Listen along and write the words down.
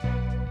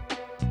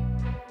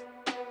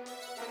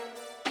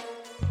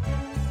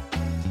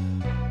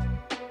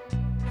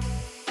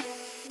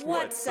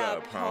What's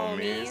up,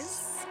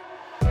 homies?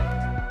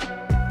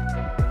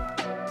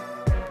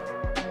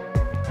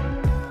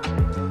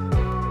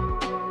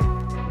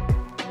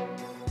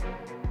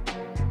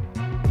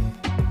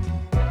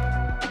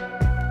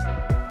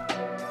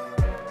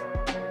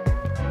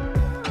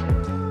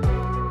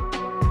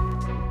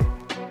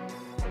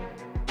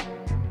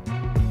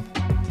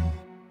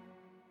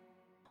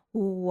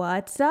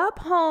 What's up,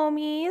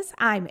 homies?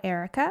 I'm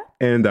Erica.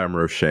 And I'm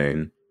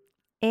Roshane.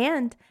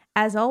 And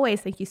as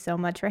always, thank you so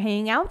much for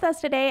hanging out with us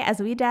today as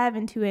we dive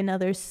into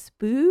another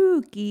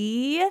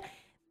spooky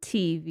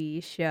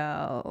TV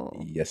show.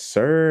 Yes,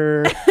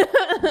 sir.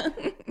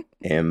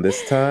 And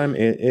this time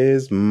it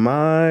is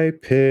my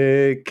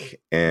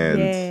pick.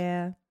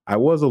 And I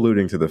was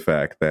alluding to the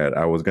fact that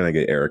I was going to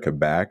get Erica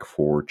back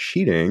for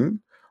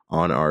cheating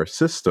on our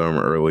system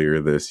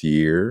earlier this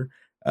year.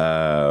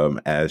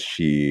 As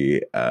she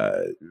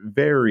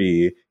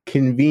very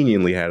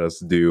conveniently had us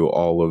do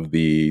all of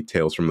the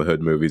Tales from the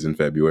Hood movies in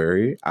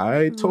February.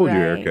 I told you,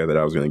 Erica, that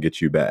I was going to get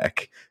you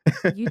back.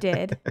 You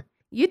did.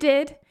 You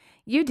did.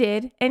 You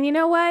did. And you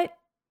know what?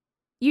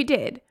 You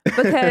did.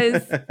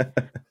 Because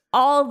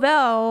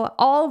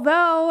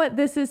although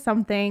this is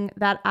something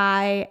that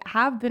I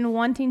have been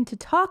wanting to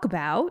talk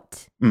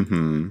about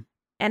and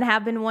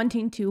have been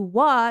wanting to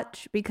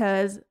watch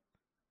because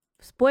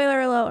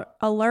spoiler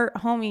alert,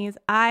 homies,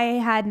 I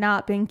had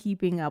not been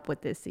keeping up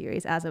with this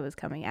series as it was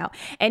coming out.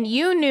 And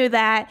you knew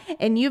that,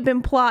 and you've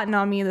been plotting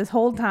on me this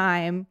whole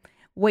time,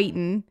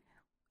 waiting,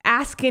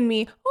 asking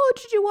me, oh,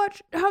 did you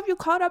watch, have you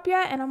caught up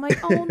yet? And I'm like,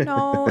 oh,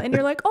 no. And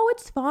you're like, oh,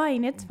 it's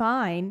fine.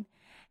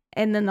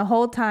 And then the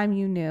whole time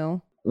you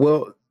knew.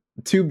 Well,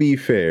 to be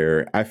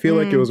fair, I feel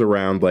like it was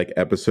around like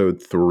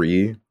episode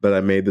 3 that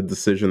I made the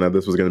decision that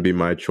this was going to be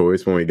my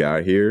choice when we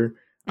got here.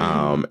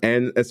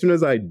 And as soon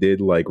as I did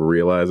like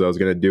realize I was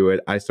going to do it,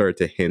 I started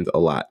to hint a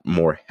lot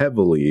more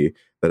heavily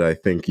that I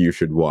think you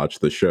should watch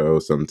the show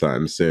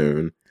sometime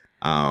soon.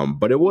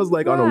 But it was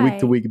like on a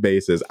week-to-week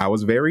basis. I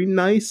was very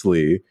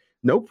nicely,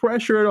 no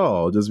pressure at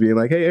all, just being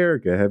like, hey,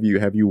 Erica, have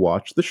you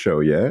watched the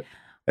show yet?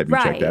 Have you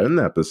checked out an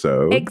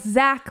episode?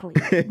 Exactly.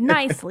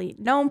 Nicely.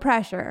 No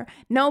pressure.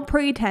 No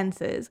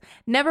pretenses.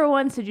 Never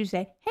once did you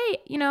say, hey,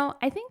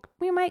 I think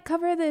we might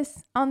cover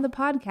this on the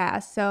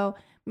podcast. So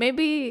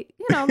maybe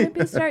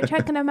start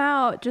checking them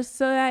out just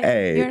so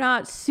that you're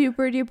not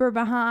super duper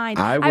behind.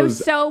 I was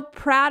so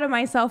proud of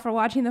myself for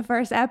watching the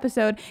first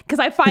episode because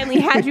I finally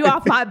had you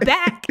off my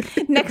back.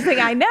 Next thing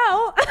I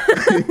know,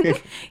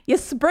 you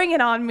spring it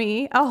on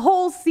me a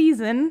whole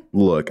season.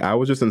 Look, I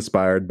was just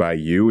inspired by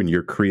you and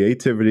your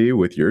creativity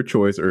with your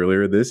choice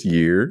earlier this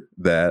year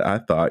that I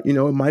thought, it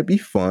might be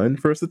fun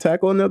for us to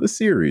tackle another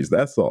series.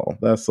 That's all.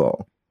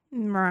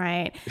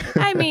 Right.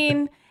 I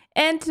mean...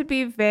 And to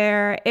be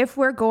fair, if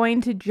we're going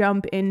to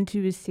jump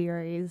into a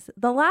series,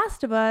 The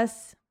Last of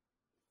Us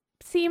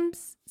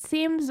seems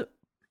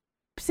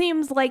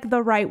like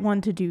the right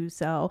one to do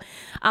so.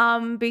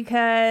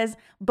 Because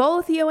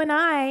both you and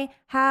I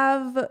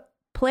have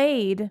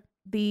played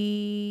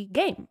the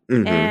game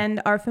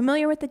and are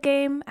familiar with the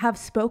game, have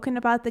spoken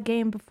about the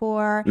game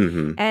before.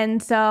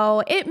 And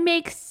so it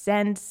makes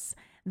sense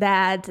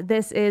that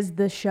this is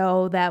the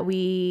show that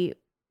we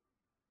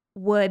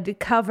would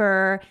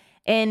cover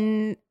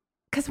in...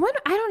 Because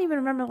I don't even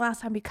remember the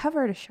last time we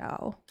covered a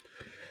show.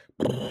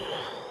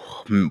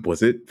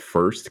 Was it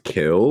First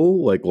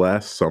Kill, like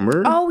last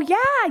summer? Oh,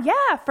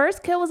 yeah.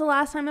 First Kill was the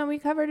last time that we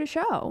covered a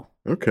show.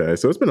 Okay,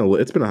 so it's been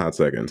a hot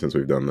second since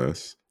we've done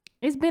this.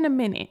 It's been a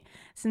minute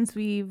since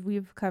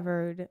we've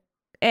covered...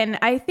 And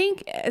I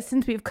think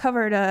since we've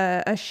covered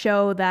a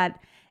show that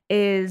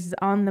is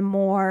on the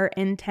more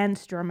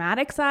intense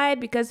dramatic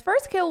side, because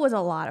First Kill was a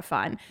lot of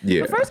fun.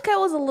 Yeah. But First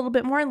Kill was a little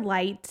bit more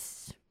light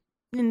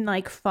and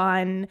like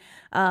fun,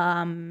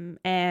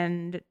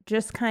 and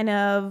just kind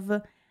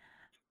of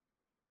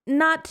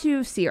not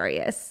too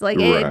serious. Like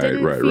it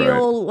didn't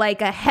feel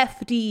like a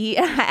hefty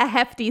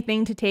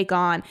thing to take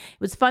on.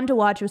 It was fun to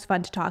watch. It was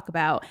fun to talk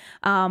about.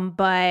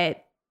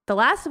 But The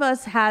Last of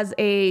Us has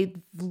a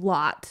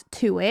lot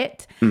to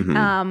it.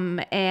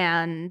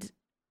 And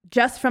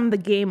just from the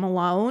game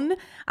alone,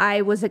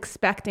 I was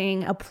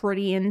expecting a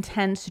pretty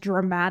intense,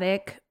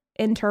 dramatic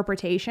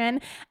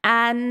interpretation,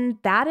 and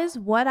that is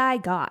what I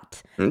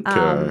got.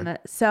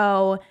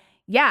 So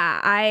yeah,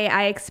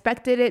 I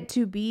expected it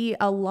to be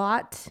a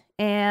lot,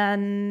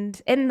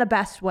 and in the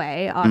best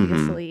way,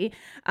 obviously,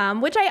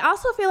 which I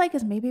also feel like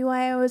is maybe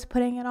why I was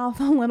putting it off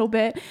a little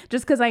bit,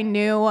 just because I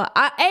knew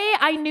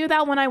I knew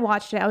that when I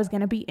watched it I was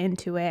going to be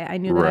into it. I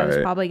knew that I was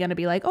probably going to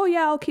be like, oh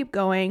yeah, I'll keep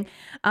going,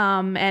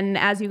 and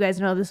as you guys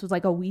know, this was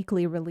like a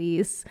weekly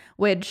release,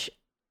 which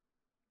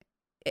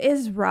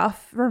is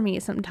rough for me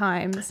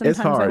sometimes. It's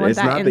hard. I want it's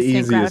that not the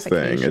easiest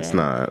thing. It's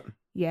not.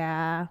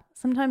 Yeah.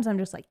 Sometimes I'm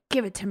just like,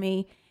 give it to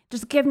me.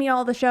 Just give me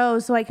all the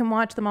shows so I can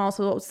watch them all.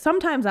 So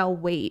sometimes I'll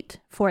wait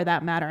for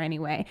that matter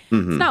anyway.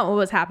 It's not what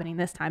was happening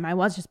this time. I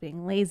was just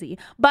being lazy.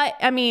 But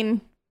I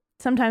mean,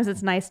 sometimes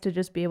it's nice to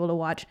just be able to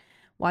watch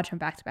them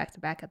back to back to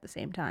back at the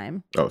same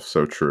time. Oh,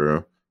 so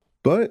true.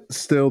 But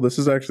still, this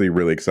is actually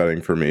really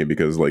exciting for me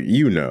because, like,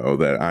 you know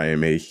that I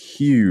am a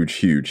huge,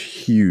 huge,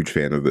 huge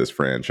fan of this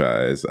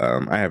franchise.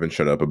 I haven't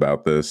shut up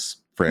about this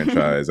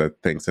franchise, I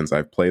think, since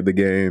I've played the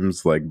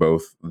games, like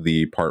both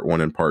the part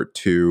one and part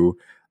two.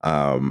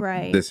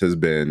 Right. This has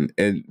been,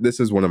 and this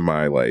is one of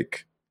my,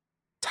 like,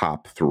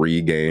 top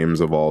three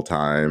games of all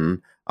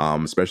time,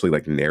 especially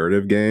like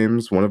narrative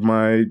games. One of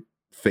my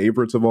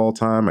favorites of all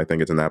time. I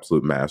think it's an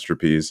absolute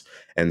masterpiece.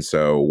 And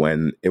so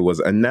when it was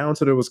announced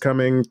that it was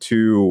coming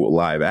to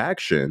live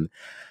action,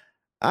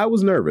 I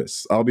was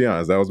nervous. I'll be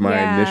honest. That was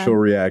my initial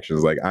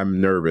reactions. Like, I'm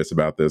nervous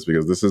about this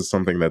because this is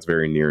something that's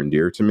very near and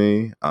dear to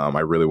me. I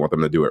really want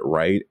them to do it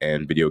right.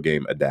 And video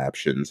game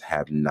adaptions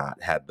have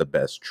not had the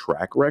best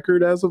track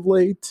record as of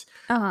late.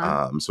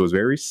 So it's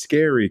very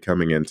scary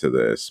coming into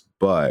this.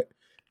 But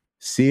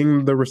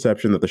seeing the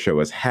reception that the show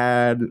has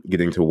had,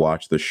 getting to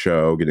watch the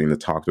show, getting to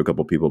talk to a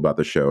couple people about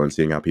the show and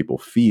seeing how people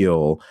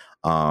feel,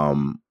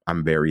 I'm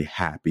very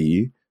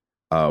happy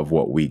of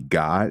what we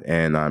got.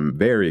 And I'm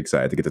very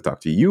excited to get to talk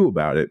to you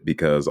about it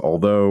because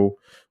although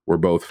we're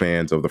both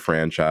fans of the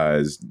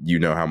franchise, you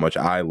know how much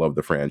I love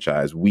the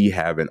franchise. We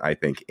haven't, I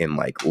think, in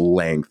like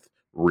length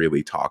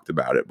really talked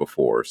about it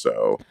before.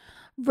 So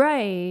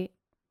right.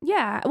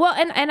 Yeah. Well,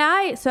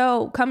 and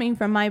so coming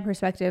from my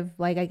perspective,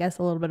 like I guess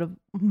a little bit of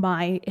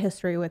my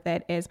history with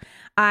it is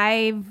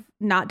I've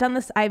not done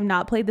this. I've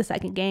not played the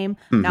second game,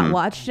 not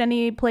watched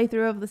any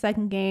playthrough of the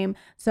second game.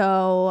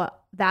 So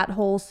that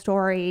whole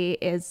story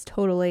is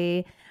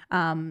totally,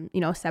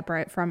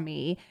 separate from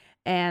me.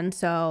 And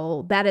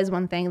so that is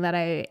one thing that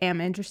I am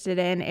interested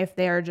in. If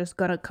they're just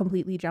going to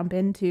completely jump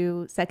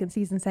into second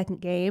season, second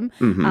game,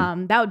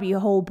 that would be a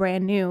whole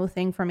brand new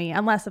thing for me.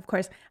 Unless, of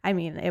course, I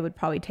mean, it would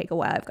probably take a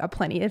while. I've got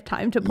plenty of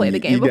time to play the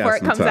game before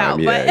it comes out.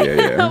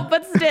 Yeah.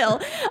 But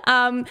still.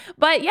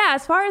 But yeah,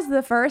 as far as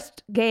the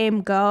first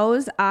game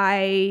goes,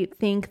 I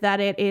think that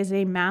it is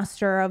a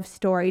master of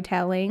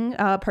storytelling,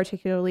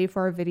 particularly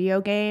for a video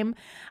game.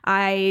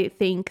 I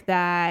think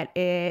that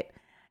it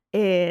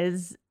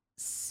is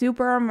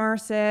super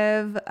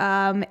immersive.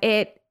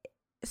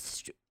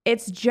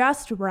 It's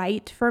just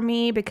right for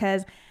me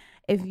because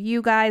if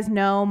you guys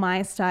know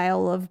my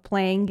style of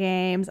playing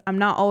games, I'm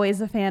not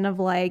always a fan of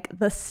like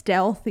the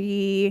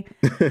stealthy,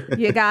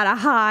 you gotta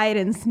hide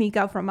and sneak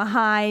up from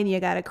behind, you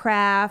gotta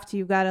craft,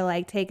 you gotta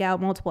like take out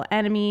multiple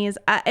enemies.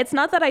 It's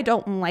not that I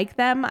don't like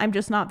them, I'm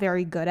just not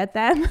very good at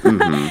them.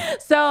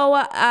 So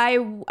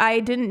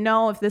I didn't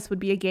know if this would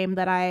be a game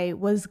that I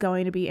was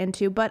going to be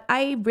into, but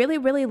I really,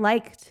 really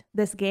liked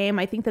this game.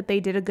 I think that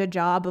they did a good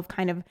job of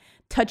kind of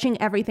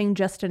touching everything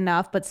just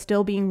enough, but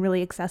still being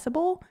really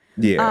accessible.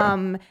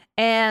 Yeah.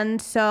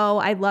 And so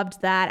I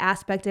loved that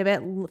aspect of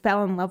it,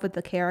 fell in love with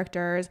the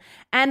characters.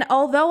 And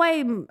although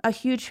I'm a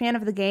huge fan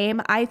of the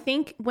game, I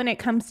think when it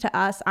comes to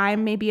us,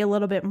 I'm maybe a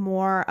little bit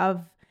more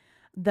of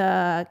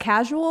the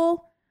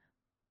casual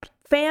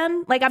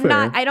fan. Like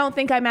I don't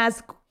think I'm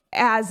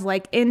as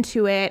like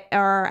into it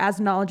or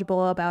as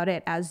knowledgeable about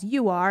it as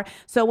you are.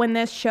 So when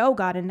this show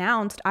got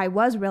announced, I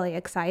was really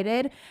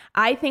excited.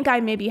 I think I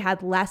maybe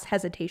had less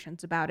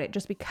hesitations about it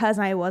just because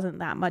I wasn't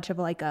that much of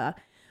like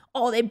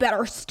they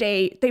better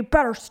stick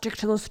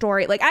to the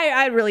story. Like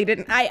I really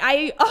didn't.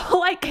 I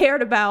all I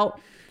cared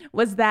about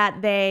was that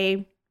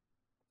and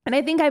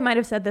I think I might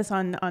have said this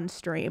on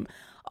stream.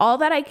 All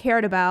that I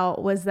cared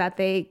about was that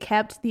they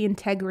kept the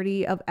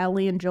integrity of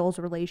Ellie and Joel's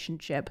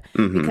relationship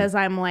because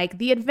I'm like,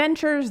 the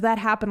adventures that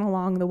happen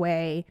along the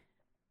way,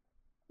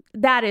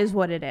 that is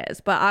what it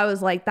is. But I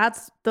was like,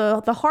 that's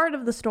the heart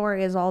of the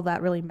story is all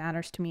that really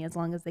matters to me as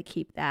long as they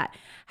keep that.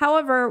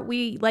 However,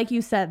 like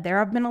you said, there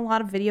have been a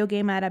lot of video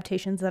game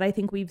adaptations that I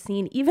think we've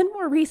seen even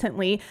more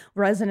recently.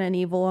 Resident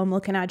Evil, I'm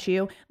looking at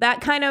you, that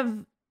kind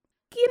of,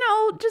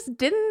 just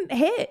didn't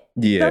hit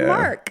the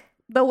mark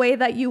the way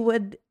that you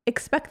would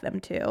expect them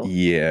to.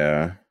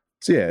 Yeah.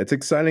 So yeah, it's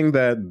exciting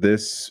that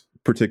this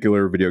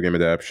particular video game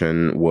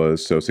adaptation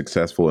was so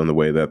successful in the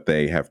way that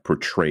they have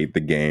portrayed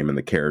the game and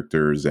the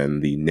characters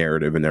and the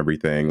narrative and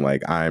everything.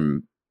 Like,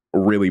 I'm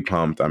really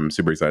pumped. I'm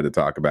super excited to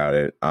talk about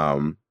it.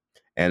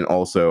 And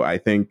also, I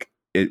think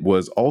it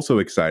was also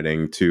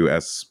exciting to,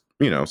 as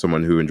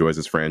someone who enjoys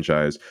this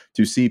franchise,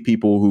 to see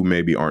people who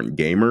maybe aren't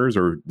gamers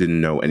or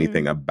didn't know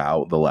anything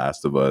about The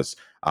Last of Us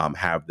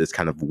have this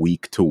kind of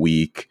week to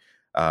week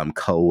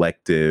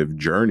collective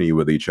journey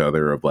with each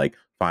other of like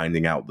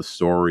finding out the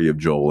story of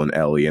Joel and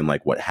Ellie and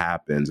like what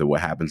happens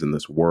in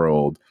this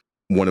world.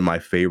 One of my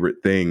favorite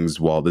things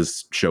while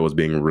this show was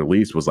being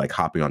released was like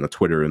hopping onto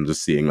Twitter and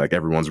just seeing like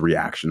everyone's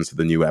reactions to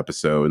the new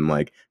episode and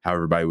like how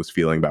everybody was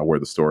feeling about where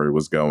the story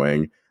was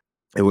going.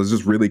 It was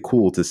just really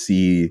cool to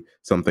see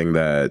something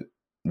that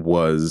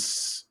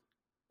was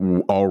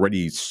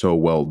already so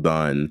well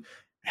done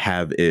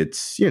have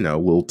its,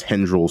 little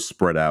tendrils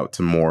spread out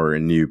to more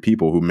and new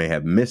people who may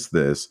have missed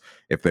this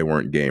if they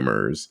weren't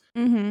gamers.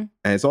 And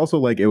it's also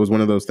like, it was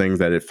one of those things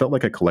that it felt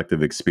like a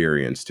collective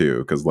experience too.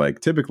 Because like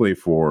typically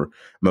for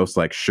most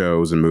like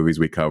shows and movies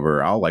we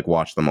cover, I'll like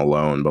watch them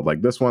alone. But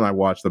like this one, I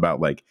watched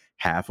about like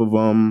half of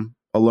them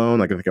alone.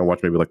 Like I think I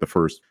watched maybe like the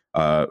first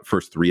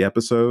 3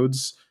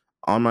 episodes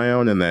on my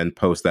own, and then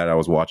post that I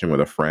was watching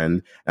with a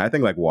friend. And I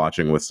think like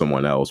watching with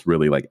someone else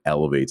really like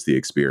elevates the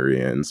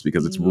experience,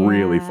 because it's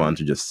really fun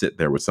to just sit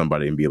there with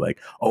somebody and be like,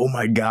 oh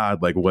my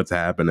God, like what's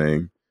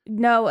happening?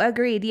 No,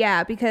 agreed.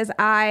 Yeah, because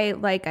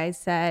like I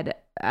said,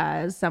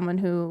 as someone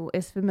who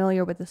is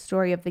familiar with the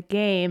story of the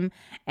game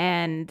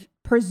and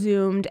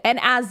presumed, and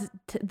as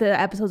the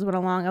episodes went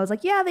along, I was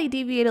like, yeah, they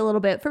deviate a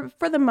little bit.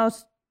 For the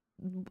most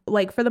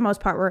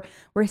part,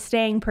 we're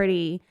staying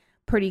pretty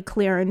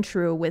clear and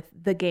true with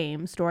the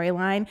game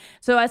storyline.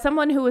 So as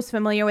someone who was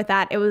familiar with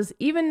that, it was,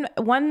 even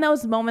when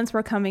those moments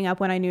were coming up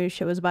when I knew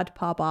shit was about to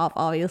pop off,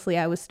 obviously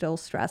I was still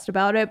stressed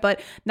about it,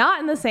 but not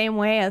in the same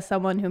way as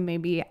someone who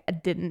maybe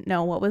didn't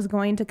know what was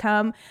going to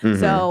come.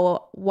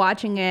 So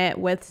watching it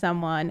with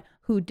someone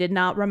who did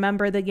not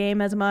remember the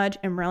game as much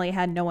and really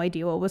had no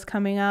idea what was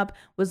coming up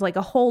was like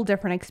a whole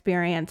different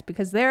experience,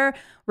 because their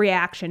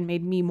reaction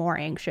made me more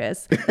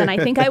anxious than I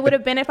think I would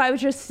have been if I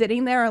was just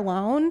sitting there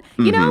alone.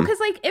 You know, because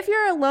like if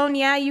you're alone,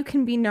 yeah, you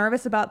can be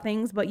nervous about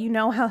things, but you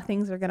know how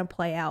things are going to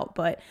play out.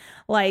 But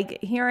like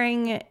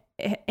hearing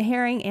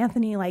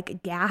Anthony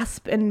like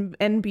gasp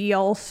and be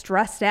all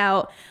stressed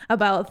out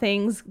about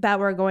things that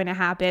were going to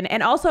happen,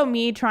 and also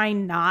me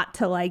trying not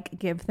to like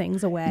give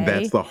things away,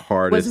 that's the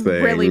hardest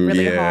thing.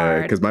 Really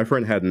hard, because my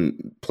friend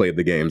hadn't played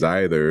the games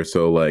either,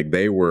 so like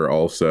they were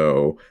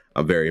also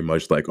very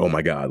much like, oh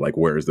my God, like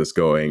where is this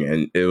going?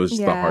 And it was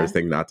just the hardest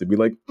thing not to be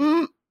like,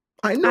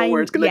 I know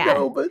where it's gonna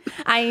go, but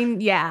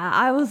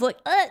I was like,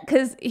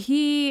 because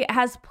he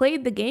has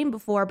played the game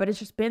before, but it's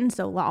just been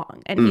so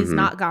long, and he's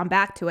not gone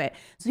back to it,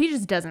 so he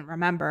just doesn't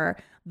remember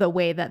the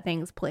way that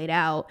things played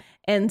out.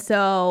 And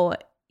so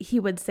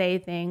he would say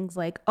things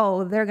like,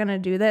 "Oh, they're gonna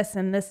do this,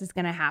 and this is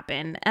gonna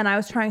happen," and I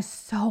was trying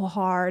so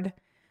hard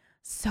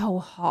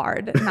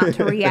not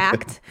to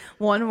react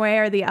one way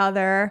or the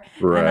other.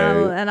 Right.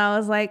 And I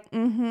was like,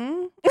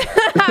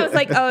 I was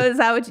like, oh, is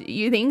that what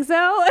you think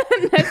so?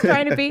 And I was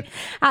trying to be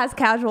as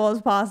casual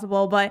as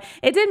possible, but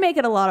it did make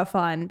it a lot of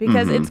fun,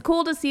 because it's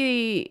cool to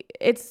see,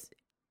 it's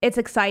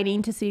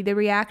exciting to see the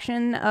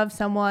reaction of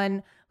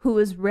someone who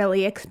is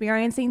really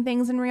experiencing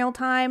things in real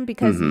time,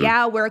 because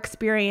we're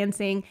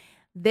experiencing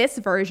this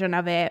version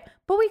of it,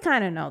 but we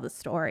kind of know the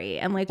story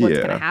and like what's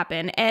going to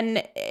happen.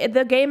 And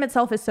the game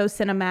itself is so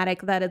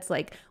cinematic that it's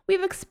like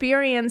we've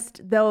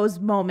experienced those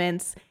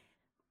moments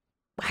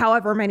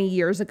however many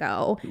years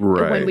ago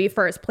when we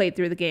first played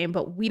through the game,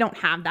 but we don't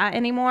have that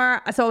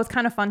anymore. So it was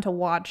kind of fun to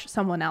watch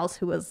someone else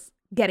who was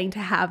getting to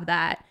have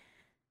that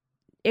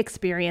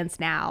experience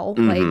now,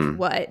 like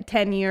what,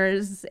 10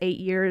 years, 8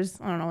 years,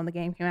 I don't know when the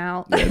game came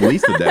out. At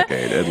least a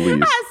decade, at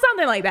least.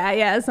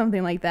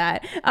 Something like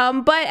that.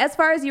 But as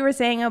far as you were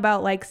saying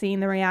about like seeing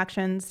the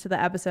reactions to the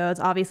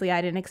episodes, obviously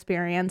I didn't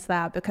experience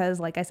that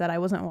because, like I said, I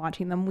wasn't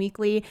watching them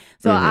weekly.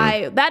 So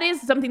that is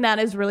something that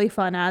is really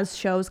fun as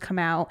shows come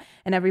out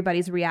and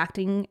everybody's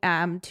reacting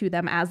to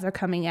them as they're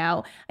coming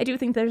out. I do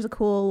think there's a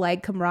cool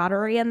like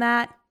camaraderie in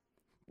that.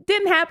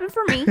 Didn't happen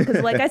for me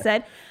because, like I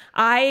said,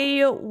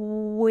 I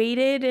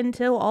waited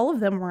until all of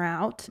them were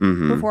out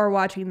before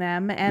watching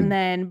them, and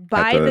then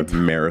by the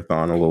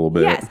marathon a little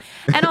bit. Yes,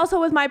 and also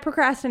with my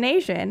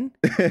procrastination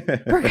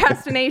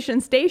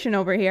station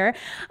over here,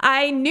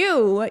 I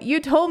knew you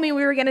told me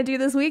we were going to do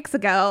this weeks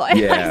ago,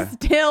 and I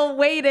still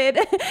waited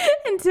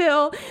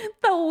until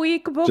the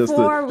week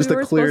before just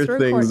to clear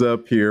things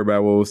up here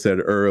about what was said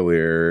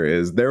earlier.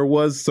 Is there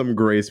was some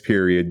grace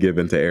period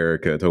given to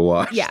Erica to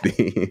watch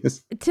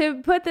these.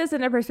 To put this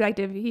into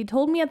perspective, he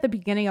told me at the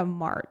beginning of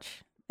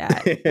March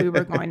that we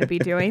were going to be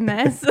doing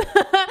this.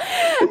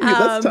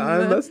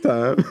 That's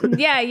time.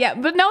 Yeah.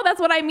 But no,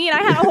 that's what I mean. I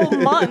had a whole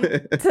month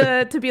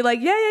to be like,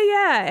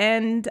 yeah.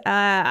 And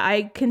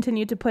I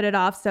continued to put it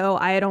off. So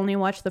I had only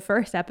watched the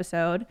first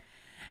episode,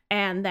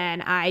 and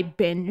then I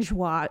binge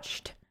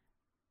watched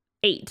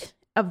 8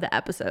 of the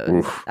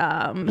episodes.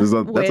 That's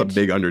a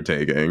big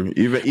undertaking.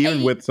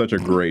 Even with such a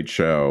great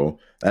show,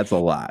 that's a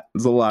lot.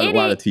 It's a lot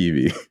of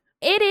TV.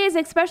 It is,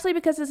 especially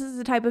because this is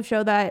the type of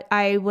show that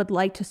I would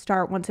like to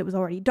start once it was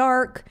already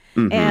dark.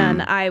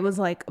 And I was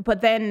like, but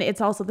then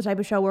it's also the type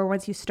of show where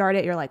once you start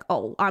it, you're like,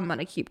 oh, I'm going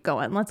to keep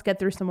going. Let's get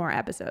through some more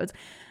episodes.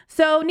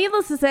 So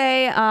needless to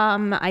say,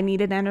 I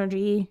needed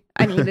energy.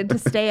 I needed to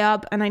stay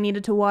up, and I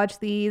needed to watch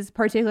these,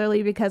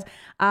 particularly because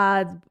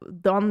on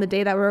the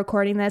day that we're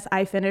recording this,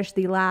 I finished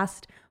the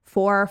last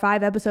 4 or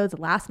 5 episodes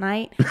last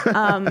night.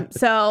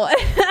 So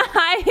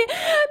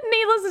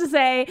needless to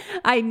say,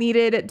 I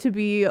needed to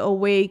be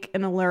awake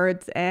and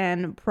alert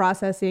and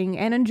processing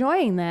and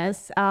enjoying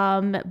this.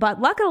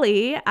 But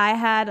luckily, I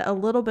had a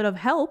little bit of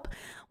help,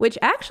 which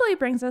actually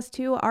brings us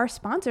to our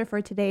sponsor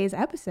for today's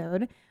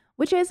episode,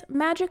 which is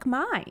Magic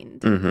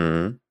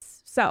Mind.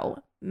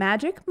 So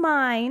Magic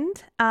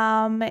Mind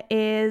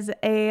is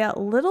a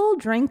little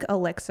drink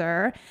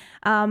elixir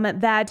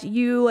that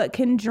you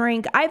can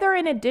drink either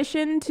in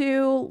addition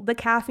to the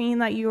caffeine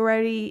that you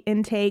already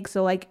intake.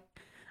 So like,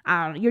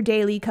 I don't know, your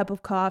daily cup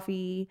of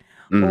coffee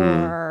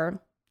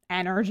or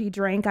energy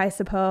drink, I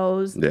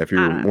suppose. Yeah, if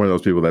you're one of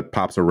those people that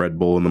pops a Red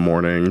Bull in the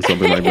morning,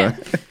 something like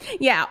that.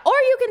 Yeah, or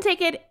you can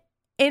take it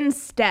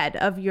instead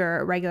of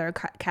your regular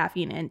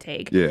caffeine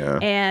intake. Yeah.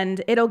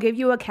 And it'll give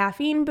you a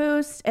caffeine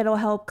boost. It'll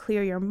help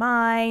clear your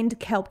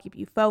mind, help keep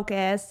you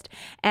focused.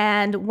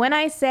 And when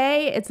I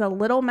say it's a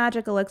little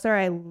magic elixir,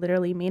 I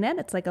literally mean it.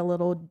 It's like a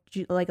little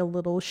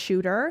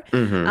shooter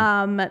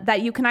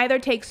that you can either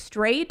take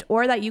straight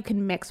or that you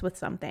can mix with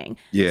something.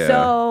 Yeah.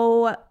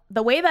 So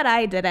the way that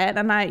I did it,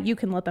 and you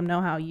can let them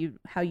know how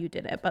you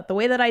did it, but the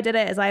way that I did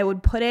it is I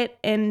would put it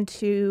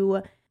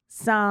into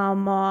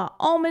some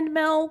almond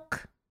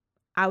milk.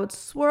 I would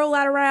swirl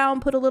that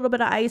around, put a little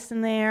bit of ice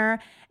in there,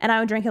 and I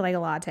would drink it like a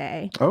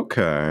latte.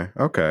 Okay.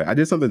 I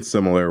did something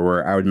similar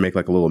where I would make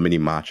like a little mini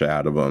matcha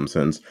out of them,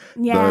 since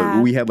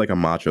we had like a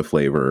matcha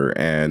flavor,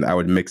 and I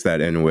would mix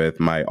that in with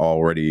my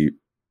already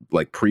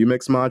like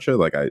pre-mixed matcha.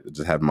 Like I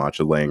just have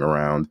matcha laying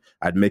around.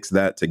 I'd mix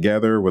that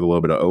together with a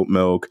little bit of oat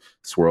milk,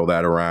 swirl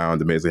that around,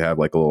 and basically have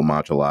like a little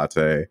matcha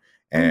latte.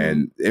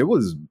 And it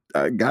was,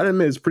 I gotta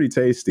admit, it's pretty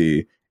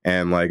tasty.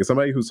 And like, as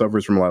somebody who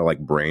suffers from a lot of like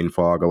brain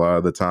fog a lot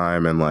of the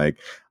time, and like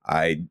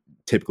I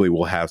typically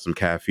will have some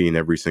caffeine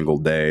every single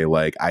day,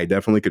 like I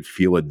definitely could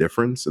feel a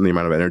difference in the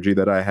amount of energy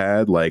that I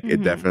had. Like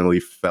it definitely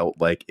felt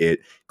like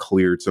it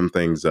cleared some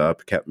things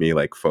up, kept me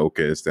like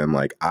focused, and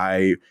like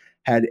I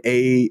had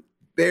a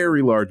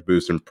very large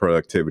boost in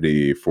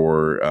productivity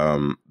for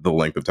the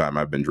length of time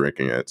I've been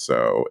drinking it.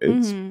 So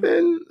it's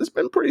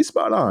been pretty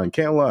spot on,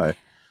 can't lie.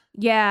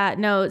 Yeah,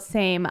 no,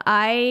 same.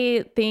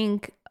 I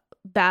think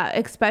that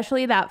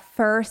especially that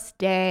first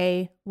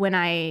day when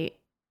I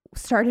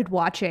started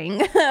watching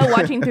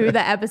through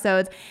the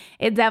episodes,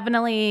 it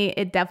definitely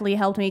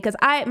helped me, because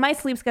my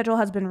sleep schedule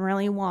has been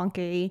really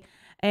wonky.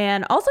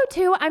 And also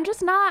too, I'm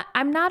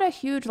not a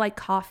huge like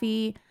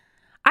coffee.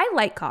 I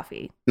like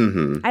coffee.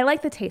 I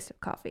like the taste of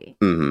coffee.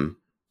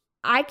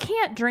 I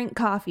can't drink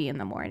coffee in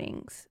the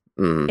mornings.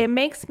 It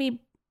makes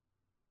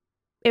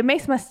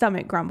my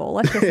stomach grumble.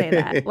 Let's just say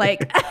that.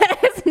 Like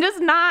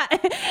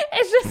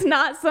it's just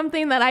not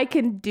something that I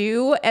can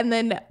do and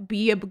then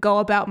go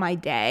about my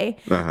day,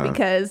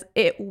 because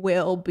it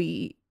will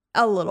be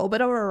a little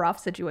bit of a rough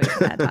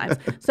situation at times.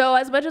 So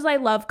as much as I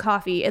love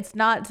coffee, it's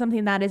not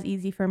something that is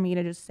easy for me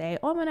to just say,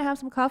 oh, I'm going to have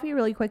some coffee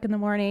really quick in the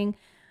morning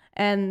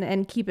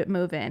and keep it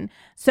moving.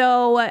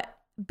 So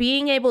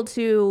being able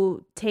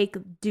to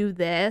do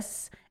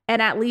this and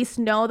at least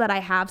know that I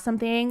have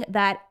something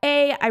that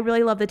I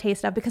really love the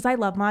taste of, because I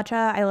love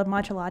matcha. I love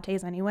matcha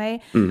lattes anyway.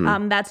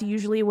 That's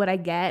usually what I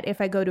get if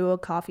I go to a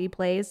coffee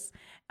place,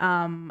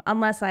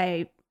 unless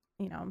I'm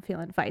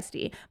feeling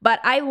feisty.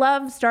 But I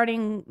love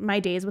starting my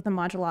days with a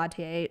matcha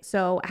latte.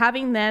 So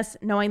having this,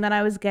 knowing that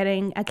I was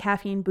getting a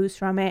caffeine boost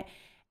from it,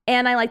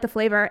 and I like the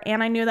flavor,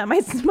 and I knew that my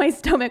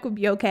stomach would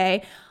be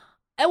okay,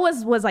 it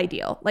was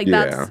ideal. Like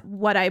that's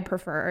what I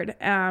preferred.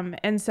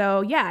 And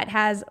so it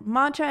has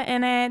matcha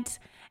in it.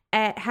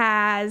 It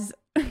has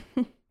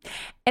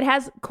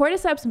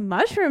cordyceps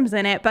mushrooms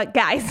in it, but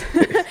guys,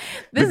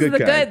 this is the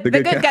good kind.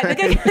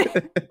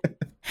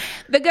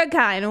 The good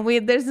kind.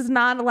 This is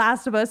not a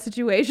Last of Us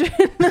situation.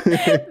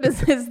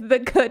 This is the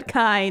good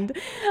kind.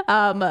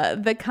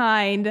 The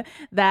kind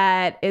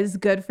that is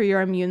good for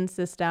your immune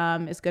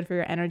system, is good for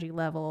your energy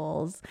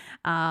levels.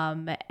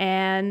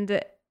 And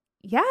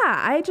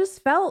I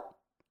just felt,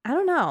 I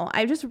don't know,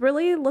 I just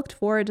really looked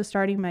forward to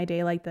starting my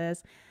day like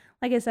this.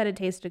 Like I said, it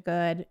tasted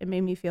good. It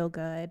made me feel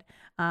good.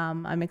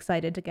 I'm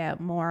excited to get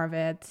more of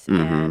it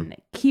and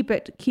keep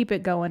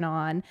it going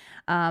on.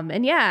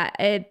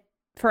 It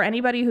for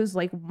anybody who's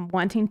like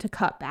wanting to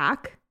cut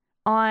back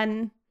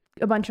on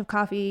a bunch of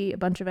coffee, a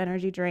bunch of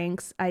energy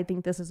drinks, I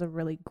think this is a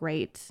really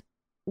great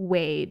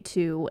way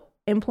to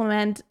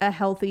implement a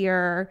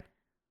healthier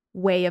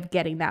way of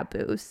getting that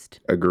boost.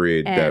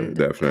 Agreed.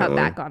 Definitely. Cut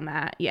back on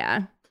that.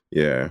 Yeah.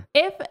 Yeah.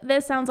 If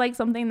this sounds like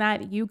something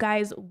that you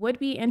guys would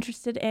be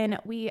interested in,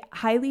 we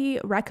highly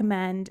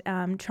recommend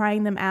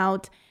trying them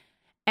out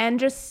and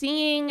just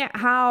seeing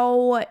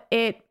how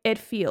it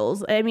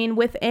feels. I mean,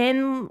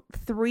 within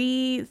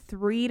three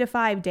to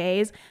 5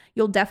 days,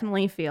 you'll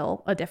definitely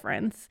feel a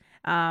difference.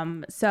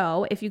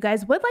 So if you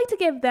guys would like to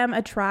give them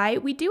a try,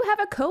 we do have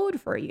a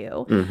code for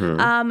you.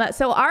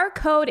 So our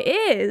code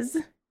is,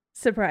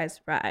 surprise,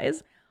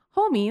 surprise,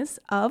 Homies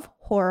of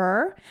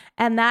Horror,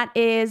 and that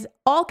is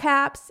all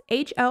caps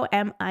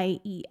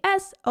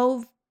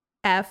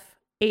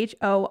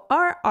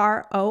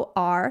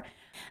HOMIESOFHORROR.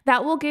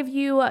 That will give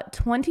you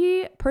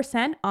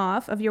 20%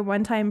 off of your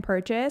one-time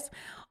purchase,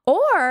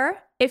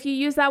 or if you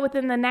use that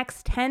within the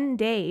next 10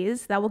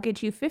 days, that will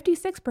get you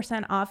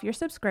 56% off your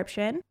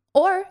subscription.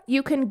 Or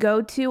you can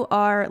go to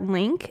our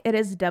link. It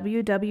is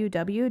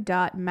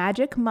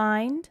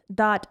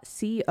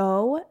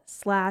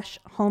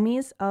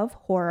www.magicmind.co/homies of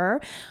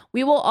horror.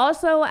 We will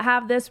also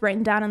have this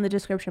written down in the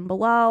description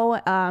below.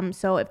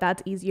 So if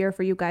that's easier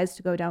for you guys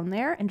to go down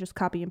there and just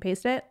copy and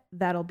paste it,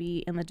 that'll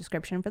be in the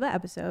description for the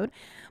episode.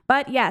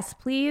 But yes,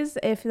 please,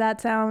 if that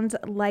sounds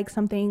like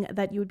something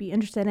that you would be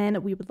interested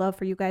in, we would love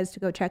for you guys to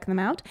go check them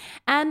out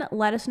and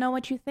let us know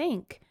what you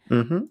think.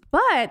 Mm-hmm.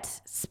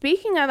 But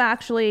speaking of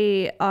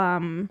actually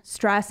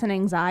stress and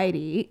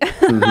anxiety,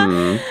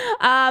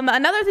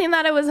 another thing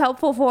that it was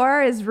helpful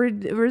for is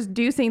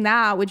reducing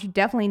that, which you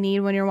definitely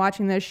need when you're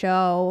watching this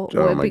show.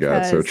 Oh my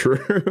God, so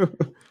true.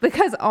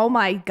 Because, oh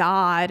my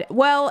God.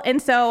 Well,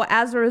 and so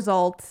as a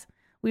result,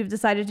 we've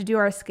decided to do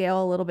our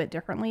scale a little bit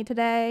differently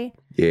today.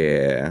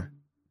 Yeah.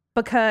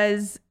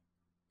 Because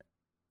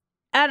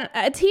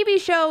a TV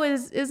show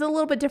is a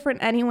little bit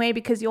different anyway,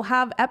 because you'll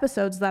have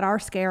episodes that are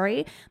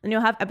scary, then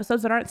you'll have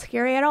episodes that aren't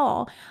scary at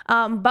all.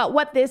 But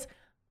what this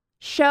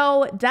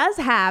show does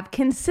have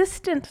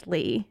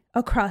consistently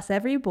across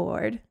every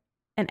board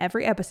and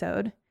every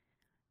episode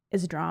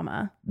is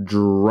drama.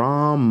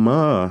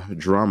 Drama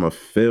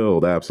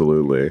filled,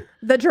 absolutely.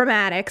 The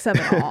dramatics of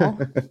it all.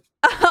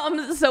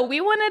 So we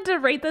wanted to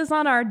rate this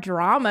on our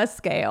drama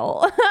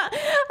scale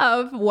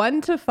of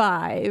 1 to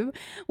 5,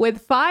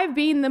 with 5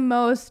 being the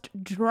most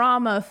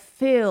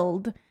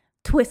drama-filled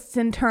twists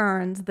and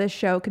turns this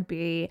show could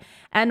be,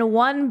 and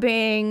 1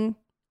 being,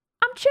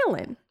 I'm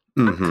chilling,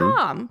 I'm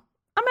calm,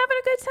 I'm having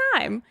a good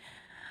time.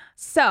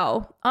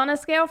 So, on a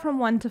scale from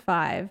 1 to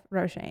 5,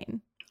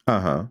 Roshane,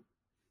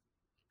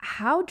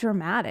 how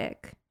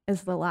dramatic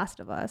is The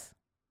Last of Us?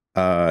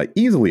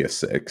 Easily a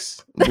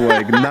 6.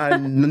 Like,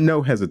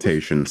 no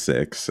hesitation,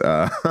 6.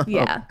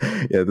 Yeah.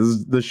 Yeah,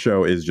 this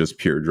show is just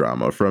pure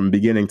drama from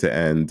beginning to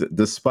end,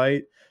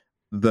 despite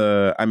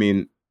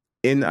in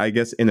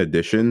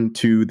addition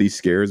to the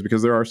scares,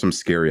 because there are some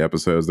scary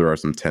episodes, there are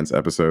some tense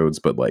episodes,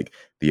 but like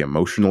the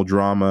emotional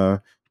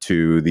drama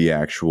to the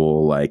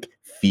actual like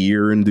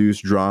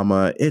fear-induced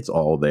drama, it's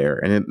all there,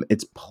 and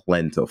it's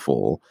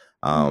plentiful.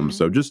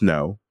 So just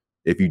know,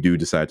 if you do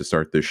decide to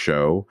start this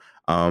show,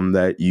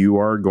 that you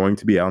are going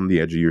to be out on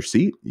the edge of your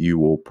seat. You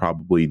will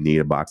probably need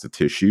a box of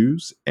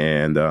tissues,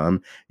 and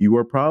you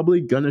are probably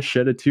going to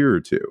shed a tear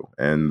or two.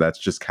 And that's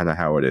just kind of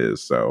how it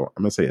is. So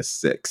I'm going to say a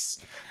 6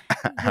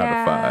 out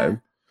of 5.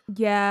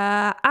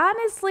 Yeah.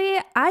 Honestly,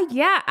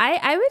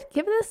 I would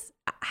give this,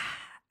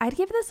 I'd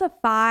give this a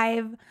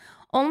 5,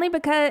 only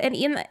because, and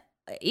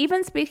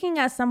even speaking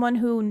as someone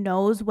who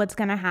knows what's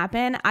going to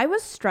happen, I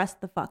was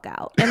stressed the fuck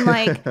out. And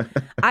like,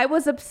 I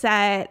was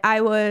upset. I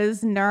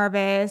was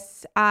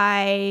nervous.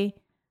 I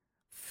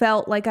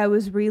felt like I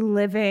was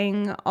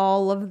reliving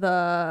all of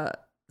the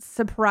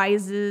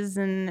surprises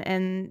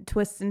and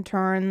twists and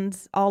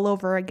turns all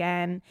over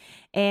again.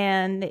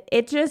 And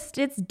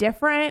it's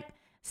different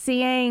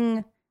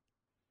seeing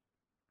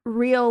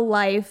real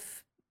life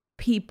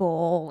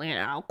people,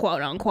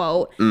 quote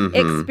unquote,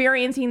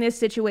 experiencing these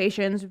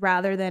situations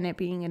rather than it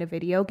being in a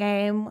video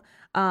game.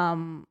 I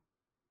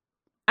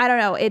don't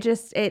know. It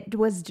just hit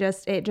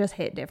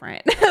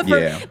different.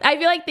 I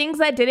feel like things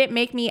that didn't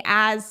make me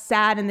as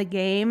sad in the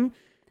game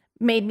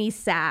made me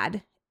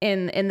sad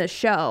in the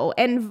show,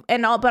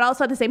 but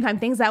also at the same time,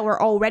 things that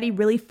were already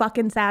really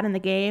fucking sad in the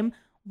game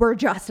were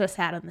just as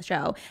sad in the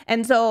show.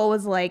 And so it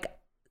was like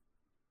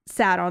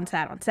sad on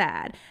sad on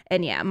sad.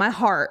 And yeah, my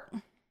heart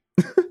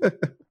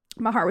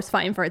was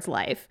fighting for its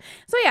life.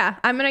 So yeah,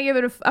 I'm gonna give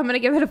it a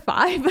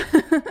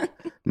 5.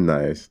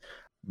 Nice.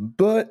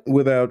 But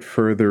without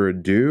further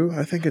ado,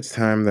 I think it's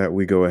time that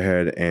we go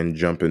ahead and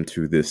jump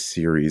into this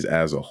series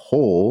as a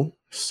whole.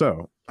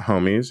 So,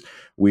 homies,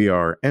 we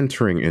are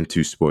entering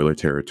into spoiler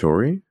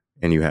territory,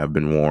 and you have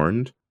been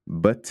warned.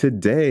 But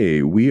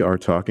today we are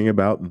talking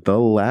about The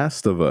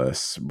Last of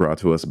Us, brought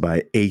to us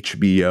by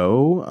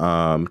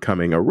HBO,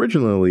 coming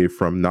originally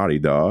from Naughty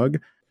Dog,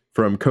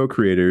 from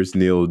co-creators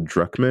Neil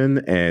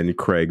Druckmann and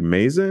Craig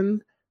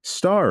Mazin,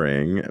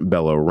 starring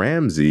Bella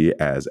Ramsey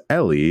as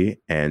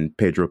Ellie and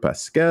Pedro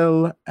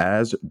Pascal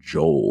as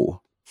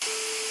Joel.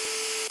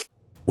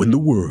 When the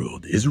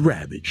world is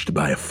ravaged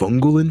by a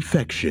fungal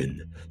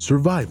infection,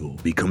 survival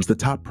becomes the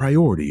top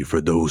priority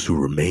for those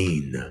who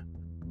remain.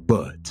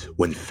 But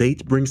when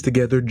fate brings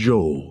together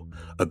Joel,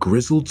 a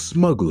grizzled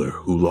smuggler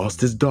who lost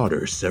his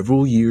daughter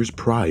several years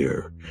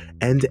prior,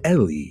 and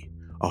Ellie,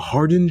 a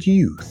hardened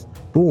youth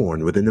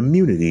born with an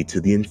immunity to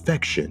the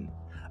infection,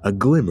 a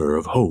glimmer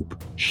of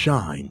hope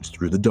shines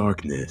through the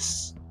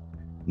darkness.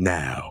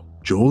 Now,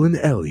 Joel and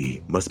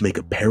Ellie must make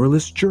a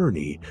perilous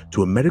journey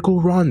to a medical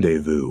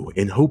rendezvous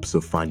in hopes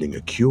of finding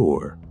a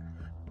cure.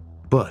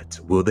 But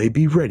will they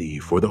be ready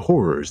for the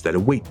horrors that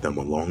await them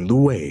along the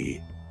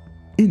way?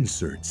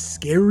 Insert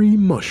scary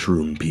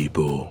mushroom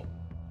people,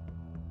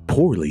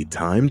 poorly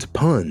timed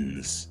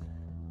puns,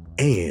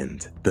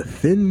 and the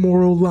thin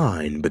moral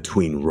line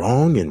between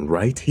wrong and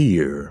right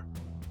here.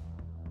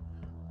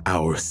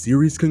 Our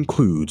series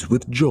concludes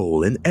with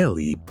Joel and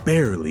Ellie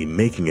barely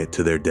making it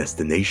to their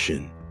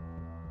destination.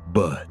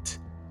 But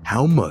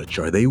how much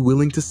are they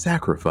willing to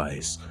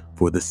sacrifice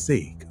for the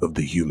sake of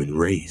the human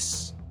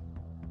race?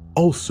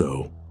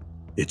 Also,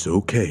 it's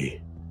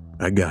okay.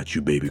 I got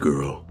you, baby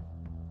girl.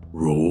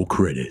 Roll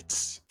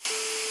credits.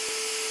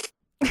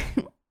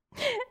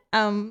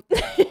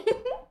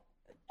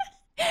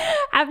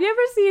 Have you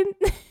ever seen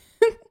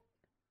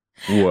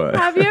What?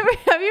 Have you ever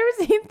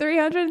seen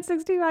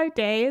 365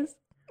 Days?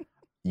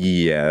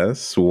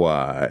 Yes.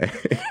 Why?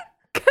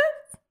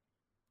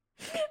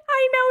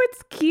 I know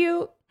it's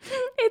cute.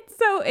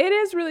 It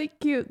is really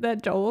cute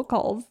that Joel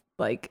calls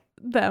like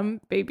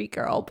them baby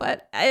girl,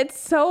 but it's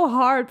so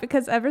hard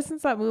because ever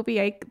since that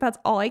movie, that's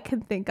all I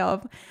can think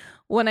of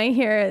when I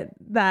hear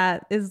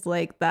that is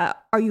like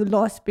that. Are you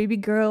lost, baby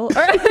girl?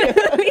 Or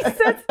he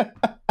says,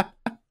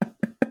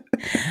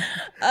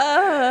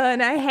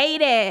 and I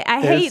hate it.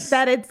 I hate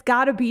that it's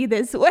got to be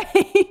this way.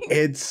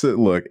 It's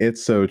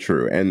so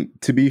true. And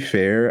to be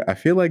fair, I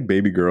feel like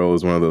baby girl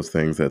is one of those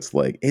things that's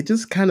like, it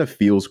just kind of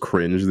feels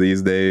cringe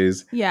these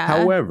days. Yeah.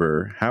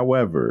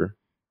 However,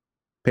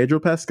 Pedro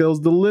Pascal's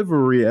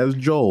delivery as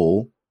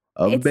Joel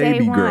of It's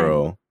baby A1.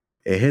 girl,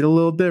 it hit a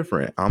little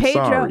different. I'm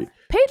sorry.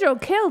 Pedro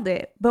killed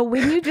it, but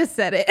when you just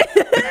said it,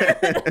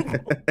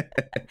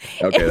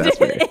 okay, that's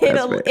fair.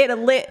 It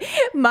lit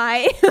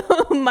my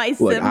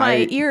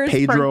my ears.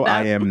 Pedro,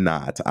 I am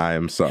not. I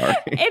am sorry.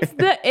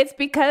 It's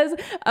because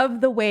of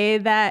the way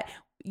that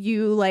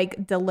you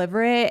like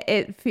deliver it.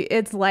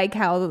 It's like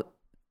how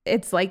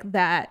it's like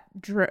that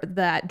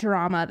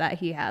drama that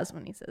he has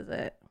when he says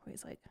it. Where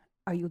he's like,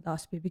 "Are you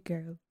lost, baby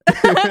girl?"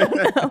 I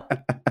don't know.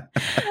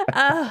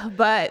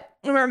 But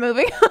we're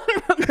moving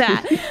on from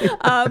that.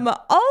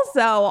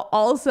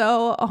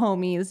 Also,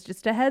 homies,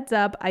 just a heads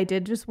up, I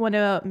did just want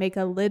to make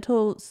a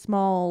little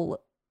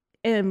small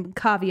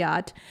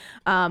caveat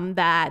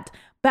that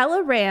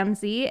Bella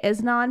Ramsey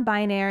is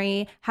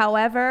non-binary,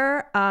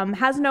 however,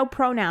 has no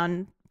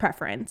pronoun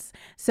preference.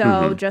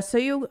 So just so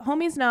you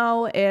homies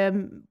know,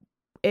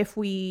 if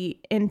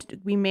we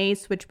may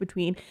switch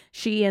between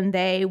she and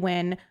they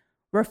when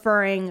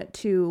referring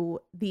to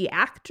the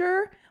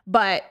actor,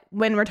 but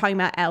when we're talking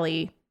about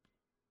Ellie,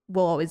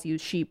 we'll always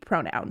use she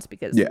pronouns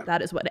because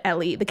that is what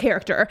Ellie, the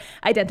character,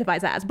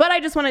 identifies as. But I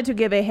just wanted to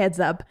give a heads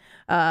up,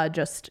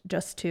 just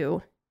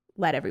to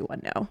let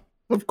everyone know.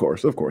 Of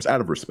course,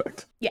 out of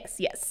respect.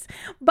 Yes.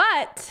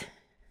 But,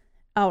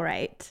 all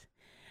right.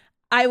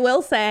 I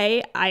will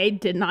say I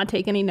did not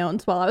take any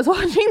notes while I was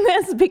watching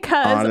this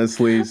because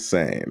honestly,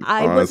 same.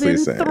 I was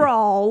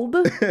enthralled.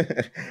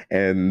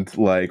 And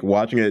like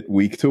watching it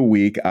week to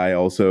week, I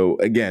also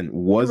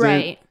wasn't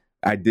right.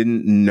 I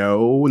didn't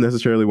know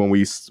necessarily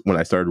when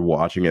I started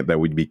watching it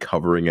that we'd be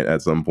covering it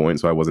at some point,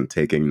 so I wasn't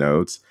taking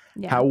notes.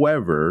 Yeah.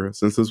 However,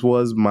 since this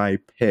was my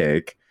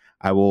pick,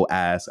 I will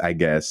ask, I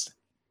guess,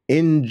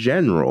 in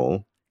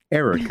general,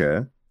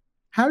 Erica,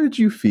 how did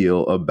you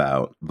feel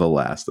about The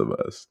Last of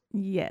Us?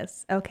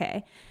 Yes.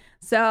 Okay.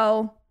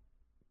 So,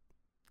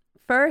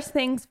 first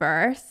things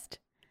first,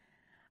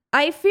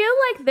 I feel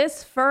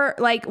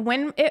like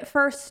when it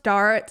first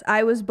starts,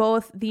 I was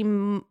both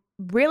the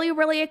really,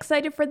 really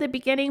excited for the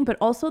beginning, but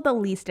also the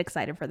least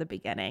excited for the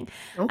beginning.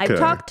 Okay. I've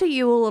talked to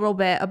you a little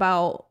bit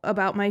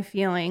about my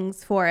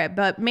feelings for it,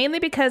 but mainly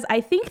because I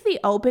think the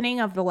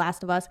opening of The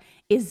Last of Us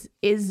is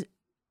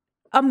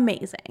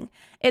amazing.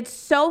 It's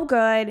so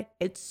good.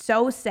 It's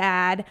so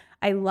sad.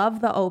 I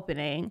love the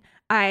opening.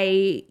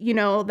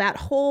 That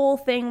whole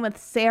thing with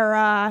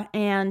Sarah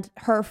and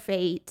her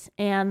fate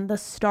and the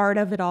start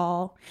of it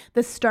all,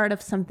 the start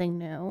of something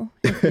new,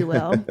 if you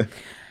will,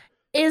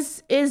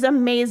 is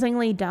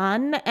amazingly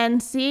done.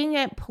 And seeing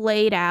it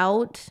played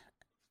out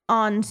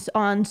on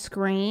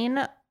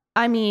screen,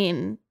 I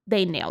mean,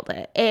 they nailed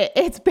it.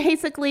 It's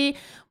basically...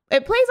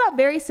 It plays out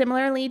very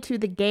similarly to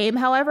the game.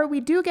 However, we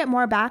do get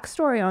more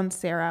backstory on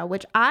Sarah,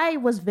 which I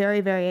was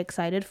very, very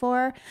excited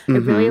for. I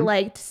really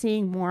liked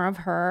seeing more of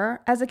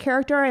her as a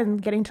character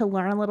and getting to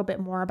learn a little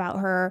bit more about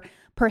her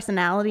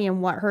personality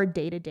and what her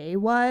day-to-day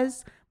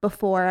was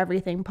before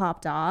everything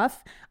popped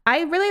off.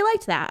 I really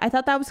liked that. I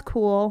thought that was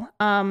cool.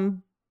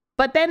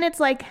 But then it's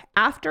like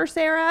after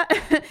Sarah,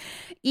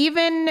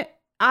 even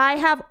I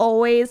have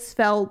always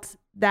felt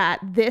that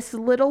this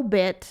little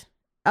bit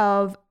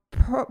of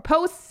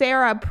post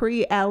Sarah,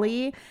 pre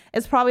Ellie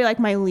is probably like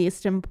my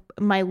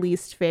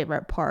least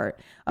favorite part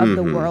of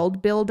the world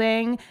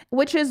building,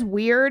 which is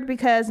weird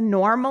because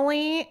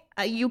normally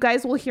you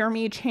guys will hear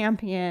me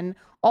champion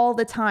all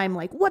the time,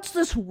 like, what's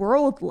this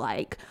world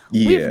like?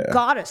 Yeah. We've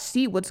got to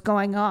see what's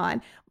going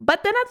on.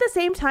 But then at the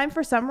same time,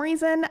 for some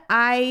reason,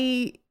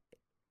 I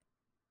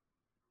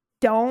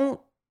don't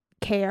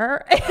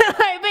care.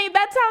 I mean,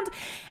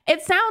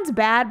 it sounds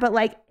bad, but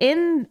like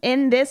in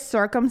this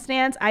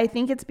circumstance, I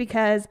think it's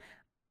because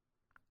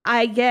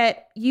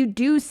you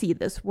do see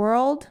this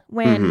world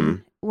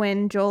when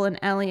Joel and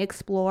Ellie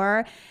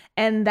explore,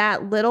 and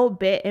that little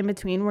bit in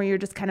between where you're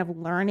just kind of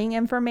learning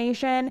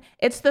information,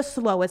 it's the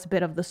slowest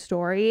bit of the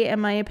story, in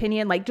my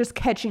opinion. Like just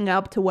catching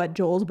up to what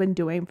Joel's been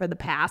doing for the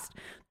past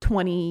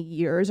 20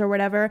 years or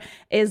whatever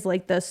is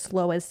like the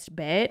slowest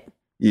bit.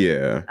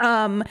 Yeah.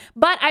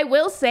 But I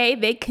will say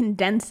they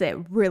condense it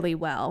really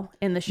well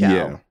in the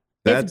show.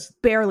 Yeah. It's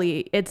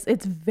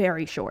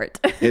very short.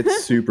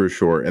 It's super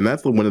short. And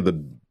that's one of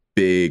the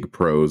big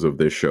pros of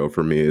this show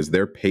for me is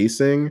their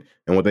pacing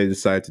and what they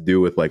decided to do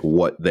with like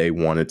what they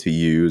wanted to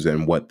use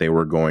and what they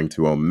were going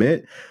to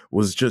omit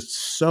was just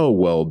so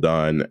well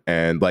done.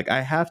 And like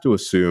I have to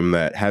assume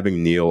that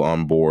having Neil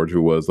on board,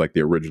 who was like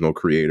the original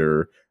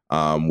creator,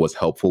 was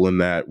helpful in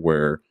that,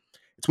 where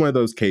it's one of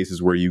those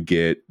cases where you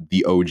get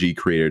the OG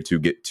creator to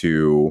get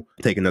to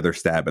take another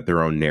stab at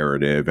their own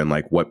narrative and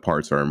like what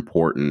parts are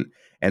important.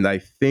 And I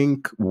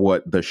think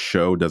what the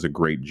show does a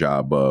great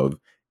job of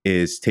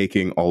is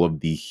taking all of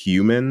the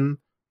human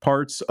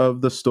parts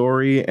of the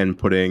story and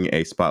putting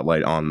a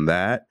spotlight on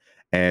that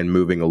and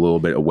moving a little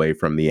bit away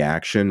from the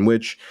action,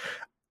 which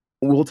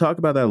we'll talk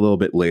about that a little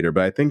bit later.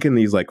 But I think in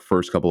these like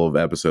first couple of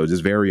episodes is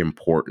very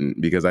important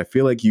because I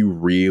feel like you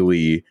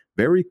really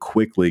very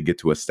quickly get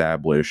to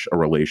establish a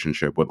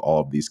relationship with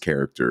all of these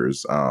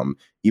characters.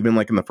 Even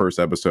like in the first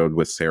episode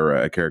with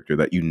Sarah, a character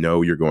that you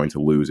know you're going to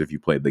lose if you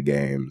played the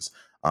games.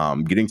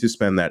 Getting to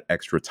spend that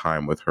extra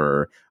time with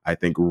her, I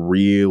think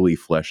really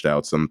fleshed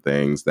out some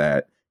things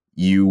that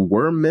you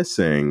were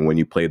missing when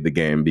you played the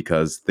game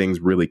because things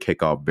really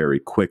kick off very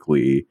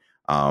quickly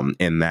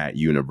in that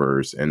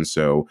universe. And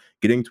so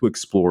getting to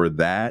explore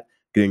that,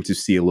 getting to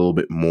see a little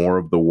bit more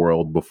of the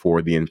world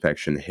before the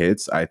infection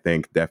hits, I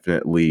think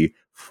definitely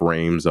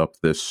frames up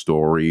this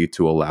story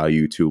to allow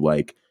you to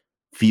like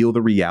feel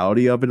the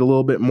reality of it a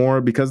little bit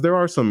more, because there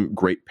are some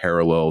great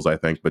parallels, I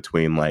think,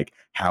 between like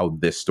how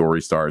this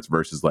story starts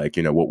versus like,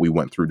 you know, what we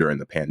went through during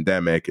the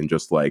pandemic. And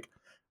just like,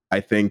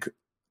 I think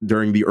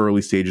during the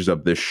early stages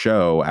of this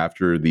show,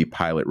 after the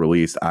pilot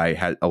release, I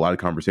had a lot of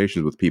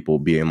conversations with people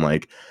being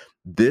like,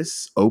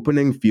 this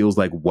opening feels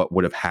like what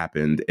would have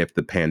happened if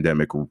the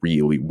pandemic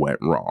really went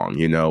wrong,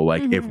 you know,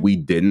 like if we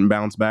didn't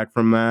bounce back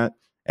from that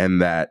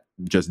and that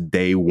just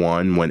day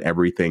one when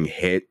everything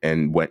hit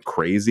and went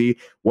crazy,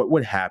 what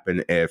would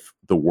happen if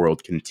the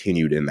world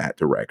continued in that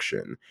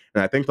direction?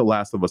 And I think The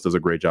Last of Us does a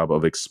great job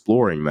of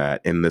exploring that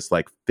in this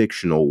like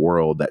fictional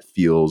world that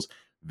feels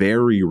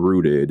very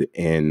rooted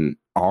in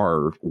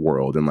our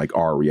world and like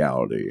our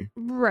reality.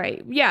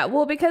 Right. Yeah.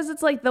 Well, because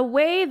it's like the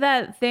way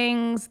that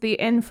the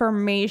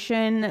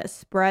information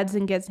spreads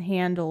and gets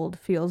handled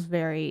feels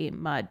very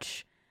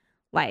much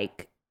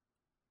like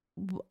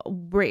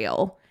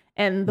real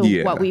and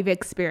what we've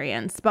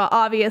experienced. But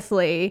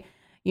obviously,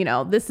 you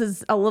know, this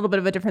is a little bit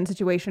of a different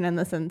situation in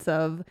the sense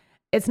of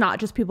it's not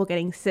just people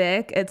getting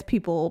sick, it's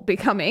people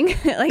becoming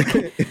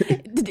like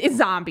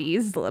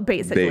zombies,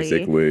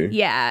 basically.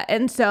 Yeah.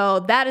 And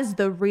so that is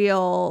the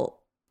real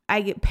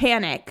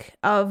panic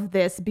of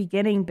this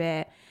beginning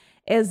bit,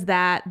 is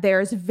that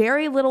there's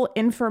very little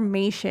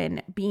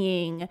information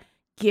being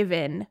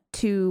given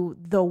to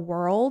the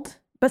world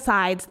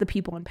besides the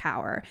people in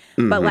power.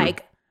 But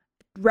like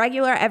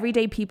regular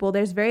everyday people,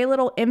 there's very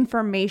little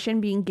information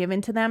being given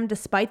to them,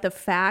 despite the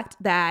fact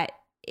that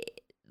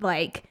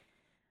like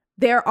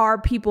there are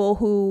people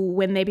who,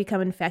 when they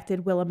become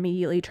infected, will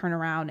immediately turn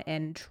around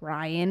and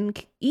try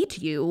and eat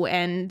you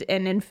and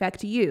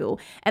infect you.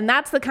 And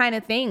that's the kind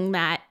of thing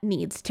that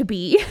needs to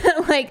be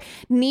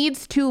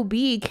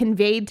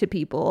conveyed to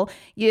people.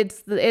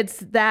 It's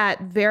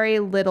that very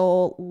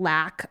little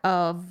lack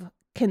of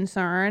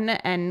concern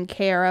and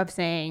care of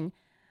saying,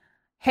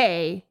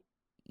 hey,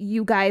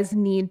 you guys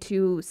need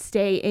to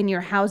stay in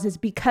your houses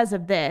because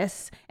of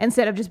this,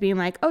 instead of just being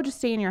like, oh, just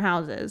stay in your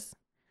houses.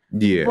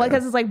 Yeah. Well,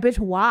 because it's like, bitch,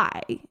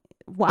 why?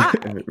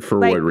 For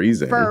like, what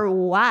reason? For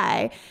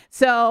why?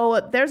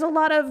 So there's a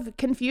lot of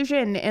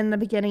confusion in the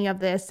beginning of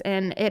this,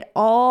 and it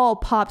all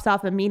pops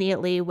off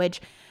immediately,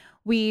 which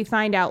we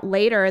find out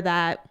later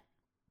that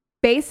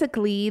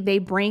basically they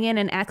bring in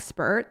an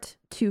expert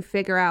to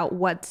figure out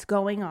what's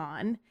going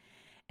on.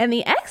 And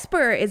the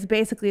expert is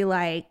basically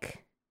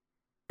like,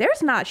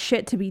 there's not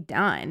shit to be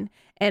done.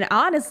 And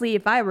honestly,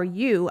 if I were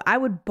you, I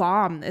would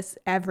bomb this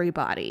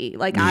everybody.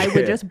 Like I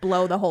would just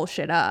blow the whole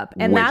shit up.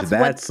 And that's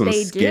what some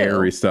they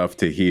scary do. Stuff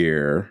to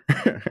hear.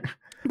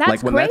 That's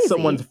like when crazy.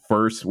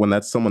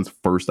 that's someone's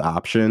first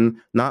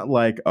option, not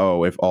like,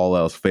 oh, if all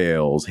else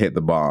fails, hit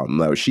the bomb.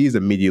 No, she's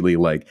immediately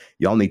like,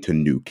 y'all need to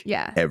nuke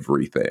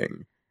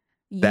everything.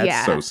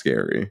 That's so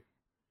scary.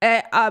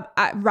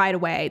 Right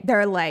away,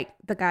 they're like,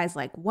 the guy's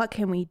like, what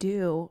can we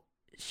do?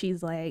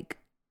 She's like,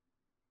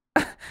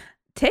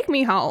 take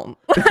me home.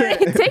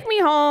 Take me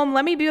home.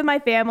 Let me be with my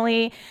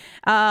family.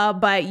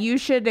 But you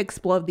should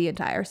explode the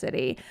entire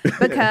city,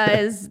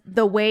 because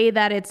the way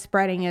that it's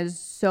spreading is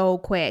so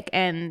quick.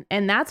 And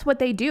that's what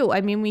they do.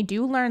 I mean, we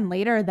do learn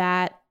later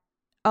that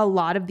a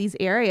lot of these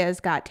areas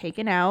got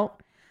taken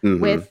out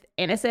with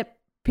innocent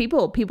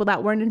people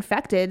that weren't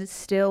infected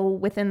still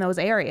within those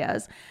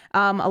areas.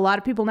 A lot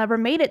of people never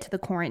made it to the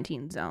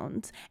quarantine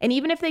zones. And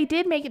even if they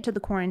did make it to the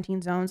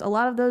quarantine zones, a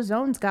lot of those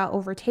zones got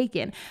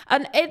overtaken.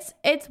 And it's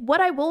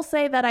what I will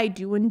say that I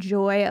do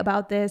enjoy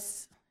about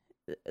this,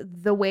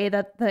 the way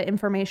that the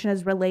information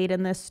is relayed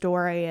in this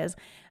story, is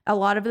a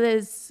lot of it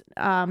is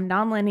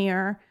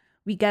nonlinear,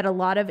 We get a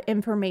lot of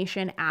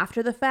information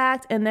after the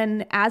fact, and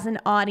then as an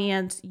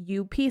audience,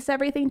 you piece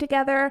everything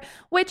together,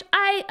 which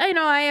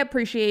I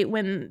appreciate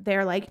when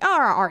they're like,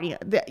 oh,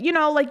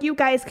 like you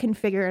guys can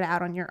figure it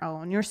out on your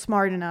own. You're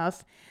smart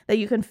enough that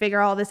you can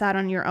figure all this out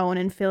on your own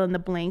and fill in the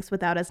blanks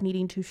without us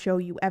needing to show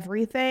you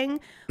everything.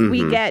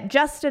 We get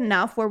just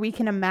enough where we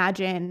can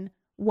imagine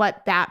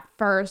what that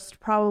first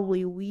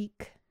probably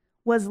week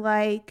was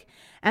like,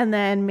 and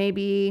then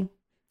maybe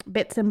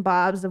bits and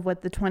bobs of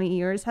what the 20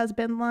 years has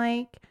been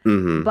like.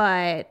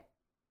 But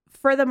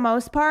for the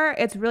most part,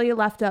 it's really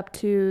left up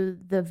to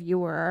the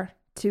viewer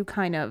to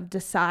kind of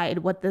decide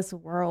what this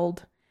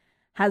world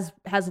has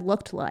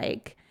looked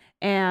like.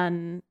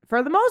 And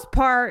for the most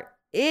part,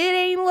 it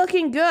ain't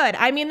looking good.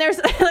 I mean, there's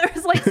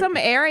like some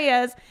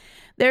areas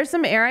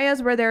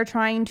where they're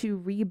trying to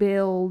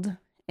rebuild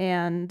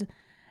and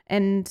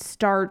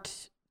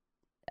start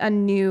a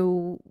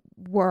new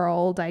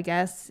world, I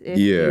guess,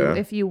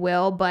 if you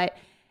will. But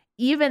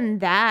even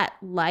that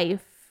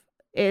life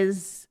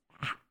is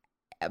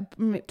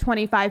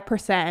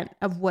 25%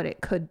 of what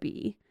it could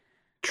be.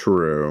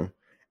 True.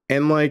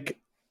 And like,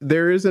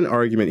 there is an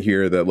argument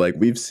here that like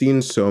we've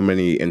seen so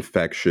many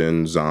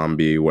infection,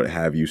 zombie, what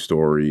have you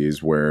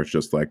stories where it's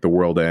just like the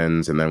world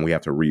ends and then we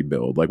have to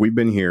rebuild. Like we've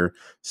been here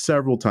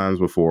several times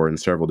before in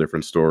several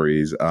different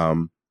stories.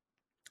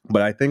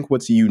 But I think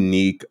what's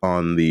unique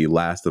on the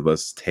Last of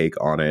Us take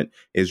on it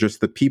is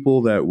just the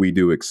people that we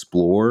do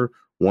explore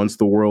once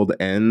the world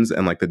ends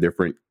and like the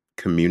different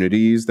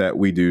communities that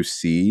we do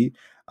see.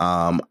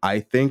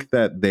 I think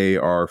that they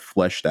are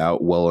fleshed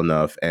out well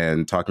enough,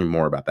 and talking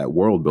more about that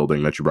world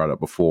building that you brought up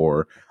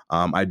before,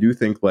 I do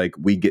think like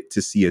we get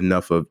to see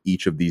enough of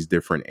each of these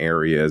different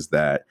areas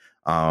that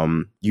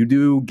you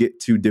do get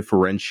to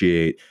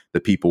differentiate the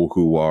people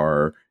who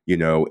are,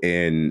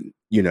 in,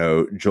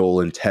 Joel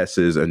and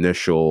Tess's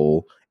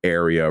initial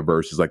area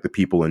versus like the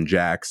people in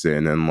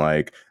Jackson and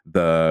like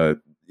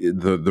the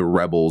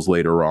rebels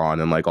later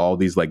on, and like all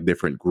these like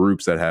different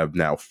groups that have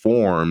now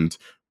formed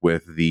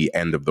with the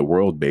end of the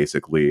world.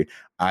 Basically,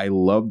 I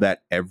love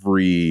that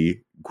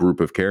every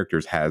group of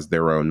characters has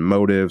their own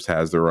motives,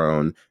 has their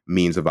own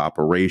means of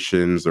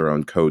operations, their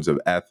own codes of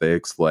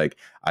ethics. Like,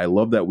 I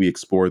love that we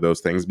explore those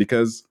things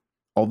because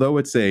although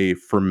it's a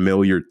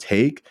familiar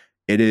take,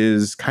 it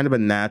is kind of a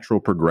natural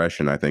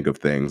progression, I think, of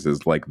things.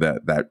 Is like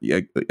that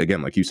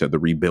again, like you said, the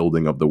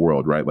rebuilding of the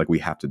world, right? Like we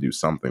have to do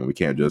something. We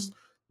can't just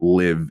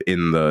live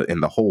in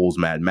the holes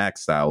Mad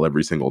Max style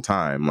every single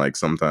time. Like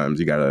sometimes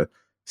you gotta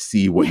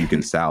see what you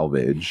can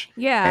salvage.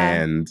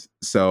 And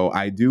so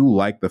I do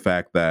like the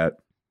fact that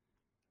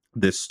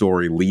this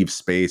story leaves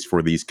space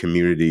for these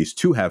communities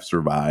to have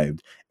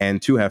survived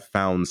and to have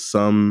found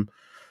some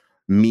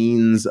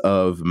means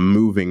of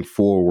moving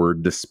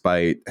forward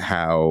despite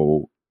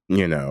how,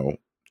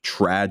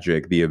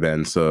 tragic the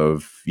events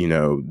of,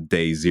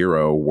 day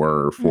zero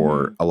were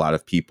for a lot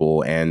of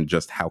people, and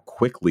just how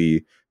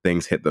quickly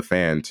things hit the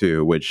fan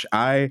too, which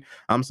I'm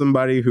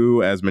somebody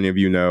who, as many of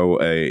you know,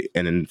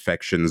 an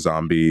infection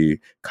zombie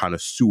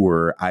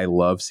connoisseur. I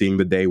love seeing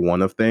the day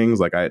one of things.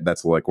 Like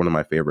that's like one of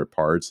my favorite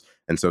parts.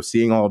 And so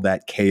seeing all of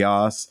that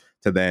chaos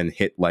to then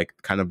hit like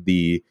kind of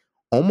the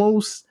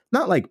almost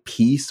not like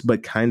peace,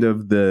 but kind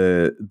of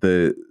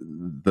the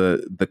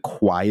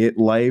quiet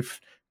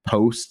life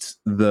post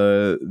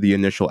the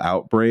initial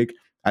outbreak,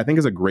 I think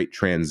is a great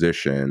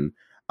transition,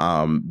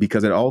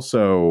 because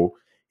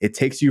it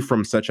takes you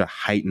from such a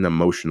heightened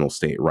emotional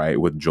state,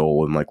 right, with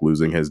Joel and like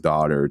losing his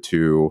daughter,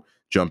 to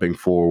jumping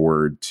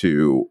forward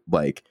to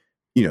like,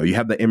 you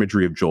have the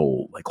imagery of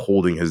Joel like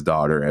holding his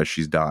daughter as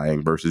she's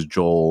dying versus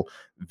Joel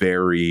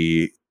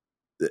very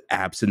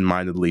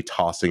absentmindedly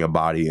tossing a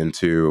body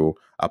into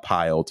a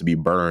pile to be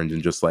burned,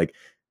 and just like,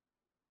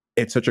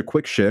 it's such a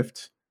quick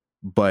shift.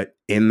 But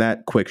in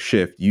that quick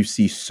shift, you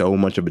see so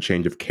much of a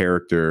change of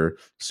character,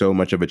 so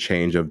much of a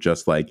change of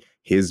just like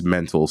his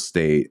mental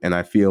state. And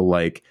I feel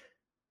like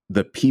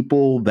the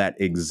people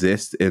that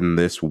exist in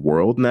this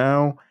world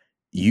now,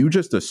 you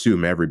just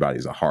assume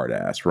everybody's a hard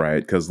ass,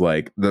 right? Because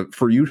like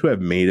for you to have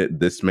made it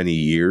this many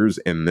years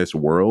in this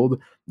world,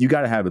 you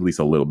got to have at least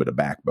a little bit of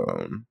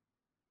backbone.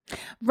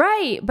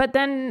 Right. But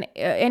then,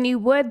 and you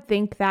would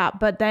think that,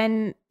 but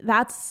then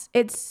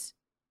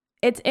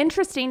it's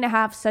interesting to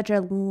have such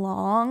a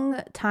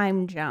long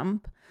time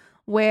jump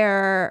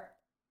where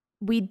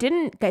we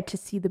didn't get to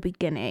see the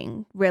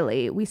beginning,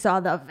 really. We saw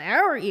the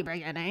very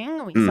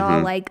beginning. We saw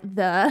like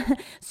the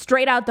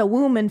straight out the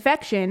womb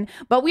infection,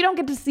 but we don't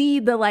get to see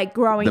the like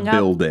growing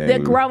up.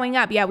 The growing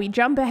up. Yeah, we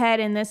jump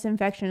ahead and this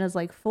infection is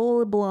like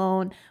full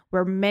blown.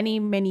 We're many,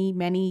 many,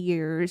 many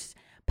years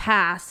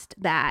past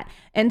that.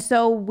 And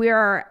so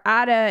we're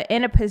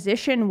in a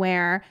position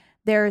where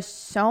there's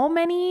so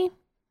many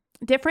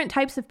different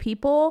types of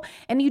people,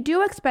 and you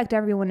do expect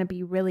everyone to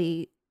be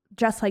really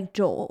just like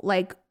Joel,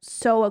 like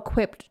so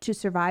equipped to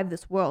survive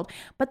this world,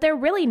 but they're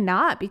really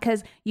not,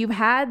 because you've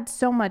had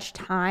so much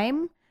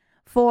time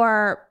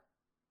for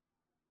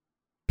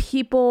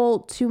people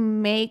to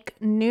make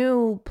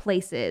new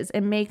places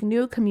and make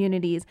new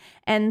communities,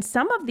 and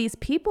some of these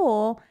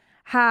people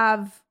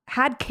have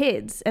had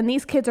kids, and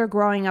these kids are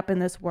growing up in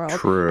this world.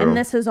 True. And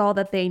this is all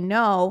that they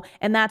know.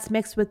 And that's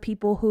mixed with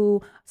people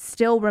who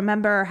still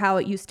remember how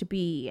it used to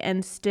be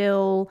and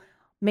still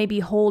maybe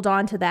hold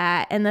on to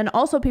that. And then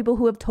also people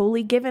who have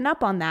totally given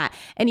up on that.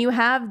 And you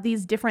have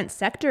these different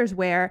sectors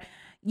where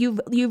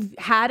you've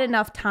had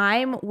enough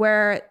time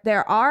where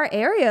there are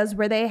areas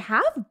where they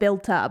have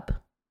built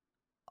up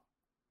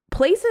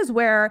places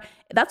where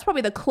that's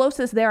probably the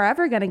closest they're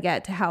ever going to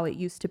get to how it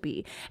used to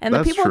be. And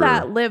the people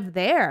that live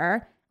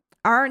there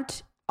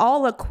aren't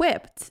all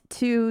equipped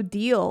to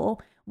deal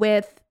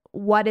with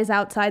what is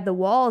outside the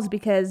walls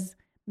because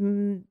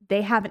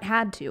they haven't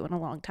had to in a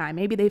long time.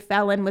 Maybe they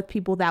fell in with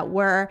people that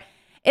were.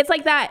 It's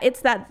like that.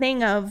 It's that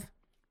thing of,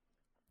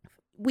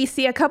 we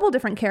see a couple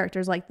different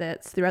characters like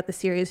this throughout the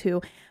series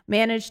who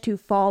manage to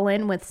fall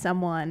in with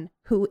someone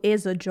who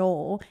is a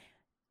Joel,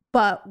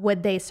 but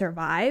would they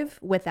survive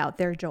without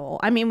their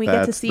Joel? I mean, we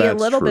get to see a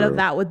little bit of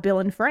that with Bill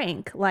and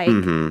Frank. Like,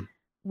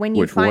 when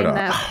you find what a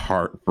that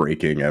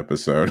heartbreaking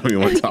episode. We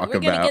want to talk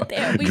about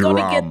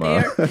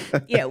drama.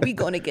 Yeah, we're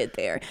going to get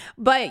there.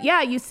 But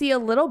yeah, you see a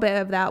little bit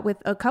of that with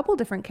a couple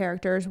different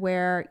characters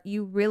where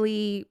you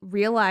really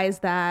realize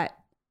that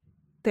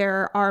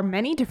there are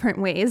many different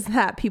ways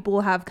that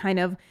people have kind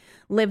of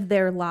lived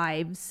their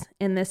lives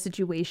in this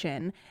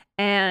situation.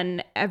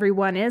 And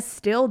everyone is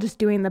still just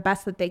doing the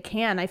best that they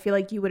can. I feel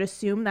like you would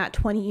assume that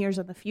 20 years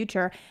in the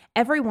future,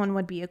 everyone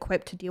would be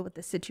equipped to deal with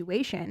the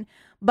situation.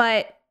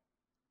 But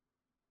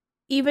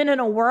even in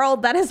a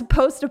world that is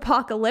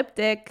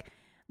post-apocalyptic,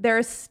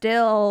 there's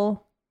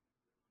still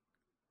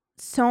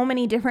so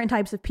many different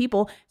types of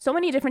people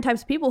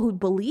who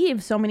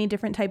believe so many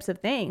different types of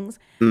things.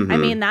 I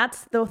mean,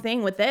 that's the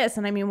thing with this.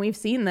 And I mean, we've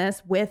seen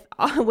this with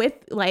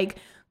like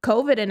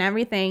COVID and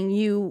everything.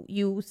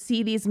 You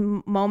see these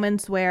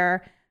moments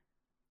where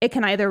it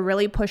can either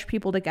really push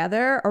people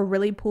together or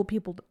really pull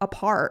people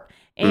apart.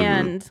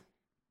 And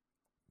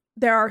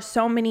there are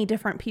so many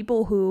different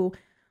people who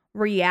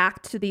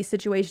react to these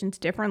situations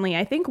differently.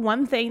 I think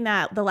one thing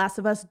that The Last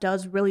of Us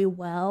does really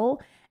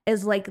well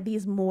is like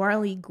these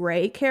morally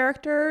gray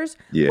characters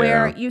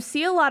where you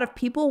see a lot of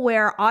people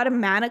where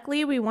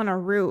automatically we want to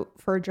root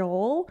for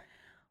Joel,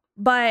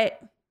 but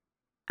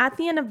at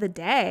the end of the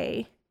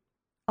day,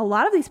 a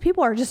lot of these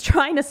people are just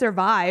trying to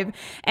survive.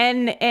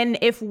 And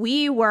if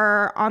we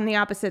were on the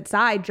opposite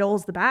side,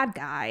 Joel's the bad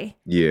guy.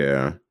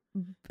 Yeah.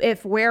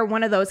 If we're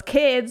one of those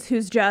kids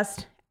who's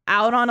just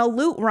out on a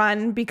loot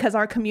run because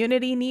our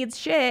community needs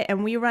shit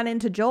and we run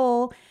into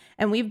Joel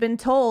and we've been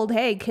told,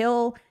 hey,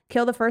 kill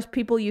the first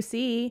people you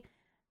see,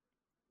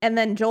 and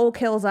then Joel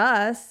kills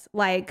us,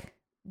 like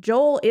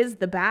Joel is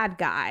the bad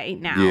guy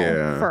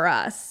now for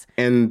us.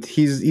 And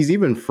he's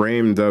even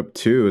framed up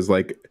too as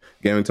like,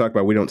 again, we talk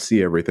about we don't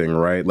see everything,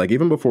 right? Like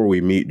even before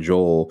we meet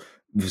Joel,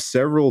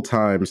 several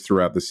times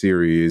throughout the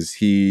series,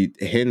 he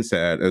hints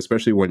at,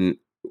 especially when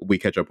we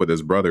catch up with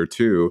his brother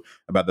too,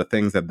 about the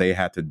things that they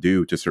had to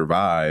do to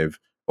survive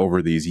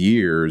over these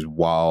years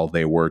while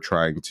they were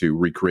trying to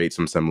recreate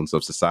some semblance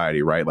of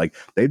society, right? Like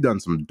they've done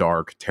some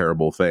dark,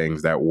 terrible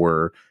things that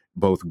were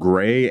both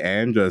gray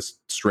and just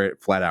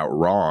straight flat out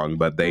wrong,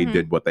 but they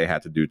did what they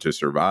had to do to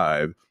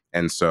survive.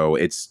 And so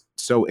it's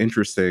so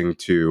interesting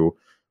to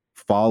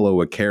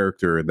follow a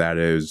character that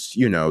is,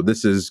 you know,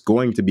 this is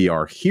going to be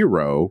our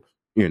hero,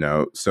 you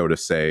know, so to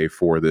say,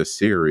 for this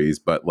series,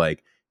 but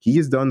like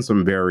he's done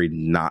some very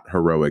not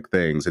heroic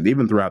things. And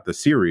even throughout the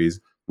series,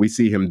 we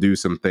see him do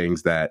some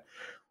things that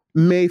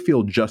may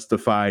feel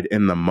justified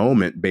in the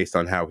moment based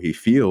on how he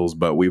feels,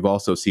 but we've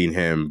also seen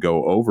him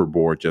go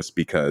overboard just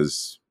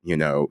because, you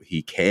know,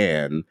 he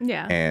can.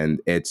 Yeah.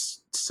 And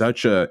it's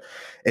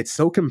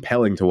so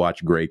compelling to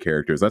watch gray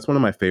characters. That's one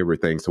of my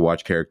favorite things, to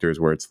watch characters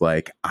where it's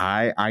like,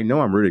 I know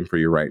I'm rooting for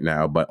you right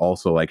now, but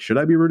also like, should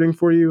I be rooting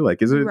for you?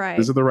 Like, is it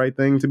the right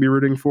thing to be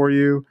rooting for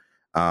you?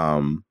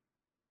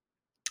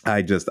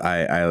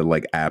 I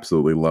like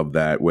absolutely love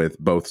that with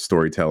both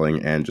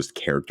storytelling and just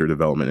character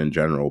development in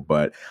general.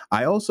 But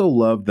I also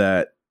love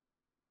that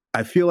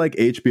I feel like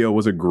HBO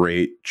was a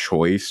great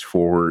choice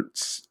for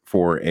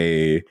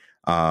a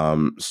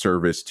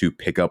service to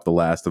pick up The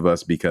Last of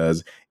Us,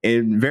 because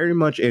very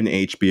much in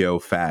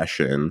HBO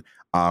fashion,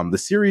 the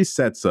series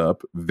sets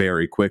up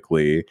very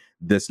quickly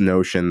this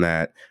notion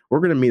that we're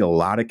going to meet a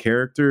lot of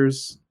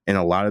characters in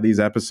a lot of these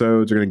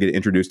episodes. We're going to get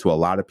introduced to a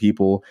lot of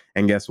people.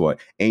 And guess what?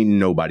 Ain't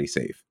nobody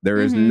safe. There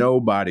is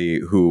nobody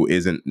who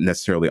isn't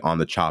necessarily on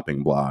the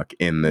chopping block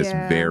in this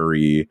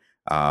very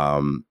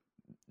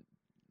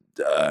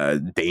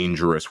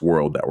dangerous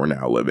world that we're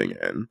now living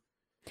in.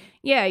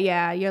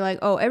 Yeah. You're like,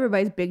 oh,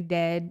 everybody's big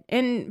dead.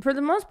 And for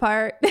the most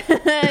part, that's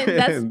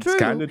true. It's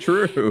kind of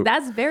true.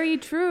 That's very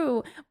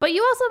true. But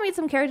you also meet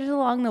some characters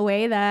along the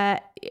way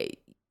that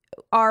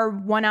are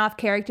one-off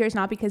characters,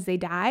 not because they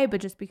die,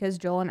 but just because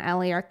Joel and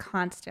Ellie are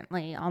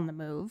constantly on the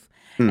move.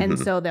 And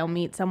so they'll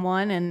meet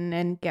someone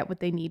and get what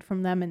they need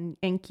from them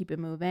and keep it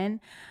moving.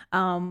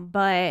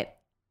 But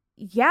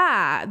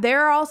yeah,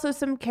 there are also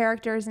some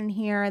characters in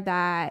here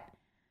that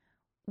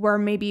were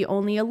maybe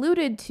only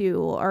alluded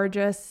to or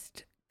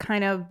just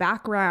kind of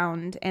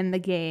background in the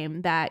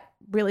game that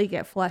really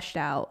get fleshed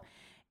out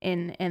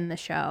in the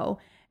show.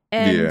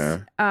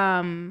 And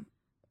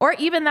or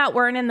even that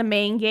weren't in the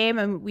main game,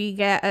 and we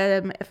get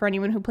for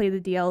anyone who played the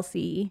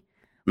DLC,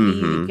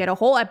 we get a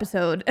whole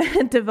episode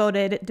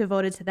devoted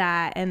to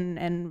that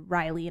and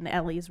Riley and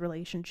Ellie's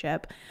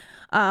relationship.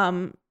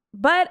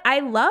 But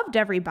I loved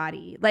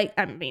everybody. Like,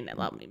 I mean, I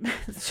love me.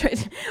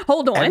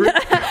 Hold on.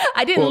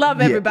 I didn't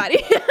love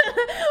everybody.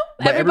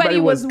 Everybody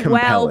was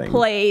well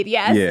played.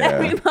 Yes. Yeah.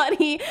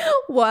 Everybody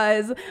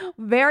was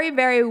very,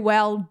 very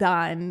well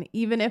done.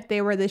 Even if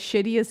they were the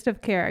shittiest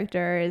of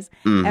characters,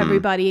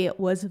 everybody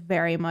was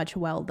very much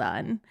well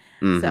done.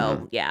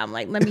 So, yeah, I'm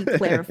like, let me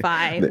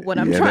clarify what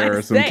I'm trying to say. There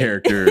are some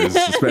characters,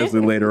 especially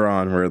later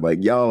on, where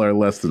like, y'all are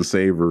less than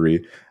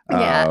savory.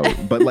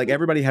 But like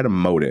everybody had a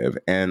motive,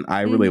 and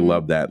I really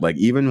love that. Like,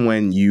 even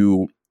when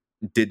you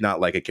did not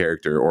like a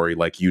character, or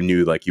like you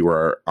knew like you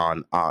were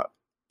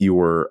you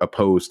were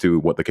opposed to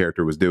what the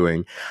character was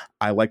doing,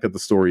 I like that the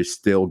story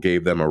still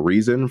gave them a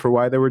reason for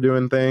why they were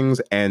doing things,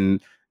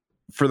 and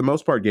for the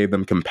most part gave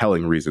them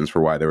compelling reasons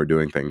for why they were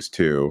doing things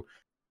too.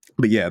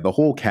 But yeah, the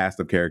whole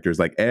cast of characters,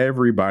 like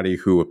everybody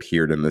who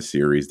appeared in the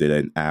series did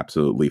an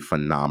absolutely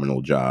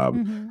phenomenal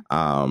job.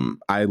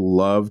 I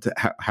loved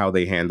how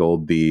they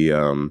handled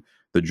the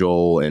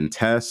Joel and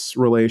Tess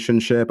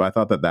relationship. I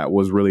thought that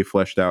was really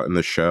fleshed out in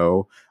the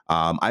show.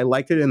 I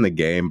liked it in the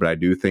game, but I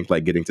do think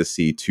like getting to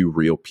see two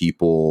real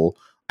people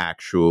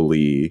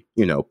actually,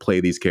 you know,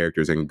 play these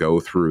characters and go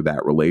through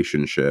that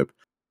relationship,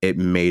 it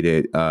made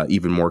it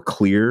even more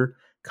clear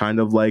kind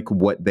of like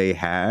what they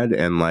had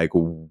and like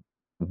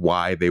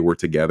why they were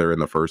together in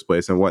the first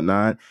place and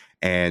whatnot.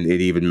 And it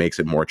even makes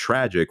it more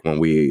tragic when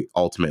we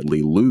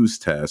ultimately lose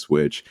Tess,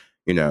 which,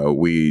 you know,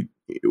 we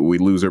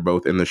lose her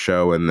both in the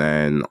show, and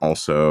then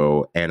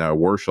also Anna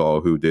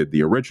Warshaw, who did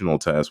the original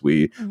Tess,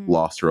 we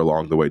lost her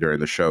along the way during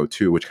the show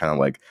too, which kind of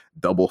like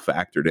double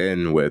factored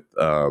in with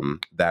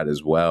that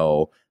as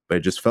well. But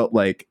it just felt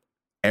like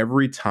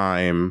every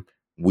time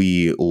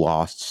we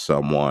lost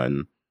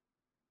someone,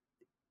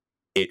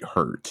 it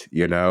hurt,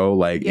 you know,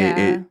 like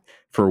it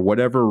for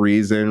whatever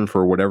reason,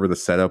 for whatever the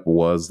setup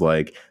was,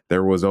 like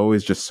there was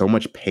always just so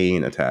much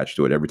pain attached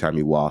to it every time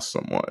you lost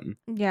someone.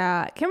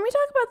 Yeah. Can we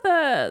talk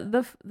about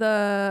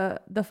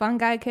the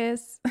fungi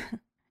kiss?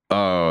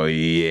 Oh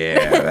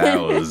yeah,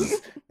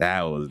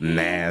 that was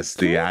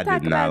nasty. I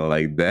did not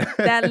like that.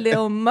 That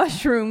little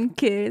mushroom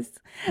kiss.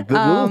 The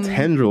little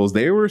tendrils,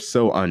 they were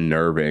so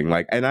unnerving.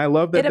 Like, and I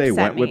love that they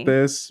went with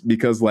this,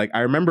 because like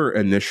I remember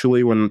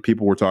initially when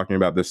people were talking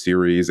about this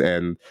series,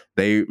 and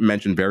they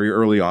mentioned very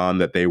early on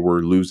that they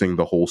were losing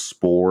the whole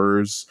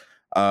spores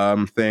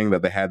thing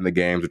that they had in the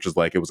games, which is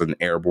like it was an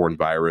airborne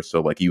virus.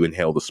 So like you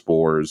inhale the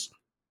spores,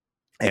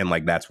 and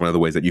like that's one of the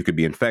ways that you could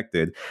be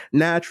infected.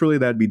 Naturally,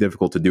 that'd be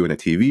difficult to do in a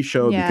TV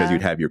show because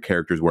you'd have your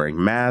characters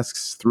wearing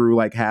masks through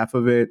like half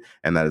of it,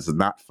 and that is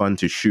not fun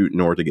to shoot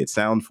nor to get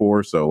sound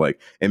for. So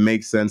like it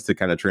makes sense to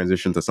kind of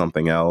transition to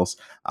something else.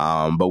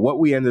 But what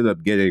we ended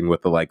up getting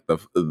with the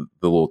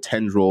little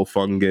tendril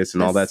fungus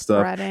and all that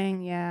stuff,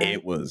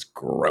 it was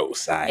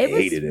gross. I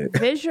hated it.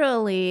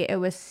 Visually,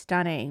 it was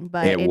stunning,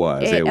 but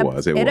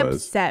it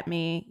upset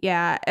me.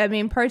 Yeah, I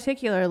mean,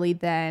 particularly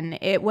then,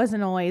 it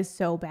wasn't always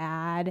so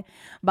bad.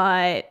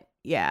 But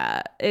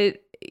yeah,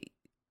 it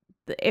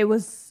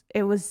was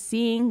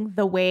seeing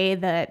the way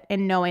that,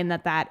 and knowing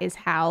that is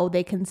how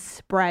they can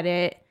spread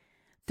it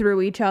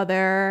through each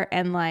other,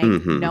 and like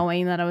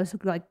knowing that I was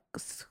like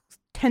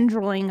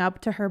tendriling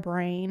up to her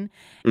brain.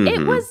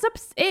 It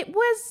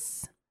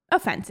was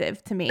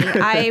offensive to me.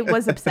 I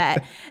was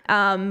upset.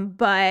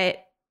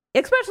 But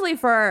especially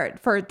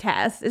for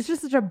Tess, it's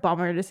just such a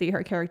bummer to see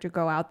her character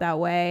go out that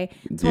way.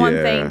 It's one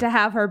thing to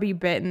have her be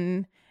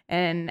bitten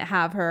and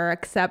have her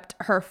accept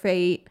her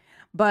fate,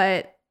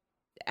 but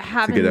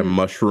having to get a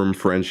mushroom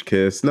French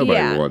kiss,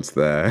 nobody wants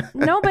that.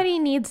 Nobody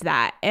needs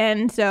that.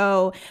 And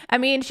so, I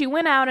mean, she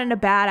went out in a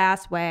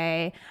badass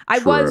way. I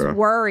was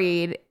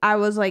worried. I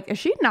was like, is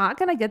she not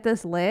gonna get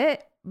this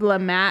lit? Because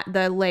that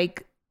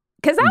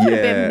would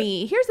have been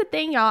me. Here's the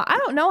thing, y'all. I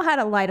don't know how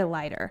to light a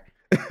lighter.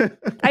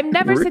 I've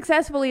never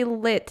successfully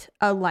lit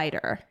a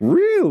lighter.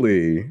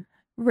 Really?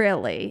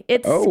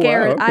 It's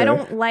scary. Wow, okay. I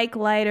don't like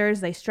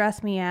lighters. They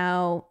stress me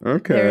out.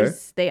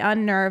 They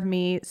unnerve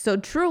me. So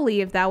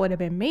truly, if that would have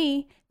been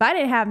me, if I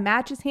didn't have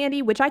matches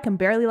handy, which I can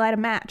barely light a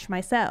match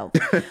myself,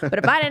 but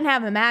if I didn't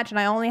have a match and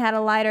I only had a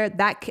lighter,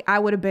 we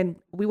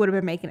would have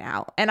been making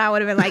out. And I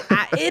would have been like,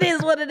 it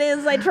is what it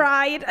is. I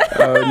tried.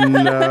 Oh,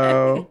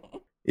 no.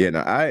 Yeah, no,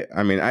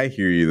 I mean, I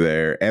hear you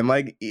there. And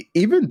like,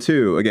 even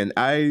too, again,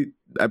 I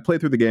played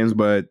through the games,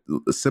 but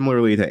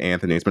similarly to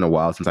Anthony, it's been a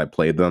while since I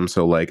played them.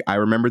 So like I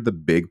remembered the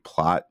big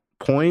plot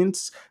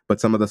points, but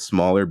some of the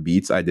smaller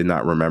beats I did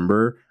not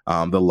remember.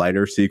 The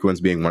lighter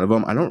sequence being one of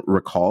them. I don't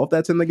recall if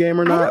that's in the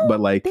game or not, but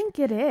like I think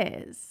it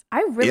is.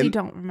 I really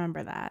don't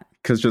remember that.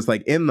 Because just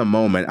like in the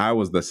moment, I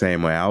was the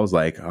same way. I was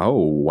like, oh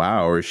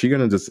wow, is she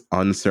gonna just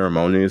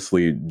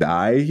unceremoniously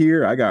die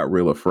here? I got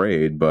real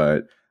afraid,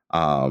 but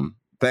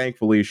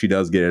thankfully, she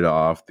does get it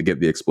off to get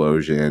the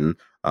explosion.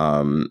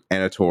 Anna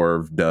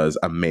Torv does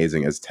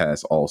amazing as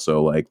Tess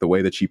also. Like, the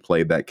way that she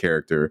played that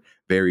character,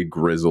 very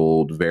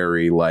grizzled,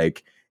 very,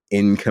 like,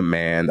 in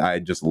command. I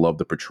just love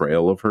the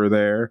portrayal of her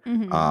there.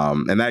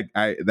 And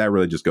that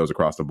really just goes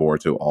across the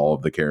board to all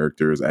of the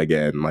characters.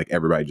 Again, like,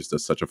 everybody just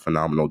does such a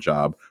phenomenal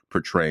job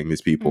portraying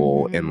these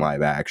people in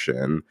live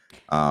action.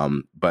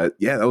 But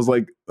yeah, that was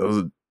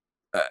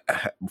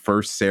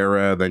first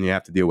Sarah, then you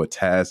have to deal with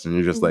Tess, and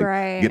you're just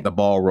like, get the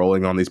ball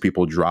rolling on these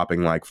people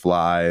dropping like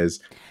flies.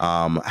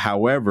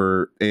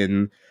 However,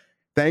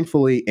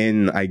 thankfully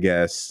in, I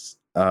guess,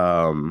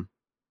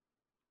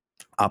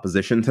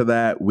 opposition to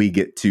that, we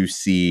get to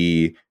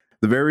see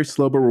the very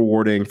slow but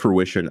rewarding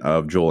fruition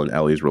of Joel and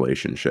Ellie's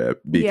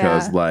relationship,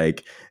 because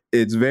like,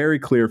 it's very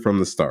clear from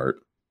the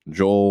start,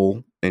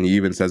 Joel, and he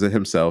even says it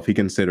himself, he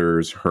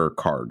considers her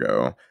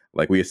cargo.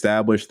 Like, we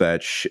established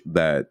that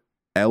that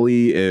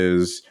Ellie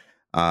is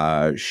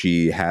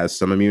she has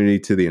some immunity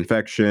to the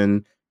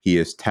infection. He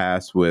is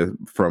tasked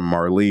from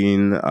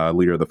Marlene,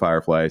 leader of the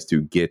Fireflies,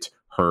 to get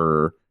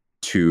her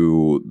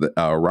to the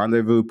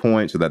rendezvous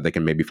point so that they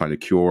can maybe find a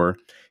cure.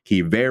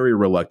 He very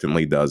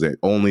reluctantly does it,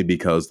 only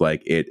because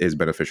like, it is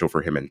beneficial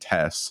for him and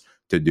Tess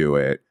to do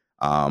it.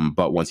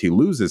 But once he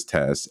loses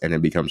Tess and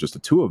it becomes just the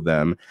two of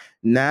them,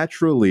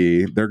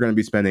 naturally they're going to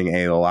be spending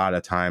a lot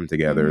of time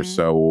together.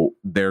 So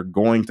they're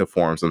going to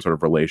form some sort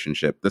of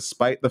relationship,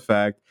 despite the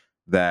fact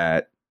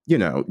that, you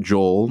know,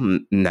 Joel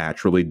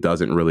naturally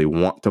doesn't really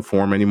want to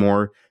form any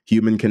more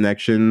human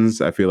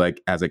connections. I feel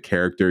like as a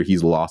character,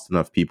 he's lost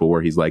enough people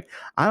where he's like,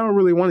 I don't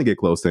really want to get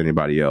close to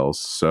anybody else.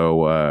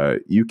 So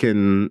you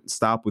can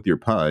stop with your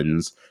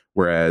puns.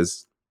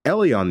 Whereas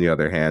Ellie, on the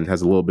other hand,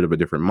 has a little bit of a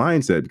different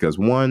mindset, because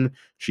one,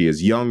 she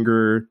is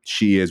younger.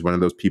 She is one of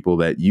those people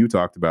that you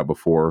talked about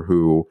before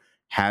who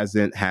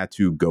hasn't had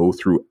to go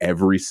through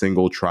every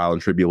single trial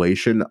and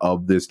tribulation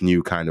of this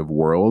new kind of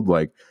world.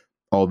 Like,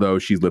 although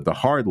she's lived a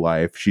hard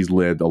life, she's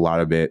lived a lot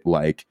of it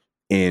like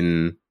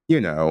in, you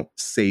know,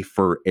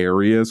 safer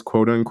areas,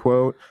 quote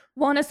unquote.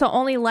 Well, and it's the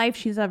only life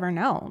she's ever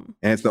known.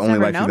 And it's the only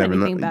life she's ever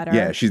known. Better.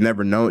 Yeah, she's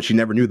never known. She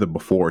never knew the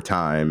before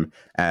time,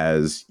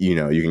 as, you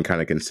know, you can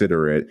kind of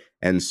consider it.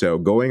 And so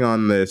going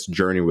on this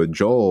journey with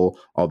Joel,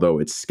 although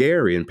it's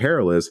scary and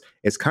perilous,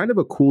 it's kind of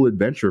a cool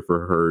adventure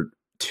for her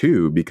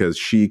too, because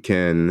she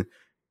can,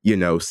 you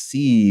know,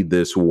 see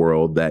this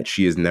world that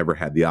she has never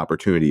had the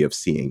opportunity of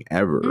seeing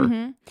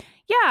ever.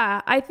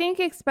 Yeah, I think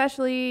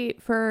especially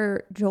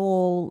for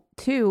Joel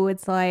too,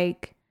 it's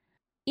like,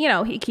 you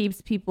know, he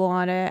keeps people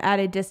at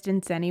a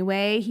distance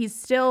anyway. He's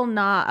still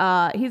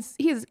not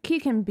he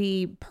can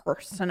be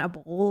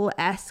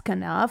personable-esque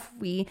enough.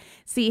 We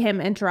see him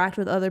interact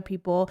with other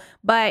people,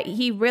 but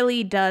he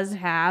really does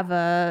have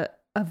a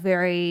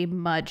very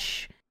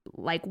much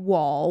like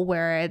wall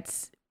where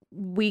it's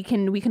we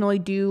can only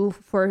do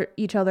for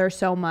each other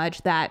so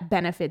much that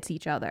benefits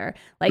each other.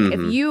 Like,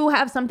 if you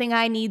have something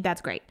I need,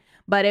 that's great.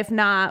 But if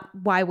not,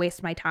 why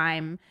waste my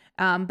time?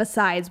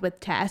 Besides with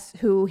Tess,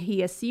 who he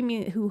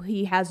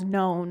has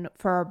known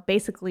for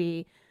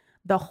basically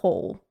the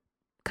whole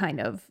kind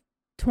of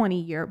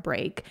 20-year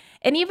break.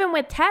 And even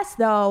with Tess,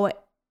 though,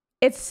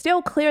 it's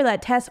still clear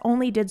that Tess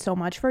only did so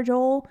much for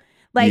Joel.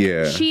 Like,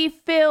 she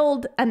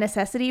filled a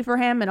necessity for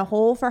him and a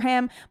hole for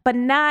him, but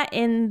not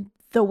in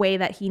the way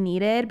that he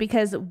needed,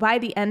 because by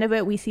the end of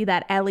it, we see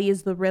that Ellie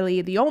is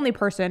really the only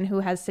person who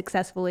has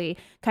successfully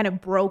kind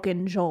of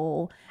broken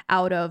Joel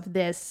out of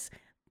this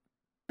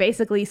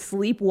basically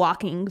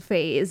sleepwalking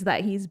phase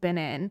that he's been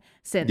in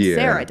since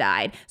Sarah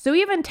died. So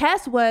even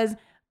Tess was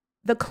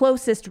the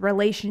closest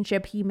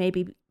relationship he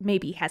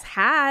maybe has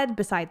had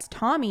besides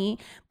Tommy,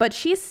 but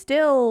she's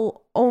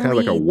still only kind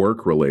of like a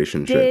work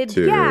relationship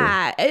too.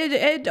 Yeah,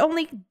 it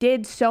only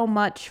did so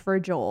much for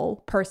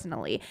Joel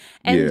personally,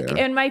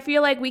 and I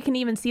feel like we can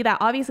even see that.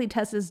 Obviously,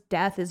 Tess's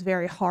death is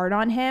very hard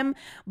on him,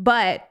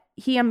 but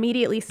he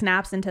immediately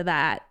snaps into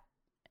that.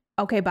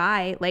 Okay,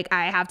 bye. Like,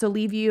 I have to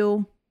leave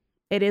you.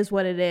 It is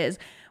what it is,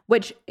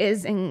 which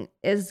is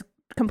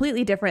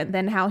completely different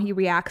than how he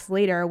reacts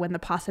later when the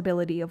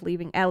possibility of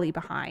leaving Ellie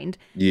behind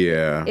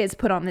is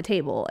put on the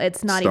table.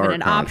 It's not even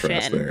an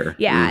option. There.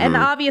 And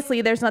obviously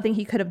there's nothing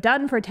he could have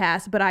done for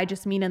Tess, but I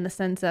just mean in the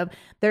sense of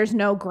there's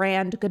no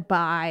grand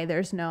goodbye.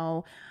 There's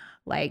no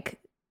like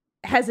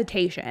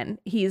hesitation.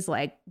 He's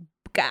like,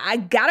 I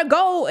gotta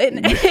go,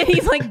 and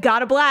he's like,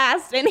 gotta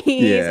blast, and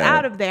he's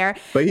out of there.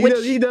 But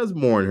he does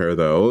mourn her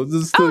though.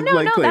 That's what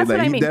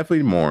I mean. He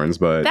definitely mourns,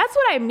 but that's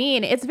what I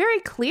mean. It's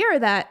very clear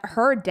that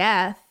her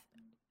death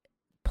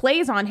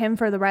plays on him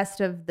for the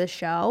rest of the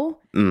show.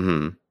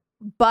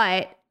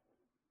 But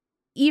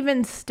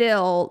even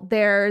still,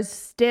 there's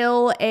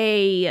still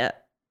he's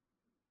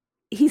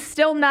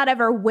still not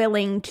ever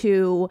willing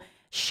to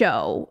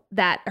show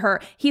that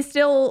he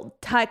still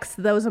tucks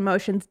those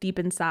emotions deep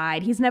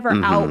inside. He's never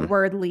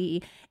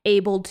outwardly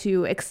able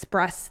to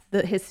express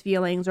his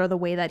feelings or the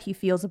way that he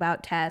feels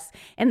about Tess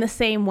in the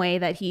same way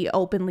that he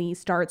openly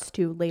starts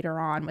to later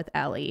on with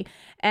Ellie.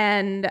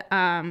 And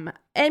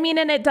I mean,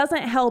 and it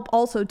doesn't help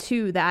also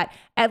too that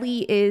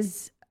Ellie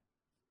is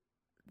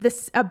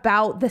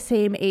about the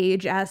same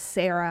age as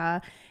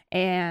Sarah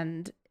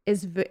and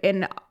is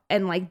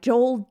and like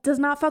Joel does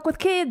not fuck with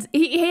kids.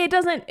 He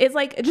doesn't, it's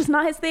like just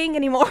not his thing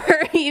anymore.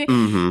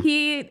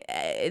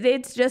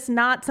 It's just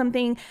not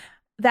something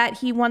that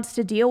he wants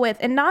to deal with.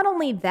 And not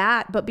only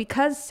that, but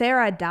because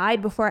Sarah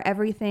died before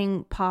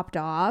everything popped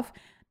off,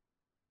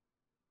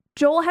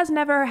 Joel has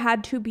never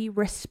had to be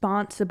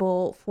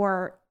responsible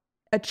for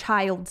a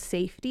child's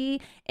safety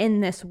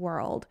in this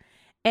world.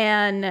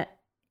 And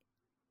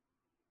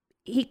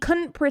he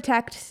couldn't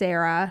protect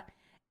Sarah.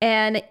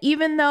 And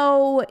even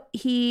though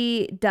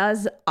he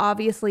does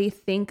obviously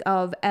think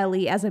of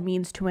Ellie as a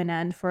means to an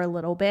end for a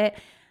little bit,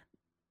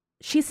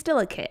 she's still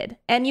a kid.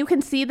 And you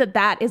can see that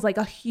that is like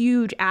a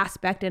huge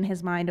aspect in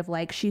his mind of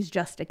like, she's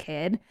just a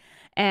kid.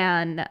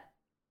 And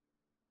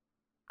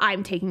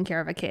I'm taking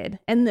care of a kid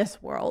in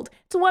this world.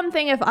 It's one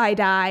thing if I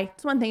die.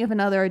 It's one thing if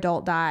another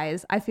adult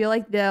dies. I feel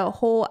like the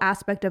whole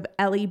aspect of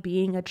Ellie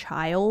being a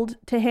child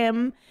to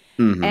him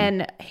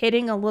and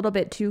hitting a little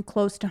bit too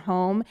close to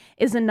home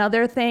is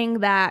another thing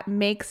that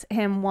makes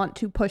him want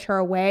to push her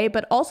away,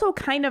 but also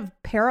kind of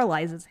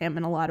paralyzes him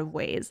in a lot of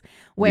ways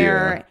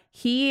where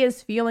he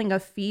is feeling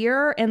a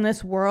fear in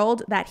this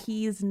world that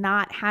he's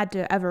not had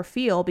to ever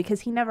feel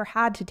because he never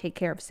had to take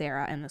care of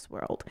Sarah in this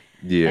world.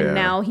 And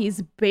now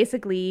he's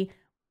basically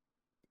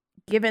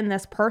given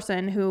this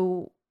person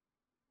who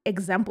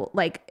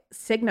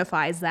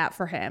signifies that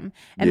for him.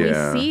 And we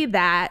see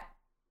that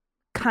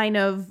kind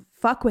of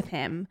fuck with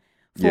him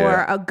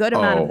for a good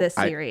amount of this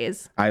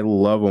series. I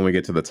love when we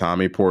get to the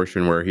Tommy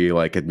portion where he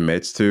like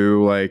admits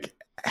to like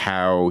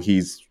how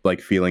he's like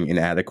feeling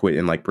inadequate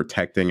in like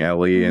protecting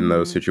Ellie in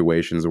those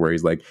situations where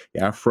he's like,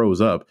 yeah, I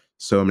froze up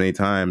so many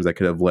times that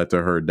could have led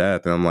to her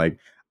death. And I'm like,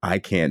 I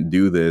can't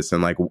do this.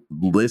 And like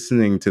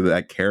listening to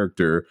that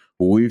character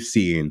who we've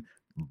seen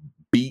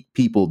beat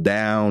people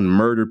down,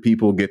 murder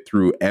people, get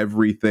through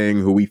everything,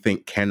 who we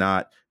think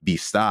cannot be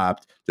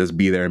stopped, just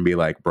be there and be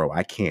like, bro,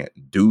 I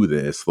can't do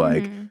this.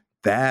 Like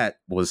that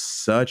was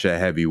such a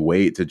heavy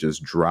weight to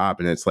just drop.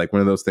 And it's like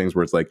one of those things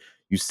where it's like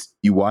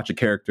you watch a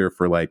character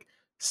for like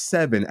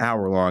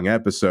 7-hour-long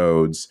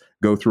episodes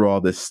go through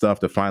all this stuff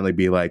to finally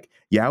be like,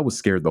 yeah, I was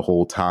scared the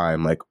whole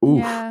time. Like,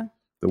 oof.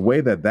 The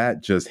way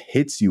that just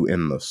hits you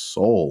in the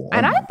soul.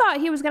 And I thought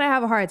he was going to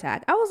have a heart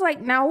attack. I was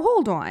like, now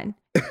hold on.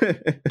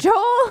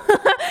 Joel,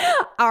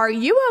 are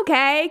you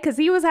okay? Because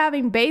he was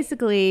having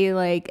basically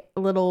like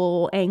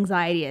little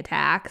anxiety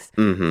attacks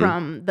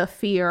from the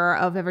fear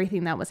of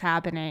everything that was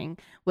happening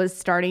was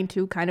starting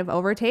to kind of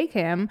overtake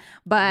him.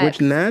 But which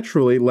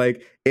naturally,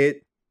 like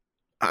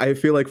I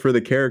feel like for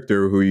the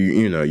character who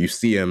you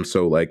see him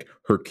so like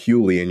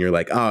Herculean, you're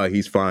like,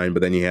 he's fine,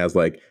 but then he has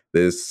like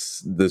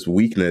this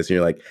weakness, and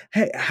you're like,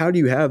 hey, how do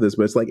you have this?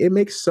 But it's like it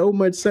makes so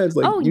much sense.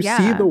 Like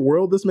see the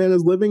world this man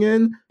is living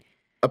in.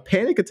 A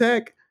panic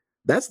attack,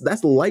 that's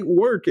light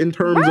work in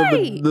terms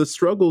of the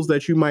struggles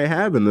that you might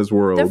have in this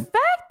world. The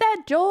fact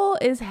that Joel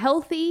is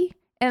healthy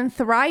and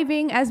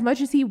thriving as much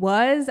as he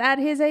was at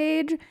his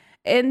age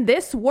in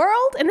this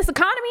world, in this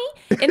economy,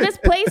 in this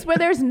place where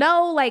there's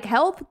no like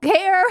health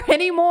care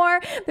anymore,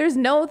 there's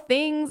no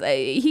things,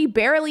 he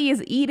barely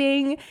is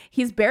eating,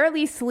 he's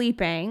barely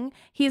sleeping,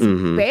 he's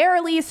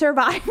barely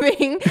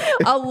surviving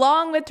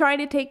along with trying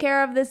to take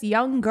care of this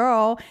young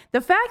girl. The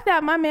fact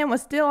that my man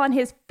was still on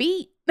his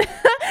feet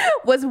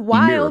was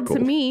wild to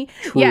me.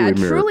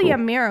 Truly a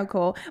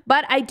miracle.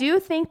 But I do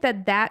think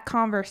that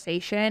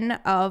conversation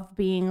of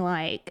being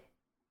like,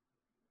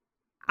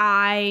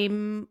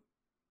 I'm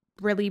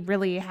really,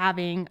 really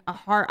having a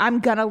heart, I'm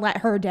gonna let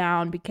her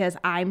down because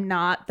I'm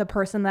not the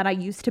person that I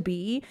used to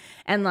be,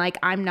 and like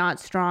I'm not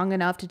strong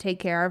enough to take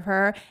care of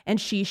her, and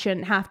she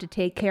shouldn't have to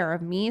take care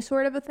of me,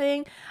 sort of a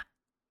thing.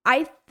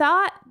 I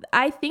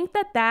think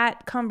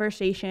that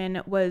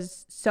conversation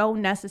was so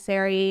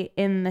necessary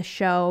in the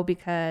show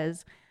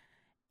because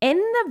in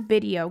the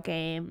video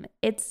game,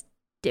 it's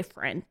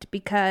different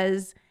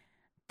because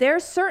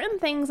there's certain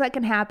things that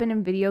can happen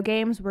in video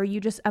games where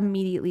you just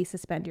immediately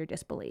suspend your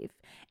disbelief.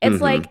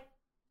 It's like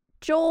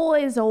Joel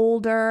is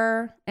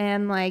older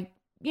and like,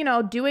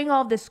 doing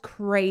all this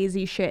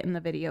crazy shit in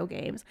the video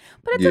games.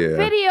 But it's a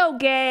video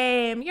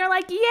game. You're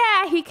like,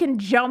 yeah, he can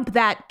jump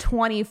that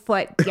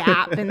 20-foot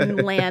gap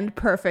and land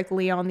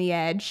perfectly on the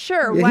edge.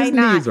 Sure, why his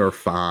not? His knees are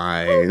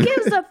fine. Who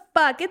gives a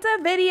fuck? It's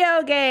a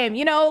video game.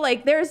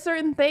 Like there's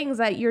certain things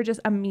that you're just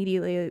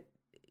immediately,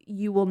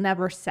 you will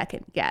never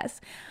second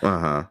guess.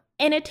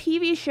 In a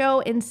TV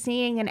show and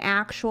seeing an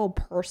actual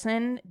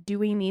person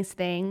doing these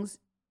things,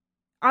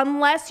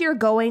 unless you're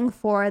going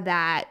for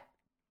that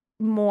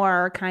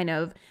more kind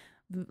of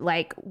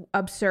like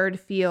absurd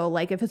feel,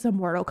 like if it's a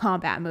Mortal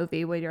Kombat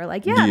movie where you're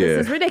like, this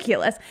is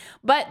ridiculous,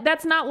 but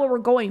that's not what we're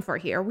going for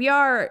here. We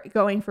are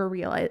going for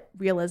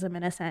realism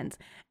in a sense,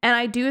 and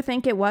I do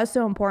think it was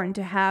so important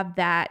to have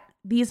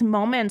these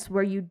moments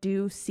where you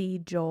do see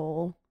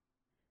Joel's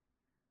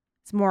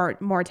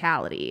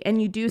mortality,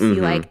 and you do see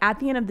like at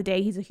the end of the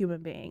day he's a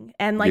human being,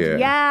 and like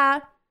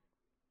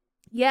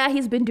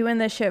he's been doing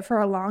this shit for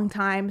a long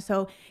time,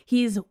 so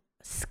he's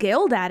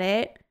skilled at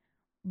it,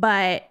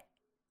 but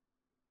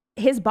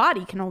his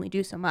body can only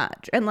do so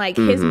much, and like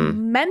his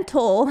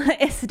mental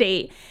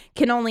state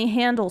can only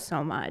handle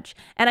so much.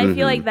 And I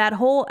feel like that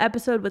whole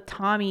episode with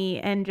Tommy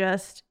and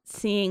just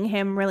seeing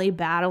him really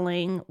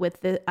battling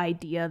with the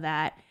idea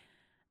that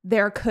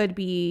there could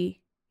be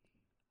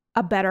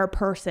a better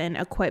person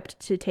equipped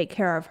to take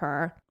care of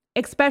her,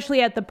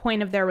 especially at the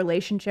point of their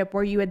relationship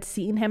where you had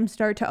seen him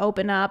start to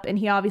open up, and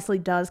he obviously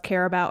does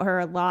care about her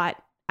a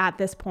lot at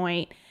this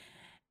point.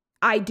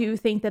 I do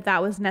think that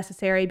that was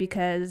necessary,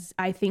 because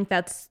I think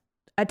that's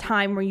a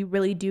time where you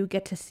really do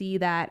get to see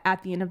that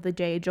at the end of the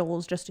day,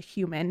 Joel's just a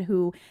human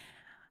who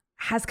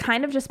has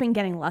kind of just been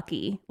getting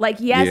lucky. Like,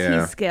 yes,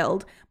 he's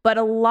skilled, but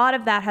a lot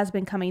of that has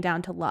been coming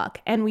down to luck.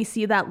 And we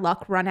see that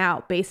luck run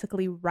out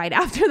basically right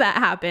after that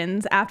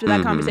happens, after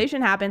that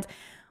conversation happens.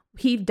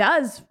 He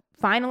does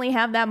finally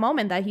have that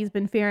moment that he's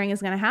been fearing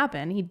is going to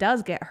happen. He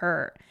does get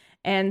hurt.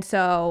 And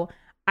so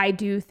I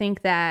do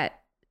think that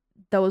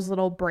those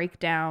little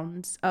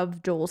breakdowns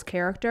of Joel's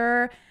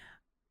character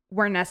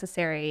were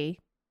necessary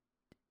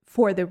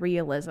for the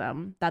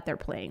realism that they're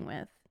playing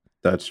with.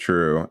 That's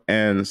true.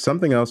 And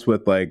something else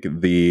with like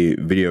the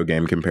video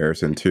game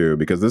comparison too,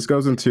 because this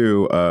goes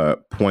into a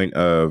point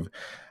of,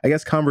 I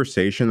guess,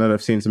 conversation that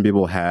I've seen some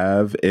people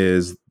have,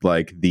 is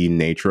like the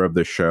nature of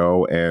the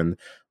show. And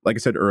like I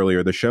said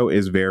earlier, the show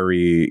is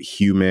very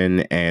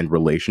human and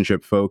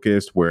relationship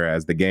focused,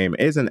 whereas the game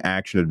is an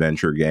action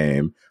adventure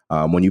game.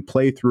 When you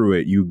play through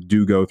it, you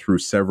do go through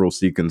several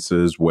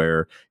sequences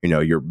where, you know,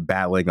 you're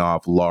battling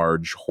off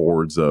large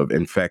hordes of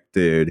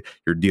infected,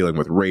 you're dealing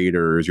with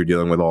raiders, you're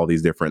dealing with all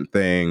these different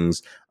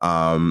things.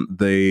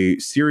 The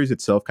series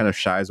itself kind of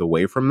shies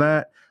away from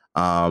that,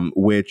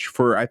 which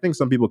for, I think,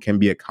 some people can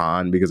be a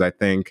con, because I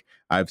think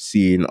I've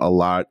seen a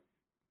lot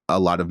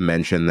of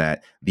mention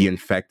that the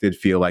infected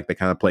feel like they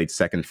kind of played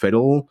second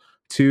fiddle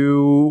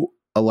to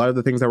a lot of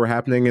the things that were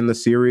happening in the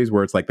series,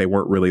 where it's like they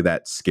weren't really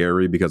that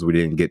scary because we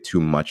didn't get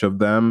too much of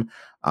them.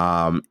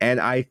 And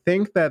I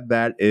think that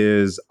that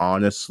is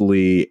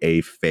honestly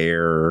a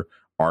fair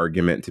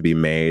argument to be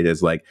made,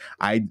 is like,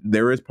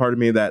 there is part of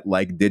me that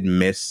like did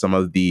miss some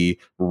of the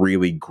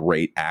really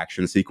great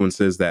action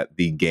sequences that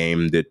the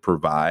game did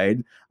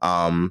provide.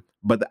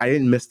 But I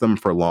didn't miss them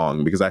for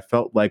long, because I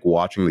felt like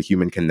watching the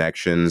human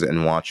connections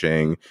and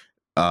watching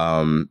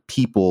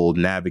people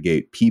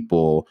navigate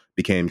people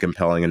became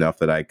compelling enough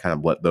that I kind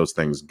of let those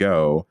things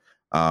go.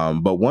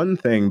 But one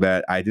thing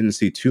that I didn't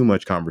see too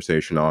much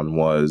conversation on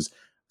was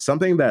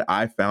something that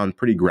I found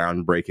pretty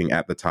groundbreaking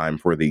at the time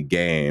for the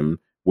game,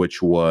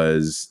 which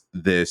was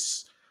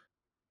this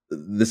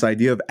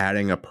idea of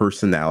adding a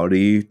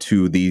personality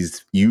to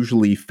these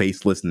usually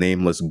faceless,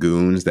 nameless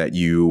goons that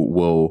you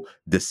will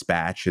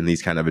dispatch in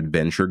these kind of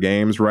adventure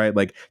games, right?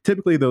 Like,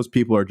 typically those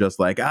people are just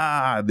like,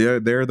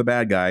 they're the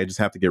bad guy, I just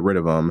have to get rid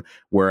of them.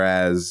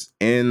 Whereas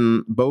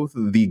in both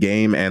the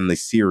game and the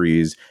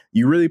series,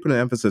 you really put an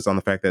emphasis on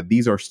the fact that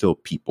these are still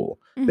people.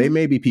 They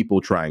may be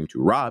people trying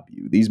to rob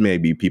you. These may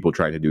be people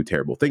trying to do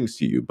terrible things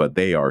to you, but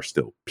they are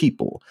still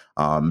people.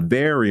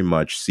 Very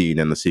much seen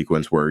in the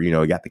sequence where, you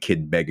know, you got the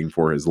kid begging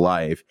for his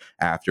life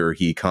after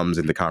he comes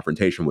into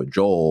confrontation with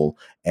Joel,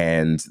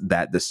 and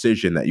that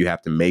decision that you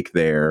have to make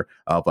there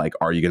of like,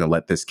 are you going to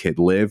let this kid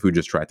live who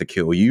just tried to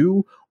kill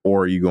you,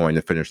 or are you going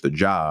to finish the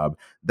job?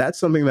 That's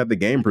something that the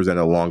game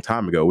presented a long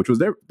time ago, which was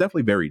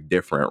definitely very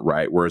different,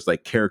 right? Whereas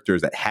like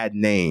characters that had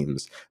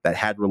names, that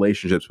had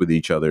relationships with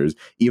each others,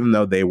 even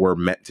though they were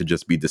meant to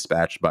just be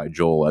dispatched by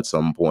Joel at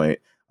some point.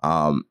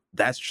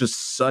 That's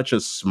just such a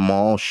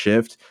small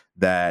shift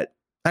that,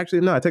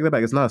 actually, no, I take that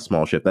back. It's not a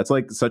small shift. That's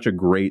like such a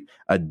great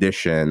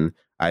addition,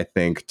 I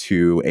think,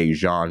 to a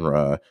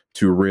genre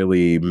to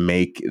really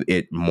make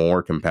it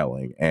more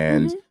compelling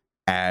and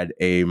add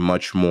a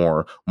much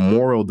more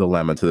moral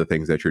dilemma to the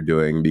things that you're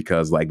doing,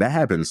 because like that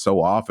happens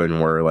so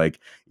often where like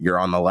you're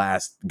on the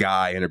last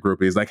guy in a group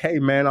and he's like, hey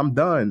man, I'm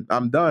done,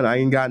 I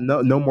ain't got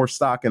no more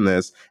stock in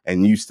this,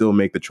 and you still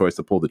make the choice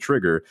to pull the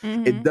trigger.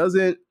 It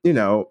doesn't, you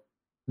know,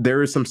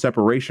 there is some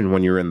separation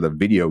when you're in the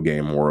video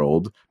game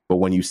world, but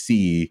when you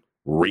see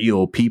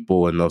real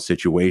people in those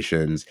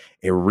situations,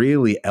 it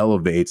really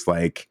elevates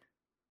like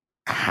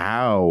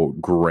how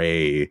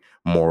gray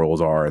morals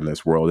are in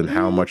this world, and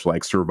how much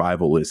like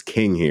survival is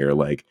king here.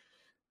 Like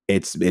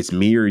it's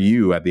me or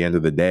you at the end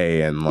of the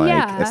day, and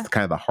like it's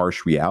kind of the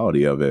harsh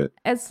reality of it.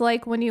 It's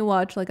like when you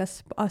watch like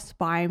a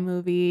spy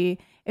movie,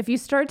 if you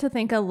start to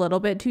think a little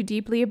bit too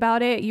deeply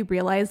about it, you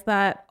realize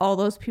that all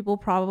those people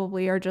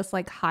probably are just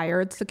like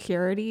hired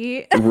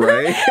security,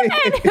 right?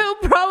 And who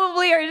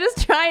probably are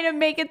just trying to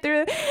make it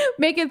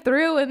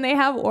through, and they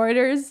have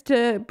orders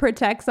to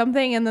protect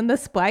something, and then the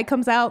spy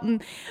comes out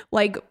and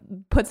like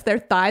puts their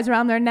thighs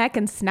around their neck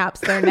and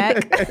snaps their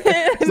neck.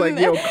 It's like,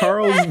 yo,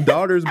 Carl's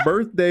daughter's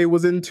birthday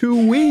was in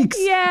 2 weeks.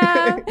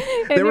 Yeah.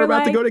 They were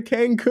about to go to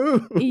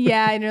Cancun.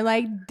 Yeah, and you're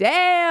like,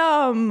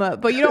 damn.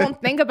 But you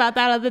don't think about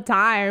that at the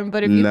time.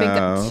 But if you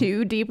think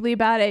too deeply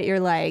about it, you're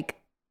like,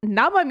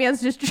 now my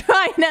man's just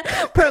trying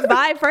to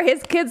provide for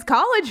his kids'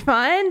 college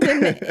fund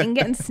and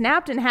getting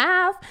snapped in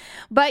half.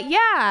 But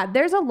yeah,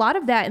 there's a lot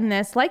of that in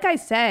this. Like I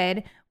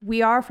said,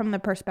 we are from the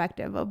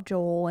perspective of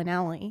Joel and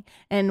Ellie,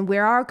 and we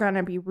are going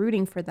to be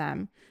rooting for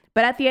them.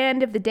 But at the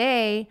end of the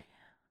day,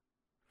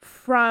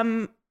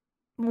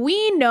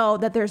 we know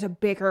that there's a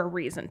bigger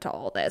reason to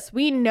all this.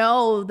 We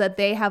know that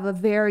they have a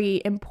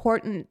very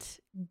important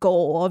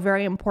goal, a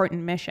very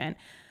important mission.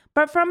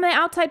 But from the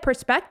outside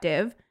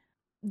perspective,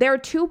 there are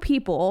two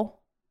people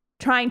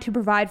trying to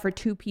provide for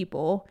two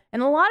people.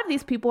 And a lot of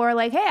these people are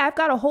like, hey, I've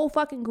got a whole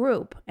fucking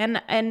group.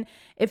 And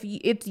if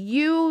it's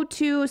you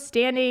two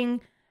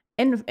standing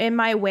in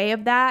my way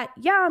of that,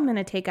 yeah, I'm going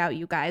to take out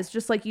you guys,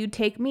 just like you'd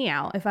take me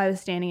out if I was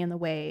standing in the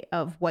way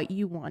of what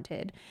you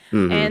wanted.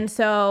 Mm-hmm. And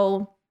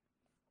so,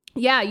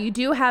 yeah, you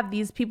do have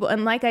these people.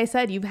 And like I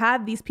said, you've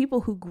had these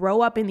people who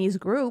grow up in these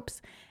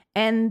groups,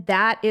 and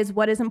that is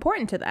what is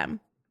important to them.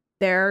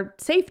 Their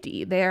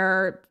safety,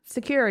 their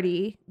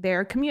security,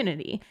 their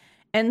community.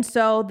 And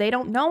so they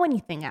don't know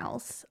anything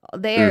else.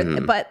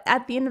 But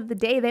at the end of the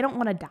day, they don't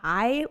want to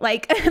die.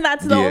 Like,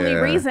 that's the only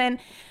reason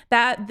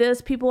that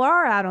those people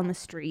are out on the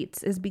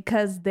streets, is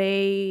because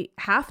they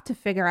have to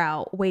figure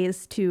out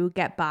ways to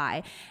get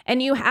by.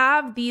 And you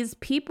have these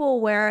people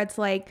where it's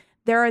like,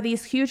 there are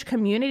these huge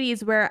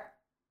communities where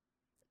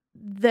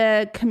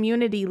the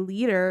community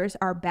leaders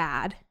are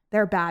bad.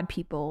 They're bad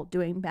people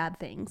doing bad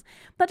things.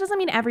 That doesn't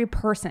mean every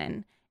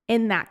person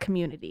in that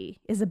community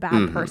is a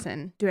bad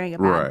person doing a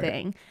bad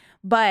thing.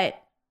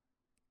 But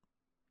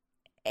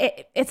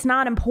it's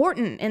not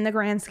important in the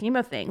grand scheme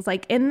of things.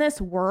 Like, in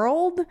this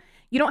world,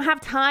 you don't have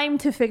time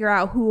to figure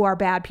out who are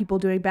bad people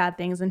doing bad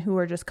things and who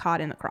are just caught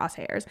in the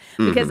crosshairs.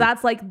 Because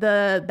that's like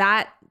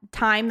that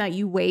time that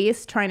you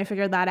waste trying to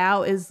figure that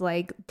out is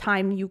like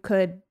time you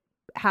could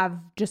have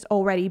just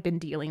already been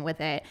dealing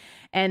with it.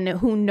 And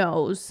who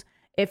knows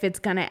if it's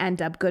going to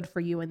end up good for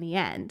you in the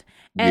end.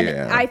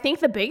 And I think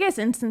the biggest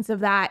instance of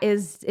that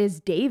is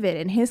David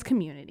and his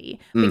community,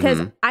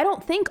 because I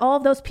don't think all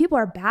of those people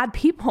are bad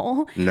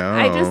people. No.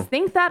 I just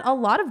think that a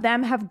lot of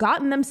them have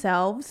gotten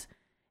themselves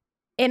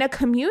in a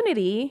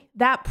community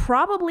that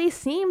probably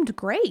seemed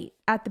great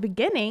at the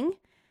beginning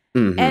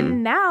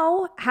and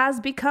now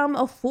has become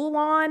a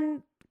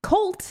full-on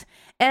cult.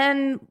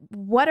 And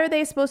what are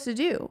they supposed to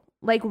do?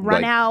 Like,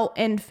 run out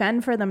and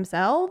fend for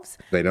themselves?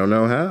 They don't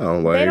know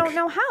how. They don't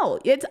know how.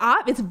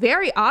 It's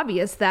very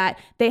obvious that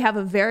they have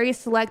a very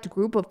select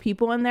group of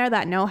people in there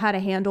that know how to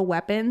handle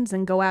weapons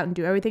and go out and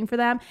do everything for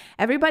them.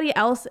 Everybody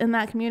else in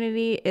that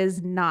community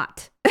is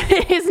not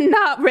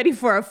ready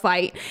for a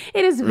fight.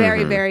 It is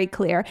very, very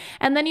clear.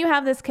 And then you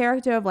have this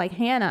character of like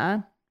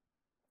Hannah,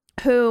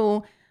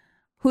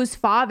 whose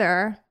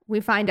father, we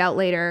find out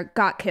later,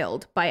 got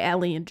killed by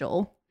Ellie and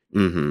Joel.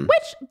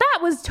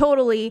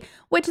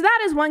 Which that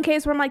is one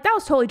case where I'm like, that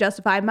was totally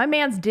justified. My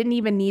mans didn't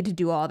even need to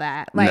do all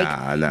that. Like,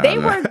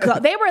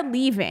 they were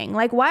leaving.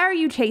 Like, why are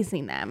you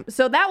chasing them?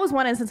 So that was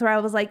one instance where I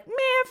was like,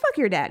 man, fuck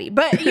your daddy.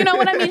 But you know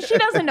what I mean? She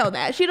doesn't know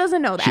that. She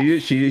doesn't know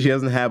that. She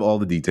doesn't have all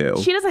the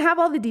details. She doesn't have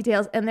all the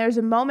details. And there's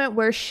a moment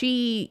where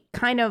she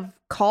kind of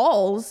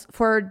calls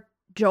for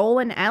Joel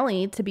and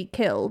Ellie to be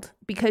killed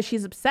because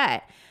she's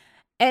upset.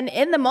 And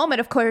in the moment,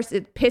 of course,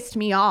 it pissed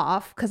me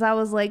off because I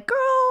was like,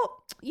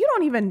 girl, you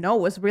don't even know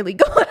what's really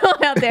going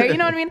on out there. You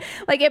know what I mean?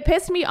 Like, it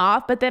pissed me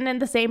off. But then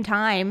at the same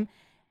time,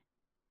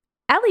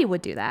 Ellie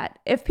would do that.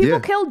 If people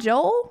killed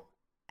Joel,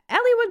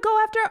 Ellie would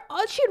go after,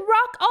 she'd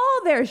rock all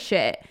their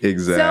shit.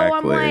 Exactly. So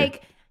I'm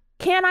like,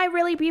 can I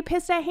really be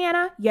pissed at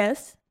Hannah?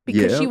 Yes.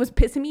 Because she was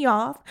pissing me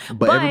off.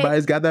 But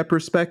everybody's got that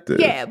perspective.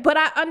 Yeah, but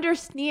I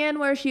understand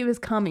where she was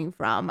coming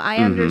from. I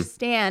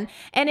understand.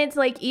 And it's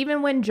like,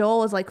 even when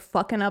Joel is like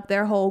fucking up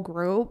their whole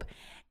group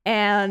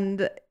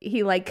and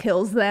he like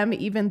kills them,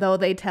 even though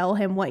they tell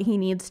him what he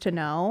needs to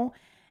know.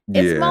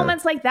 It's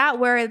moments like that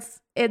where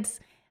it's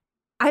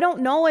I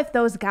don't know if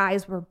those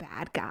guys were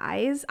bad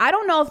guys. I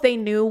don't know if they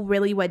knew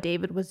really what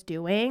David was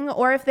doing,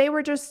 or if they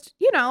were just,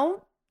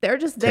 they're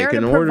just there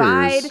to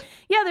provide. Orders.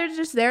 Yeah, they're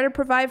just there to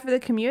provide for the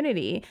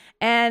community.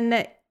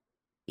 And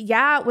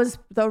yeah, it was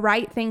the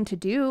right thing to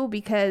do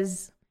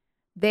because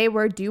they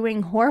were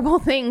doing horrible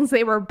things.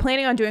 They were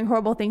planning on doing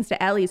horrible things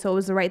to Ellie, so it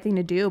was the right thing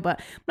to do. But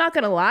I'm not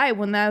going to lie,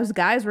 when those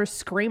guys were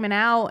screaming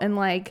out and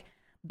like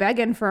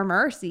begging for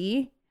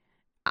mercy,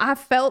 I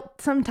felt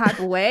some type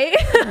of way.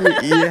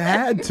 You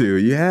had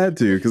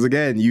to. Because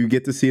again, you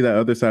get to see that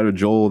other side of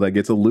Joel that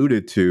gets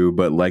alluded to,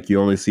 but like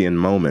you only see in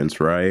moments,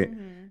 right?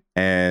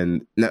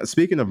 And now,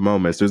 speaking of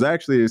moments, there's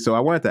actually, so I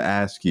wanted to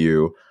ask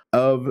you,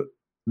 of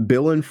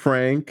Bill and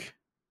Frank,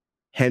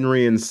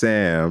 Henry and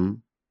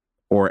Sam,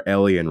 or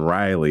Ellie and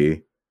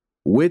Riley,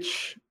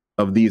 which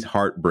of these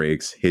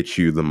heartbreaks hit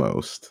you the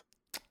most?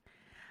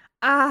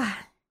 I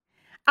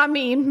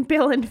mean,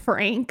 Bill and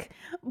Frank,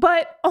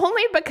 but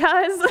only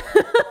because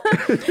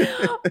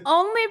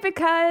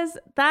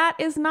that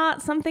is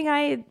not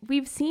something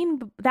we've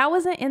seen. That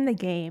wasn't in the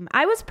game.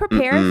 I was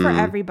prepared for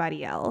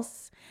everybody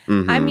else.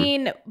 I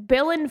mean,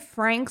 Bill and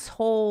Frank's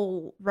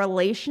whole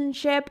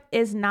relationship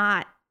is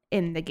not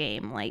in the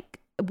game. Like,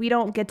 we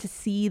don't get to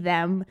see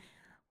them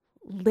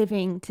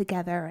living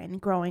together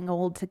and growing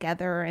old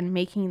together and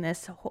making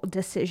this whole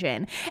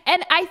decision.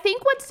 And I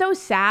think what's so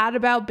sad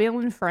about Bill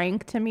and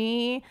Frank to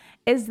me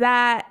is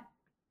that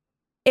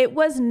it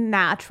was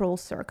natural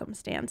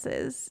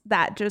circumstances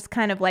that just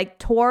kind of like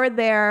tore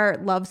their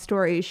love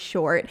stories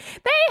short.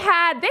 They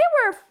had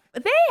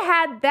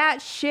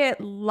that shit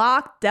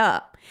locked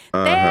up.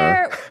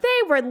 They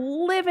were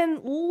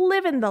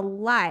living the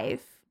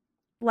life.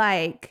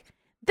 Like,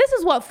 this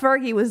is what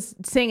Fergie was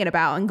singing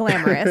about in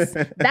Glamorous.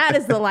 That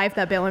is the life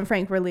that Bill and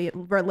Frank were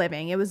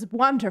living. It was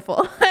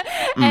wonderful.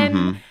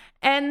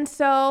 And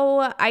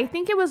so I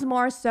think it was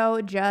more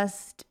so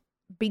just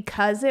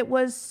because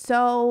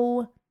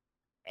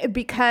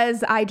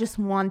I just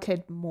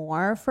wanted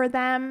more for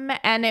them.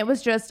 And it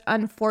was just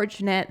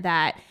unfortunate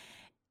that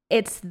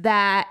at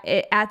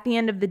the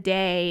end of the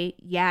day,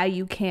 yeah,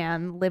 you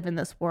can live in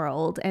this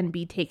world and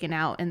be taken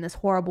out in this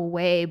horrible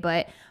way.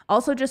 But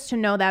also just to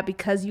know that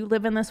because you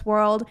live in this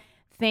world,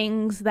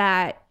 things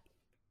that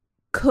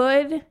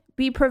could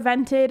be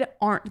prevented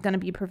aren't going to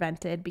be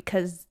prevented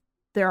because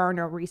there are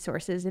no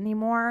resources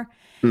anymore.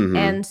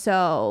 And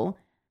so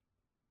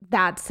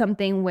that's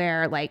something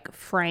where like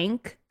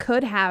Frank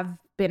could have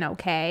been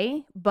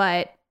okay,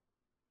 but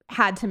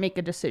had to make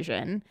a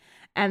decision,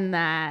 and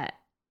that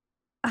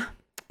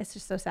it's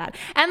just so sad.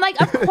 And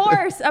like, of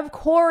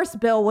course,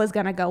 Bill was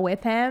gonna go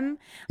with him.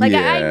 Like,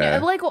 I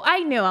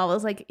knew. I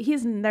was like,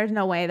 there's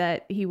no way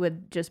that he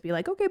would just be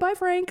like, okay, bye,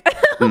 Frank.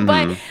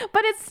 But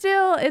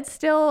it's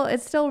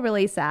still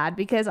really sad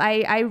because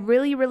I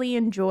really, really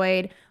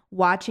enjoyed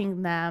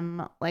watching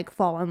them like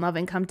fall in love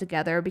and come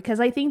together,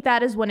 because I think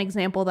that is one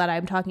example that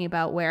I'm talking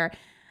about where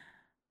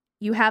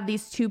you have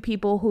these two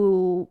people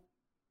who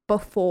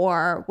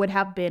before would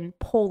have been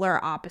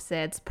polar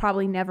opposites,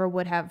 probably never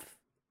would have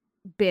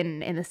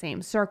been in the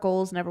same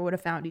circles, never would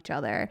have found each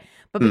other,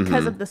 but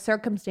because of the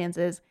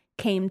circumstances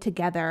came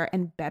together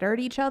and bettered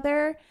each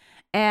other.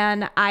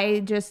 And I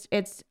just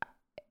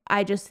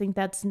think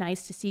that's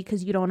nice to see,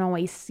 because you don't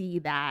always see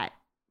that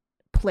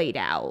played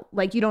out.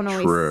 Like, you don't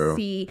always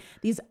see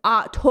these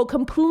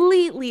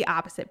completely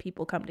opposite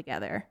people come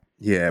together.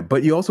 Yeah,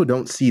 but you also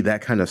don't see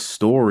that kind of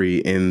story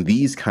in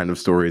these kind of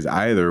stories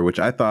either, which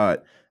I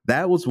thought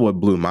that was what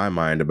blew my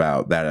mind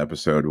about that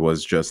episode.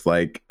 Was just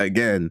like,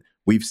 again,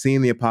 we've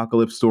seen the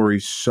apocalypse story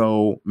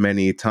so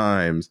many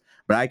times,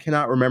 but I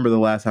cannot remember the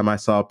last time I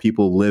saw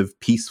people live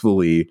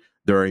peacefully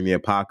during the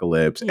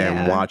apocalypse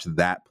and watch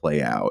that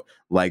play out.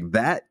 Like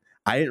that,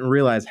 I didn't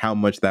realize how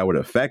much that would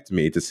affect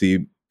me to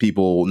see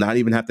people not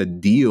even have to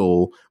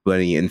deal with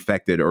any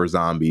infected or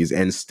zombies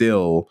and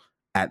still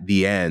at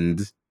the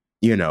end,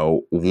 you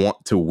know,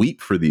 want to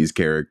weep for these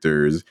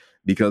characters,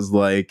 because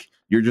like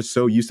you're just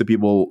so used to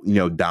people, you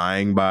know,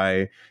 dying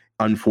by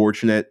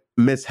unfortunate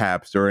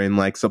mishaps during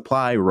like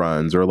supply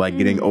runs, or like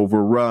getting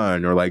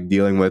overrun, or like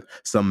dealing with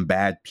some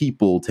bad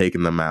people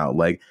taking them out.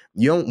 Like,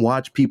 you don't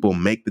watch people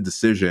make the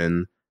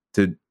decision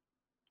to,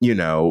 you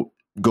know,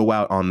 go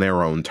out on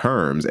their own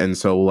terms. And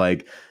so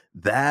like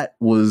that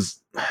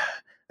was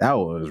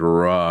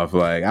rough.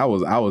 Like I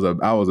was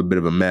a bit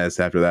of a mess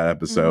after that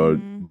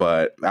episode.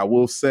 But I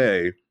will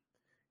say,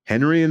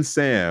 Henry and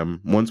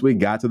Sam, once we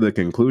got to the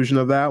conclusion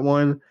of that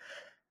one,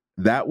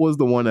 that was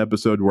the one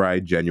episode where I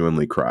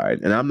genuinely cried.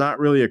 And I'm not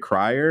really a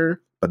crier,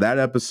 but that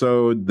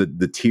episode,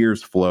 the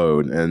tears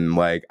flowed. And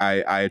like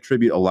I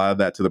attribute a lot of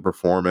that to the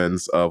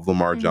performance of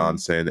Lamar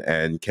Johnson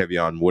and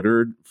Kevion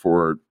Woodard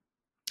for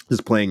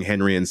just playing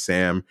Henry and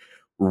Sam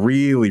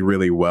really,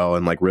 really well,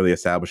 and like really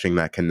establishing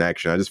that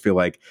connection. I just feel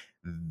like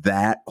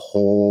that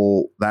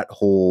whole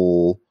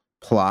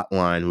plot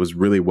line was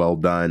really well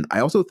done. I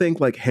also think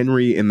like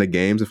Henry in the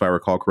games, if I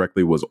recall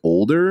correctly, was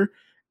older,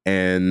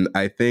 and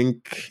I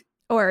think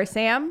or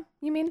Sam,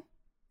 you mean?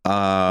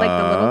 Like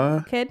the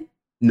little kid?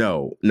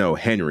 No,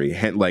 Henry,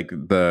 like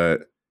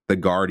the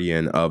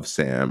guardian of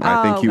Sam.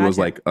 I think he was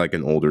like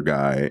an older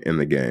guy in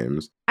the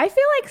games. I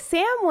feel like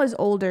Sam was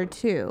older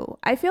too.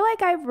 I feel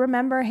like I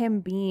remember him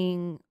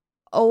being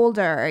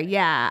older.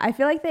 Yeah, I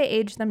feel like they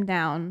aged them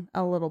down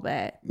a little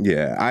bit.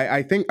 Yeah,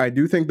 I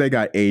do think they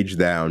got aged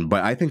down,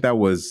 but I think that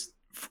was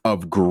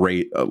of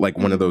great, like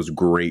one of those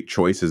great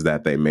choices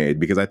that they made,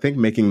 because I think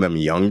making them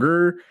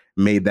younger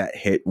made that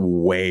hit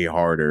way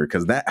harder.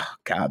 Because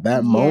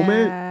that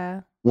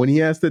moment when he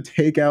has to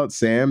take out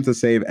Sam to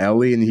save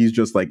Ellie and he's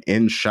just like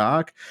in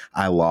shock,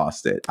 I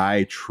lost it.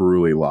 I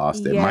truly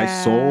lost it. My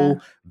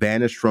soul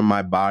vanished from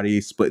my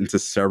body, split into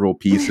several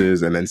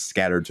pieces, and then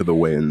scattered to the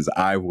winds.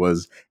 I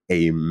was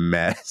a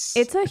mess.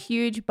 It's a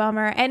huge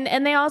bummer.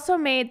 And they also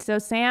made, so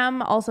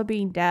Sam also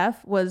being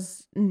deaf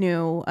was a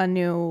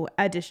new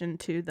addition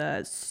to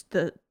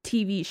the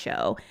TV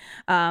show,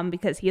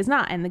 because he is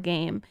not in the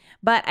game.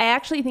 But I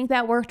actually think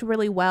that worked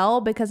really well,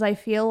 because I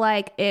feel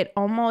like it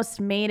almost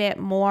made it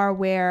more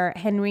where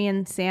Henry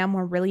and Sam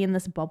were really in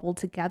this bubble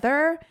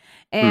together.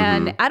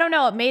 And I don't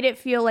know, it made it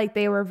feel like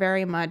they were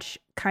very much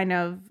kind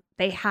of,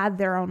 they had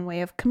their own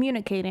way of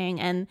communicating,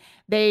 and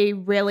they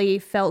really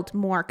felt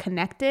more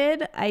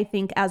connected, I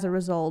think, as a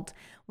result,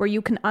 where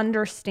you can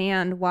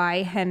understand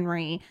why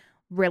Henry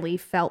really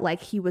felt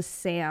like he was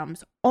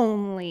Sam's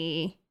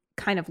only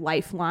kind of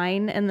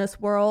lifeline in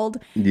this world,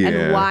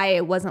 and why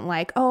it wasn't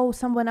like, oh,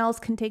 someone else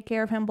can take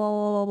care of him, blah,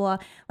 blah, blah,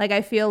 blah. Like,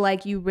 I feel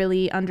like you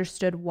really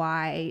understood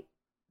why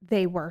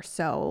they were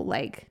so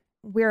like,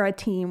 we're a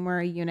team, we're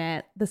a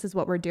unit, this is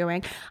what we're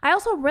doing. I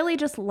also really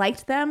just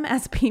liked them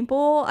as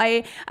people.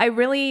 I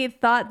really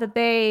thought that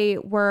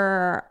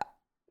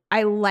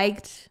I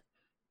liked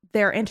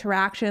their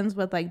interactions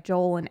with like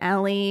Joel and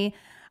Ellie.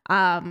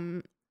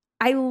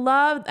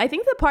 I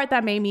think the part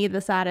that made me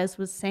the saddest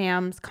was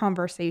Sam's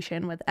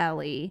conversation with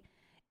Ellie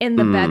in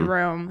the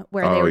bedroom,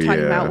 where they were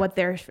talking about what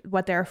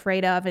they're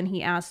afraid of, and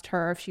he asked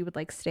her if she would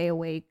like stay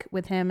awake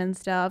with him and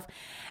stuff.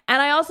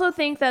 And I also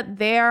think that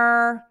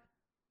their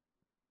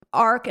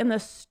arc in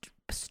the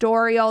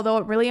story, although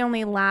it really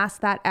only lasts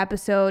that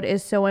episode,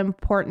 is so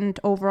important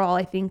overall,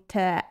 I think,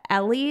 to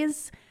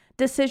Ellie's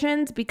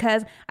decisions,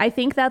 because I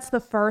think that's the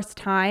first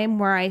time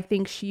where I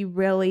think she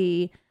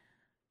really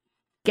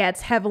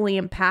gets heavily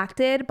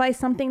impacted by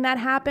something that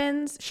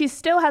happens. She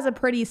still has a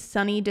pretty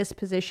sunny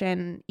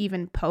disposition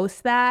even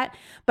post that,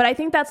 but I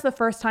think that's the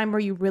first time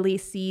where you really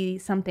see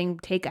something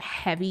take a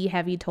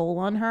heavy toll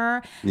on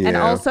her. And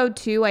also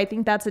too, I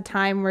think that's a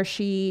time where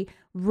she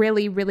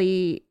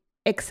really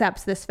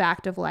accepts this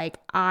fact of like,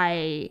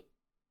 I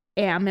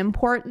am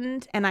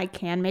important and I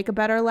can make a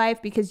better life,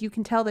 because you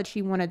can tell that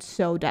she wanted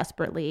so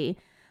desperately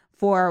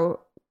for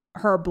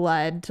her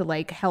blood to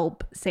like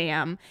help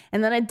Sam,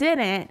 and then it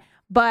didn't.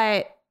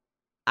 But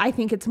I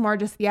think it's more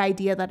just the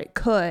idea that it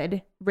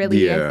could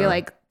really, I feel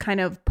like, kind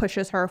of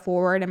pushes her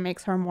forward and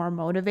makes her more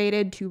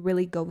motivated to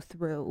really go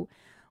through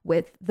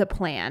with the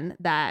plan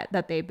that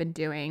they've been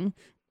doing.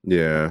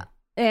 Yeah.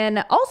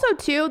 And also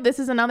too, this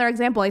is another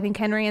example. I think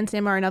Henry and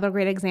Sam are another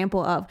great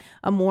example of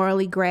a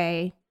morally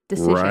gray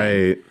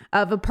decision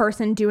of a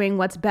person doing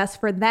what's best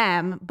for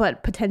them,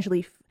 but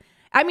potentially,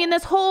 I mean,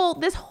 this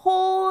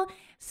whole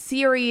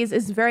series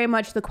is very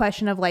much the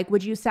question of like,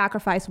 would you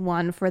sacrifice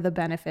one for the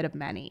benefit of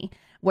many?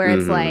 Where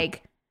it's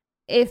like,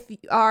 is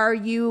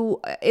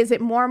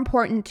it more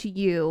important to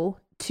you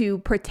to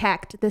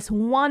protect this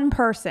one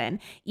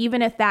person,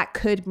 even if that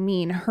could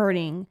mean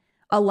hurting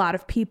a lot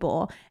of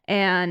people?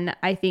 And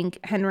I think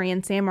Henry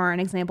and Sam are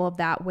an example of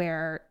that,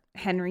 where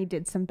Henry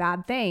did some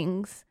bad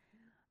things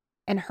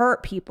and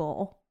hurt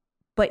people,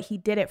 but he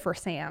did it for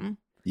Sam.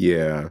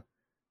 Yeah.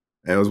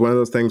 And it was one of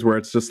those things where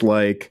it's just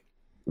like,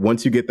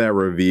 once you get that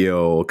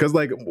reveal, because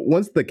like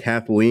once the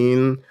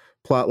Kathleen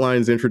plot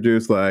line's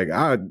introduced, like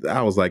I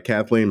was like,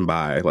 Kathleen,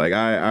 bye. Like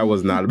I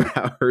was not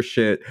about her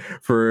shit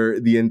for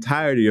the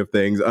entirety of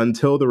things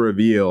until the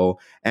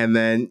reveal. And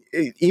then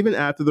even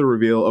after the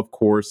reveal, of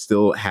course,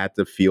 still had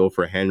to feel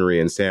for Henry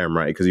and Sam,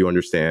 right? Because you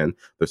understand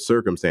the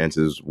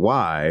circumstances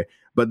why.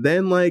 But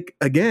then like,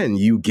 again,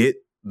 you get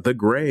the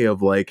gray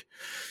of like,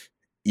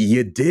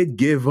 you did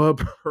give up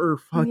her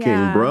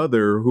fucking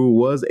brother, who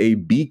was a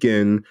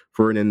beacon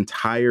for an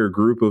entire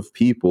group of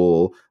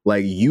people.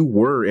 Like, you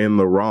were in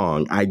the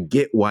wrong. I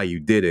get why you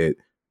did it,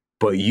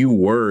 but you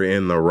were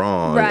in the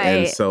wrong. Right.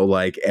 And so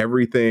like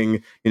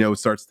everything,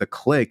 starts to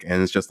click,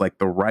 and it's just like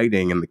the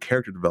writing and the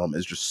character development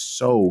is just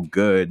so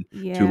good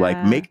to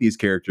like make these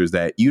characters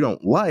that you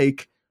don't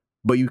like,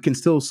 but you can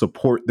still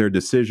support their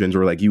decisions,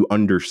 or like you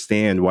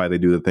understand why they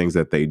do the things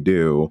that they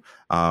do.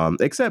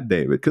 Except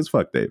David, because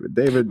fuck David.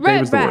 David's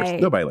the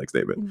worst. Nobody likes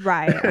David.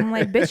 Right. I'm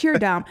like, bitch, you're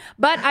dumb.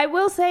 But I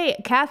will say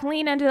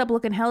Kathleen ended up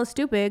looking hella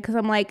stupid, because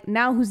I'm like,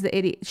 now who's the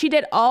idiot? She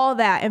did all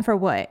that, and for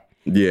what?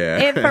 Yeah.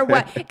 And for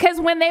what?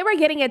 Because when they were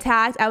getting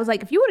attacked, I was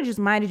like, if you would have just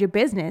minded your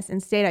business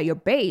and stayed at your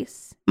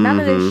base, none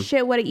of this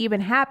shit would have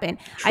even happened.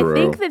 True. I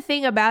think the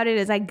thing about it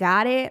is I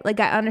got it. Like,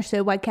 I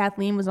understood why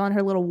Kathleen was on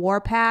her little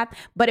war path,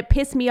 but it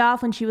pissed me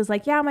off when she was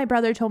like, yeah, my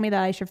brother told me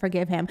that I should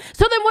forgive him.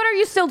 So then what are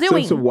you still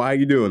doing? So why are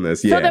you doing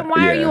this? So then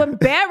why are you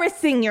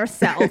embarrassing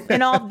yourself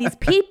and all of these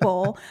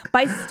people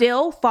by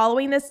still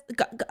following this?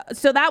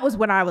 So that was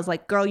when I was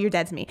like, girl, you're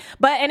dead to me.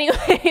 But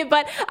anyway,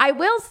 but I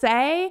will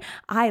say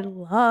I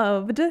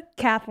loved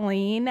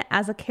Kathleen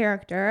as a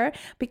character,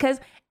 because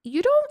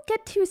you don't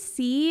get to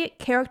see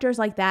characters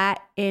like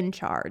that in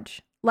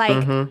charge.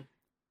 Like,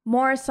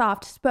 more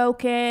soft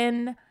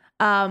spoken.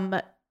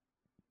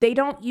 They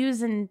don't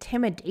use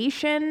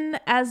intimidation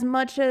as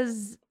much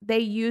as they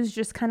use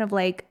just kind of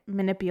like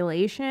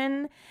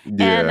manipulation.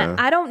 Yeah. And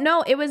I don't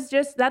know. It was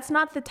just, that's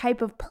not the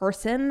type of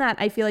person that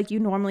I feel like you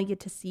normally get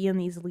to see in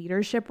these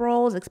leadership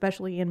roles,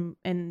 especially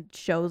in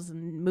shows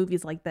and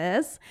movies like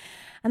this.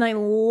 And I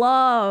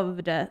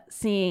loved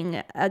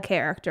seeing a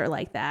character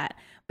like that,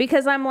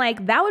 because I'm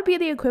like, that would be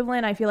the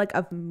equivalent, I feel like,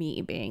 of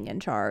me being in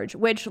charge,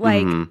 which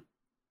like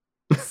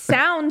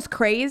sounds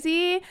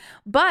crazy,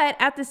 but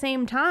at the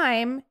same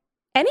time,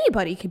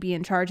 anybody could be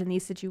in charge in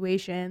these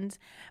situations,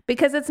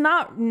 because it's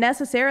not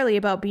necessarily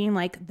about being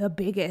like the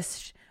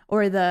biggest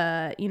or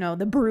the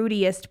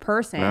broodiest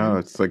person. No,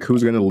 it's like,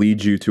 who's going to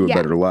lead you to a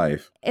better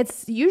life?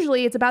 It's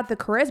about the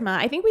charisma.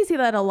 I think we see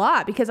that a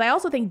lot, because I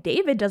also think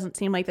David doesn't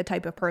seem like the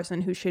type of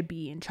person who should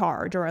be in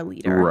charge or a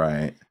leader.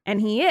 Right. And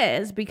he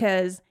is,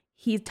 because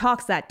he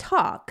talks that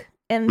talk,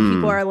 and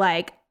people are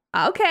like,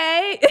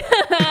 Okay.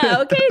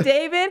 Okay,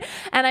 David.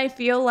 And I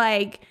feel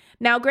like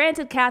now,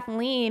 granted,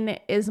 Kathleen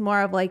is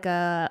more of like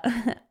a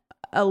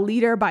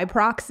leader by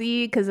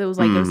proxy because it was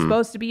like it was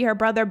supposed to be her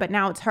brother, but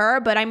now it's her.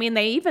 But I mean,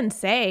 they even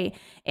say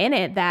in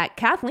it that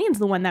Kathleen's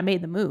the one that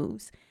made the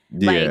moves.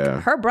 Yeah.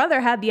 Like her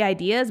brother had the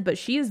ideas, but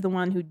she's the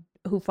one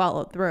who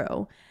followed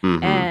through.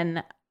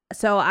 And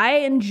so I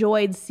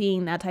enjoyed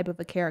seeing that type of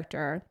a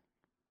character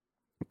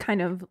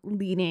kind of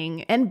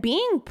leading and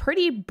being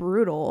pretty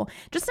brutal,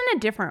 just in a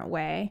different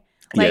way.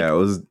 Like, yeah, it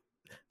was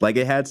like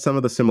it had some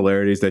of the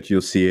similarities that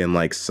you'll see in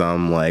like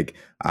some like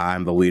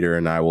I'm the leader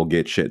and I will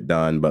get shit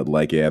done, but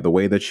like yeah, the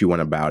way that she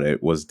went about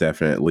it was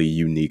definitely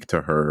unique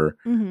to her.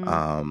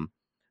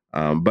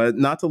 But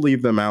not to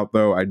leave them out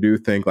though, I do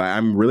think like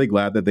I'm really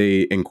glad that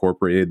they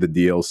incorporated the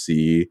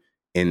DLC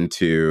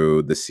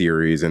into the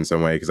series in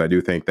some way, because I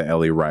do think the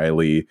Ellie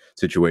Riley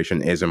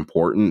situation is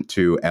important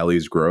to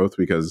Ellie's growth,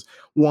 because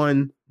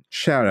one,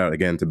 shout out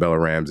again to Bella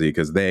Ramsey,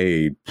 because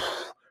they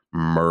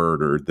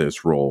murdered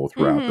this role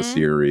throughout the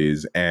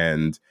series,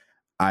 and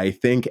I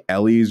think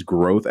Ellie's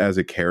growth as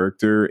a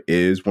character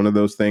is one of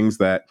those things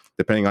that,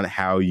 depending on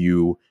how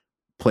you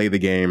play the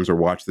games or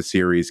watch the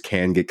series,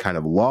 can get kind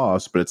of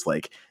lost. But it's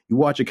like you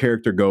watch a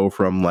character go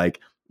from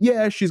like,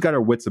 yeah, she's got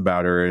her wits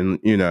about her, and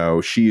you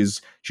know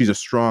she's a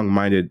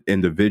strong-minded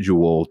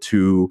individual,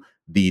 to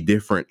the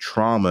different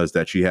traumas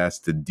that she has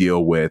to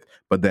deal with,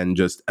 but then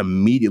just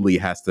immediately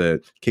has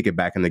to kick it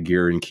back into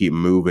gear and keep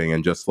moving,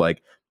 and just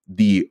like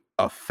the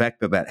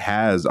effect that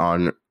has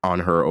on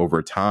her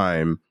over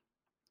time,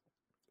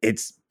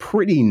 it's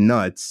pretty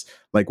nuts.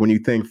 Like when you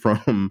think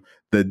from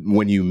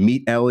when you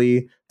meet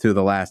Ellie to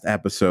the last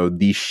episode,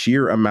 the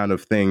sheer amount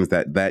of things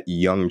that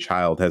young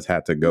child has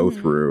had to go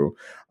through,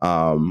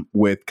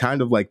 with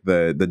kind of like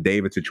the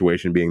David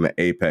situation being the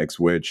apex,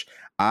 which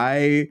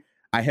I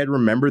had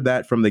remembered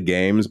that from the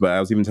games, but I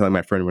was even telling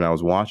my friend when I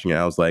was watching it,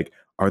 I was like,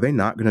 are they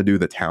not going to do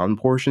the town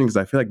portion? Because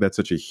I feel like that's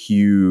such a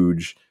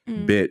huge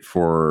bit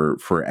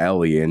for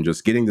Ellie, and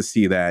just getting to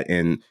see that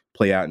and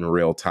play out in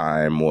real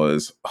time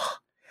was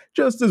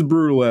just as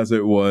brutal as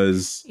it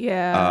was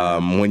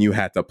when you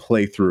had to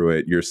play through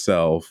it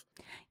yourself.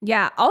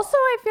 Yeah. Also,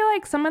 I feel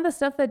like some of the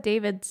stuff that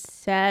David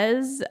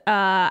says,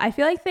 I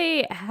feel like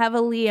they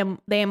heavily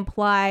they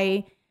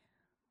imply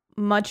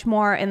much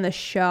more in the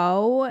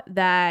show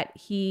that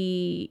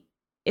he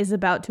is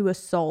about to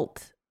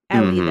assault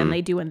Ellie than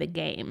they do in the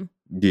game.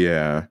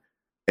 Yeah.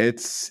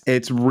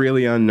 It's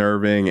really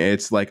unnerving.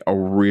 It's like a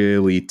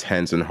really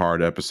tense and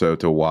hard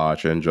episode to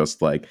watch, and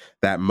just like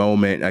that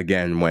moment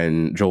again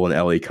when Joel and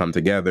Ellie come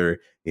together,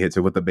 he hits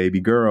her with the baby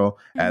girl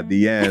at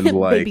the end,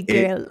 like baby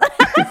girl.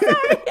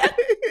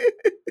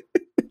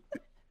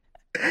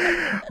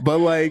 But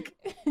like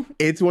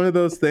it's one of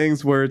those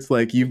things where it's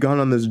like you've gone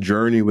on this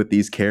journey with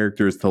these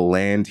characters to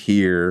land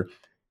here,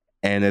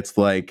 and it's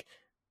like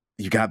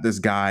you got this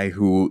guy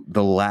who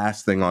the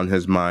last thing on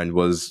his mind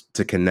was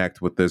to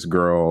connect with this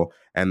girl,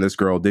 and this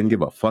girl didn't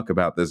give a fuck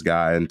about this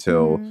guy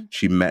until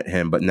she met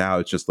him. But now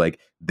it's just like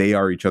they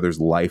are each other's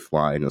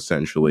lifeline,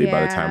 essentially.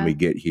 By the time we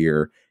get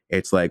here,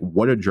 it's like,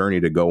 what a journey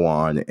to go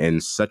on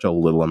in such a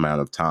little amount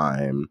of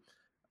time.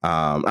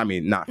 I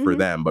mean, not for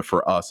them, but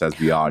for us as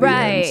the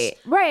audience.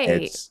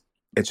 Right.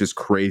 It's just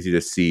crazy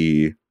to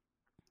see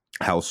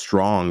how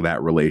strong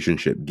that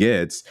relationship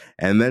gets.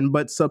 And then,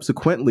 but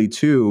subsequently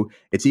too,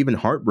 it's even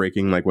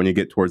heartbreaking, like when you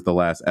get towards the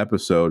last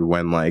episode,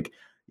 when like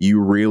you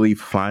really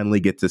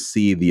finally get to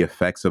see the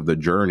effects of the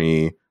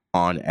journey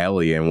on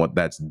Ellie and what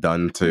that's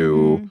done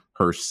to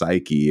her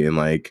psyche. And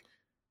like,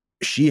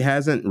 she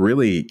hasn't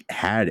really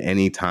had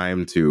any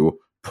time to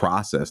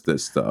process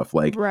this stuff.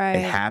 Like it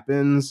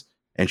happens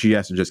and she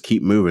has to just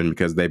keep moving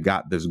because they've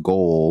got this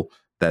goal,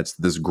 that's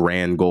this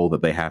grand goal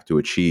that they have to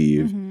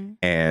achieve.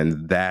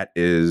 And that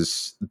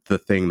is the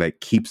thing that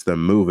keeps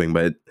them moving.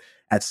 But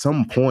at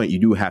some point you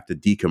do have to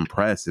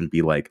decompress and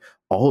be like,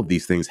 all of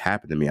these things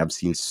happen to me. I've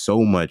seen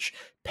so much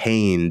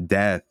pain,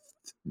 death,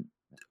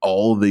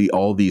 all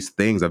these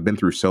things. I've been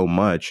through so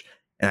much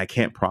and I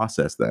can't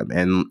process them.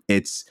 And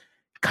it's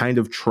kind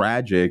of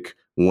tragic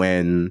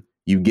when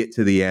you get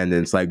to the end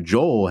and it's like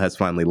Joel has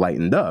finally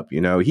lightened up. You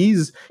know,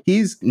 he's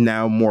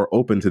now more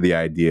open to the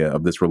idea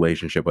of this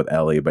relationship with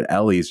Ellie, but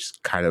Ellie's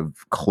just kind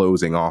of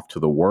closing off to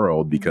the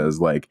world because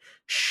like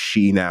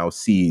she now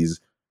sees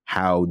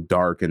how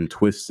dark and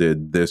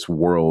twisted this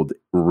world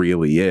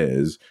really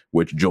is,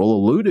 which Joel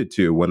alluded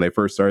to when they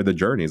first started the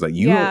journey. He's like,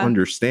 you don't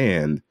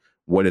understand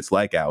what it's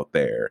like out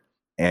there.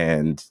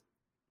 And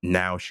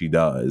now she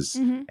does.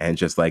 And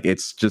just like,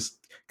 it's just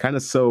kind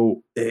of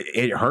so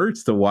it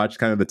hurts to watch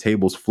kind of the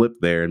tables flip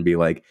there and be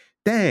like,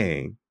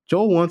 dang,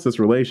 Joel wants this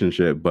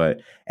relationship,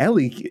 but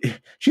Ellie,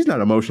 she's not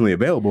emotionally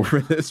available for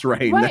this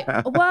right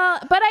now. Well,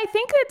 but I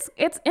think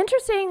it's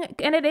interesting,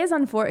 and it is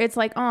unfortunate. It's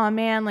like, oh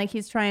man, like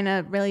he's trying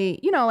to really,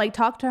 you know, like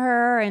talk to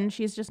her and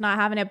she's just not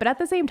having it. But at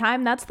the same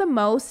time, that's the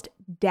most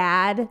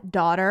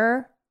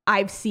dad-daughter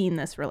I've seen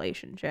this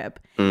relationship.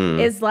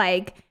 Is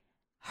like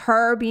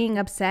her being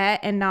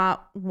upset and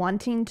not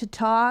wanting to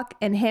talk,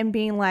 and him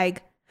being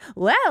like,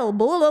 well,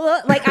 blah, blah,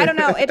 blah. Like, I don't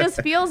know. It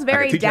just feels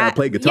very dad.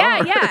 Play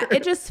guitar. Yeah.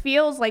 It just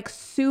feels like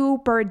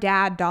super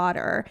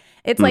dad-daughter.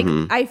 It's like,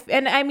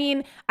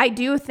 I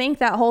do think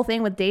that whole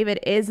thing with David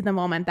is the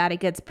moment that it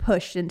gets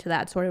pushed into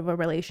that sort of a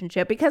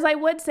relationship, because I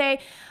would say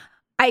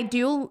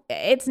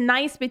it's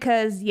nice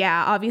because,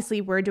 yeah,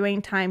 obviously we're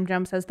doing time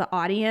jumps as the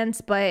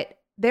audience, but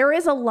there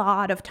is a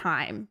lot of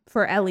time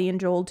for Ellie and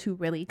Joel to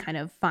really kind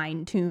of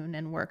fine tune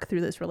and work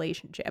through this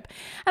relationship.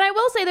 And I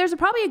will say there's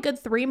probably a good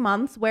 3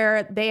 months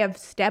where they have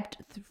stepped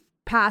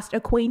past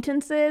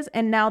acquaintances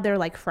and now they're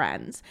like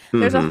friends. Mm-hmm.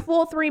 There's a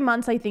full 3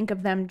 months, I think,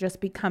 of them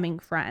just becoming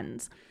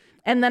friends.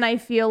 And then I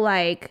feel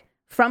like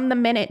from the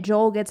minute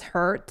Joel gets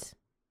hurt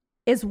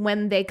is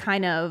when they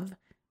kind of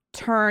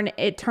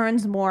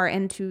turns more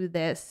into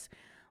this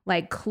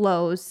like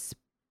close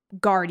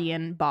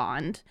guardian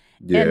bond.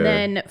 Yeah. And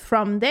then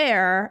from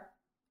there,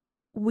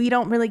 we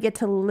don't really get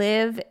to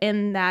live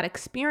in that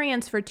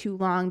experience for too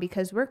long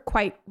because we're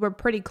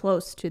pretty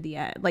close to the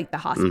end, like the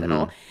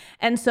hospital. Mm-hmm.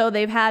 And so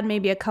they've had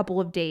maybe a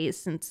couple of days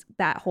since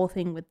that whole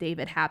thing with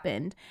David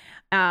happened.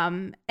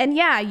 And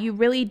yeah, you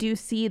really do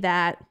see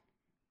that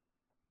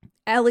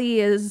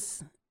Ellie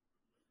is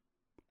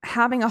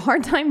having a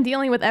hard time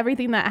dealing with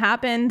everything that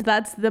happened.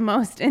 That's the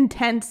most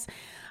intense,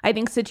 I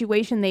think,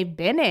 situation they've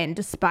been in,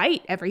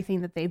 despite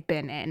everything that they've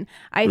been in.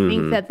 I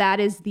think that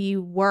is the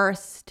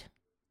worst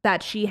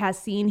that she has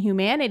seen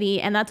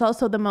humanity. And that's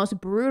also the most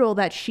brutal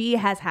that she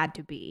has had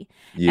to be.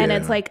 Yeah. And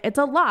it's like, it's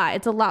a lot.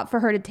 It's a lot for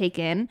her to take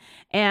in.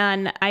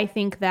 And I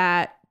think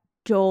that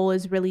Joel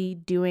is really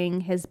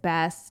doing his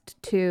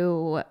best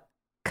to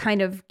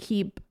kind of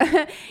keep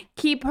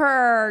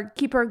her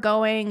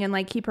going and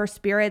like keep her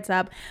spirits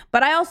up.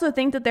 But I also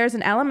think that there's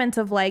an element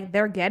of like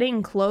they're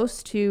getting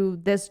close to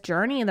this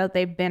journey that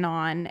they've been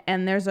on,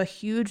 and there's a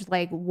huge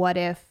like what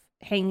if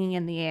hanging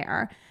in the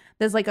air.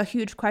 There's like a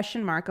huge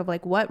question mark of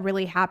like what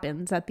really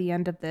happens at the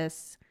end of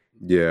this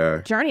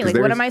journey. Like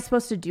what am I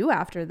supposed to do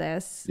after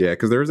this? Yeah,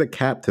 because there's a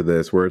cap to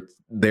this where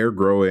they're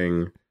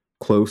growing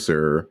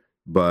closer,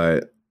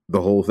 but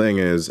the whole thing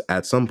is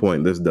at some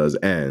point this does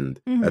end.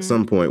 Mm-hmm. At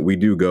some point we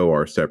do go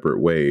our separate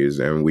ways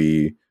and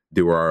we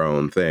do our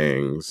own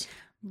things.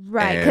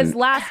 Right, because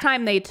last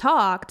time they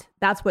talked,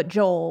 that's what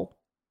Joel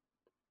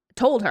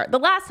told her. The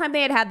last time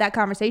they had that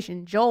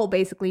conversation, Joel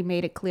basically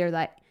made it clear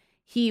that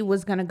he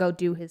was going to go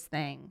do his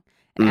thing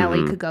and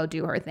Ellie could go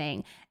do her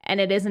thing. And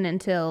it isn't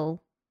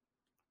until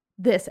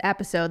this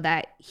episode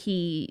that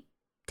he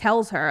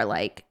tells her,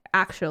 like,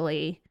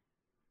 actually,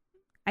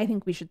 I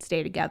think we should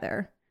stay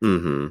together.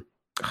 Mm-hmm.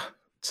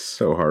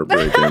 So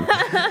heartbreaking.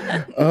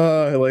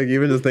 Like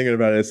even just thinking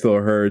about it, it still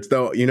hurts.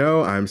 Though, you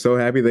know, I'm so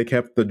happy they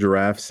kept the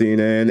giraffe scene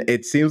in.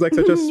 It seems like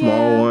such a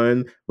small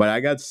one, but I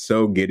got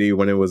so giddy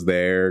when it was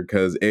there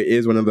because it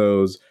is one of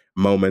those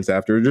moments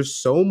after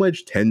just so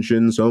much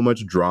tension, so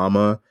much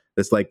drama.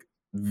 This like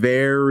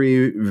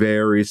very,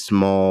 very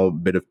small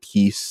bit of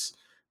peace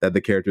that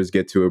the characters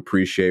get to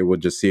appreciate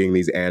with just seeing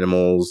these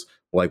animals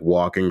like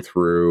walking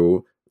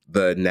through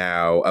the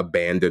now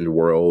abandoned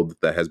world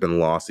that has been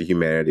lost to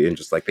humanity and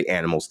just like the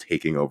animals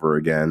taking over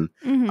again.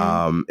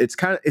 Mm-hmm. It's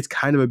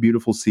kind of a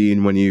beautiful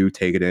scene when you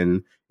take it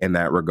in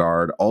that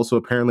regard. Also,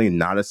 apparently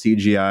not a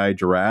CGI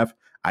giraffe.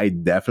 I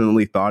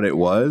definitely thought it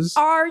was.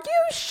 Are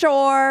you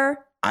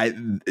sure? I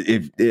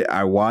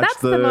watched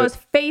That's the most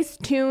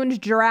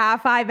face-tuned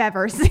giraffe I've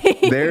ever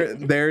seen.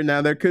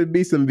 There could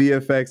be some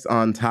VFX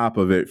on top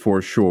of it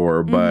for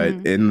sure, but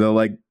in the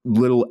like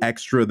little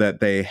extra that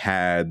they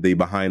had, the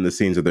behind the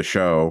scenes of the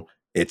show,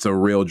 it's a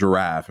real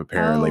giraffe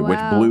apparently, which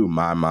blew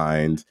my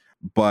mind.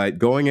 But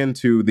going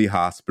into the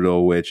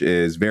hospital, which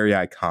is very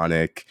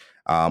iconic,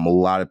 a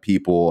lot of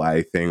people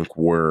I think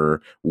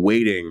were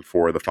waiting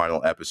for the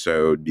final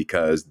episode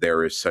because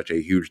there is such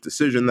a huge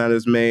decision that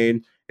is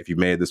made. If you've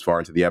made it this far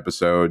into the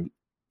episode,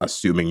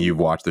 assuming you've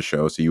watched the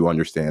show, so you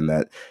understand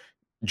that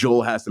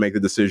Joel has to make the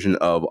decision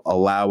of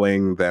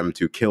allowing them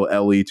to kill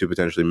Ellie to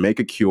potentially make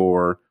a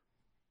cure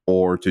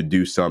or to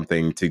do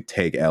something to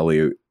take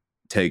Ellie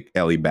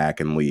back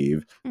and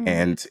leave,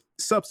 and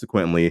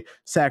subsequently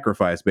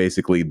sacrifice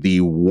basically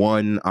the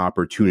one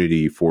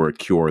opportunity for a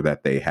cure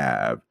that they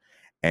have.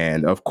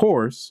 And of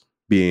course,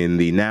 being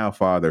the now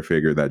father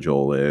figure that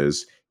Joel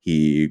is,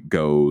 he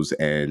goes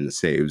and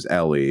saves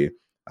Ellie.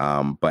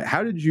 But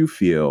how did you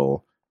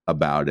feel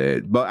about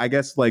it? But I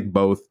guess like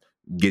both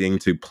getting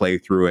to play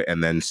through it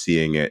and then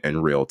seeing it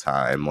in real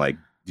time. Like,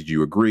 did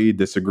you agree,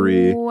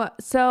 disagree?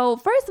 So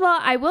first of all,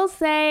 I will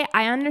say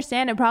I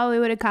understand it probably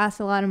would have cost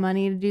a lot of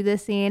money to do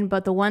this scene,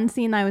 but the one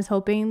scene I was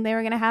hoping they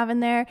were going to have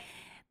in there,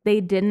 they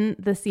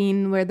didn't. The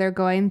scene where they're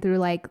going through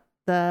like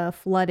the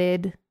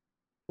flooded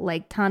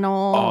like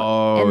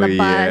tunnel in the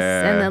bus,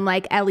 and then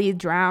like Ellie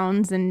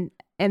drowns and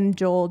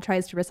Joel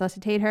tries to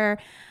resuscitate her.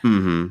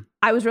 Mm-hmm.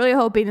 I was really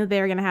hoping that they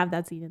were going to have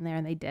that scene in there,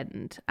 and they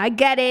didn't. I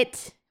get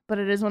it, but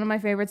it is one of my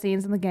favorite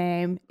scenes in the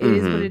game. It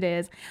is what it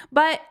is.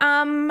 But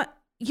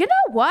you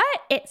know what?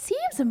 It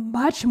seems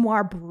much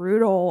more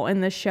brutal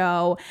in the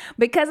show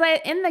because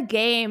in the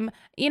game,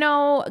 you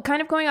know,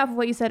 kind of going off of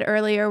what you said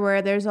earlier,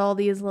 where there's all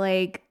these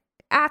like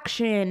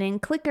action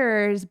and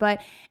clickers,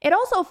 but it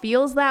also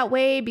feels that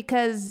way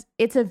because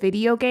it's a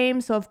video game.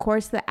 So of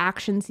course the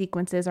action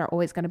sequences are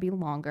always going to be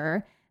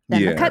longer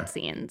than the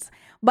cutscenes.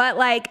 But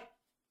like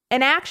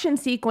an action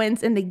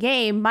sequence in the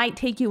game might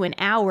take you an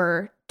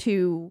hour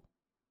to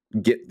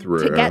get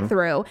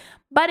through.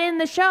 But in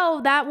the show,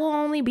 that will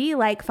only be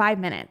like 5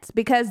 minutes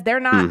because they're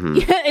not,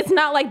 it's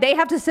not like they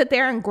have to sit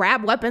there and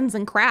grab weapons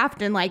and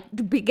craft and like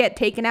get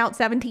taken out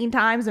 17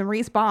 times and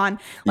respawn.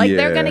 Like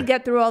they're going to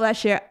get through all that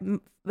shit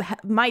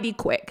mighty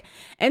quick.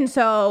 And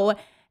so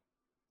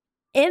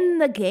in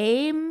the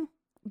game,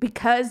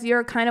 because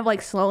you're kind of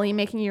like slowly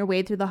making your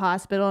way through the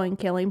hospital and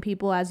killing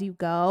people as you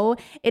go,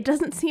 it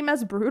doesn't seem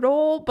as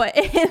brutal. But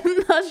in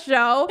the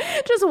show,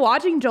 just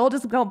watching Joel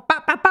just go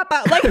bop, bop, bop,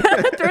 bop, like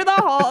through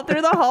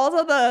the halls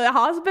of the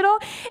hospital,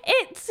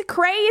 it's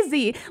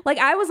crazy. Like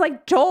I was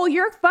like, Joel,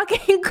 you're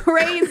fucking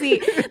crazy.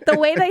 The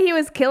way that he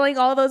was killing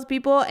all those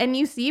people, and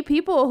you see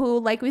people who,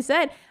 like we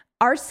said,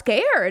 are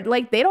scared.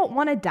 Like they don't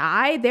want to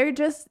die. They're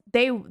just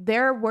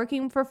they're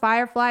working for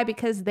Firefly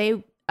because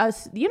they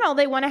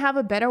want to have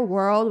a better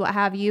world, what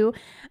have you.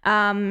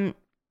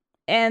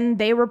 And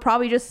they were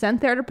probably just sent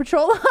there to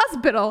patrol the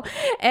hospital.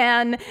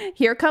 And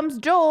here comes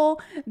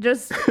Joel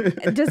just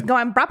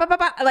going blah, blah, blah,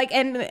 blah, like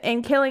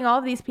and killing all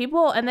of these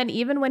people. And then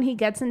even when he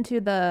gets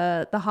into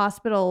the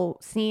hospital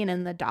scene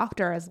and the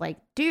doctor is like,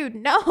 dude,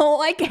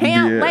 no, I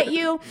can't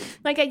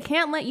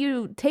let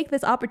you take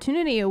this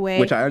opportunity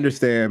away. Which I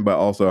understand, but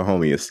also,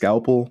 homie, a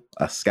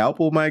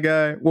scalpel, my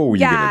guy. What were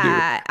you gonna do?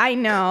 Yeah, I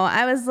know.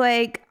 I was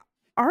like,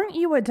 aren't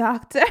you a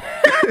doctor?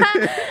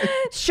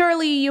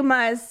 Surely you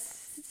must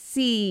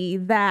see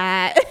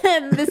that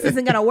this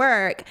isn't gonna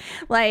work.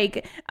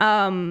 Like,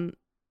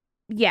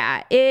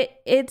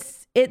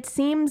 it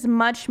seems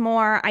much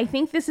more. I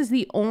think this is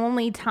the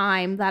only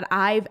time that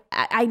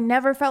I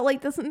never felt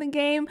like this in the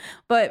game,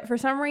 but for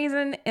some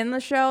reason in the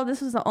show, this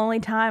was the only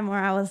time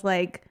where I was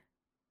like,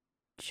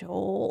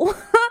 Joel,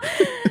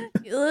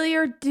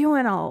 you're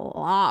doing a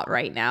lot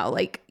right now.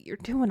 Like you're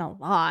doing a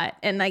lot,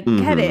 and I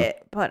get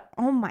it, but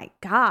oh my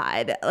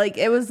God, like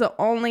it was the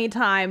only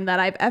time that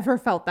I've ever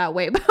felt that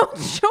way about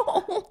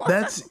Joel.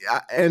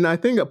 And I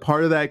think a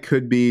part of that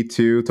could be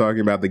too,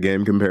 talking about the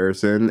game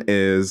comparison,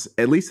 is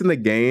at least in the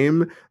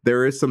game,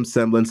 there is some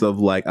semblance of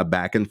like a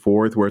back and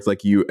forth where it's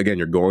like you're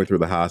going through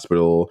the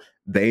hospital.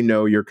 They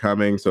know you're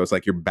coming. So it's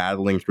like you're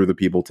battling through the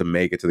people to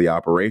make it to the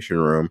operation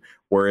room.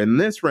 Where in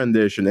this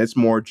rendition, it's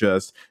more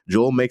just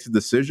Joel makes a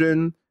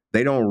decision.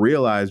 They don't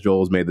realize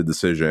Joel's made the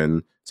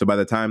decision. So by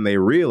the time they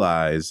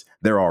realize,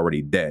 they're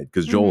already dead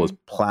because Joel is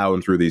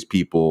plowing through these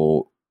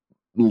people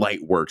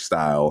light work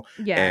style.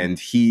 Yeah. And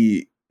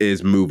he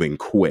is moving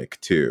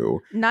quick too.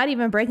 Not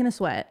even breaking a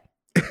sweat.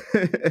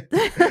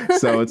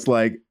 So it's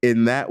like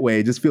in that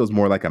way, it just feels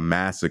more like a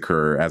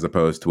massacre as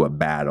opposed to a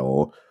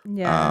battle.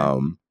 Yeah.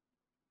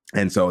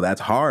 And so that's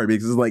hard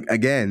because it's like,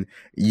 again,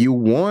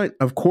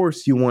 of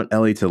course you want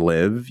Ellie to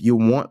live. You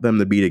want them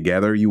to be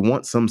together. You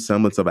want some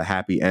semblance of a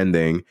happy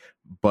ending,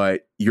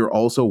 but you're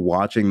also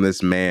watching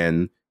this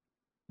man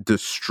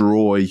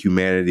destroy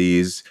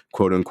humanity's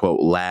quote unquote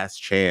last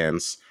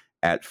chance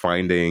at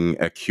finding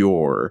a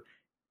cure.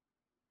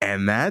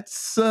 And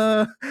that's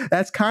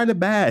kind of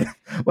bad.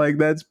 Like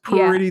that's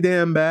pretty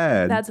damn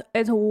bad.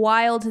 It's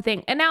wild to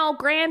think. And now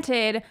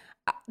granted,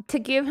 to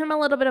give him a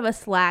little bit of a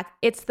slack,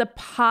 it's the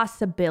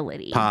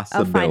possibility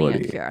of finding a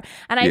cure.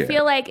 And I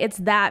feel like it's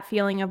that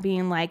feeling of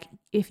being like,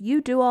 if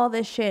you do all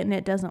this shit and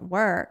it doesn't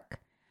work,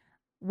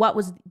 what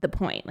was the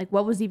point? Like,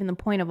 what was even the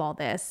point of all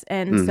this?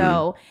 And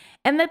so,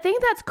 and the thing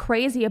that's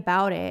crazy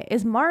about it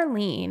is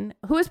Marlene,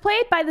 who is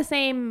played by the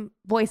same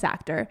voice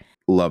actor.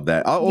 Love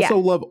that. I also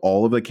love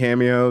all of the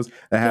cameos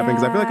that happen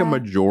because I feel like a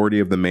majority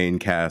of the main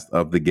cast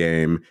of the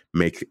game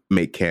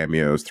make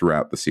cameos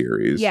throughout the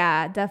series.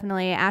 Yeah,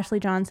 definitely. Ashley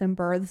Johnson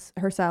births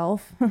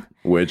herself.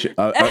 Which,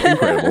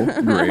 incredible.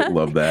 Great.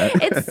 Love that.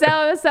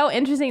 It's so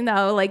interesting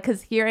though, like,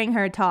 because hearing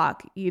her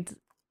talk,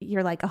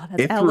 you're like, oh,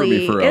 that's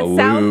Ellie.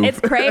 It's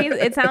crazy.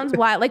 It sounds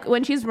wild. Like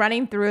when she's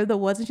running through the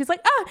woods and she's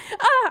like,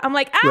 I'm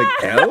like, Like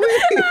Ellie?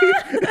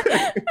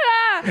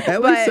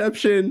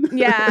 Ellieception.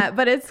 Yeah,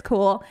 but it's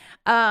cool.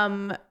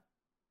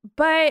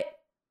 But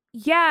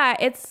yeah,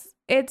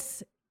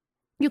 it's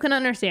you can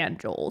understand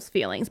Joel's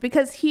feelings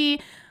because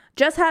he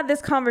just had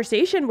this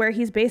conversation where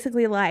he's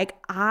basically like,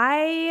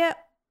 the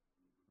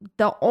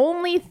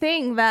only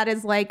thing that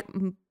is like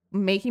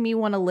making me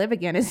want to live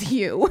again is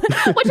you,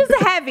 which is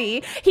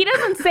heavy. He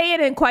doesn't say it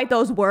in quite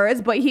those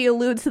words, but he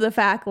alludes to the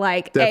fact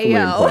like, hey,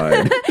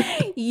 yo,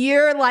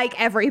 you're like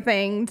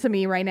everything to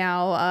me right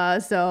now.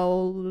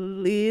 So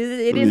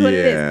it is what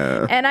it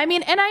is. And I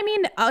mean,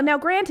 now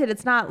granted,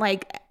 it's not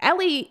like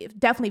Ellie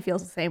definitely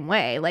feels the same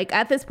way. Like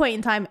at this point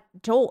in time,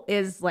 Joel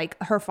is like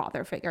her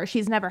father figure.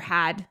 She's never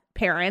had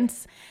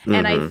parents,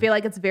 and I feel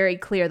like it's very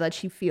clear that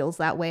she feels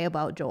that way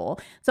about Joel.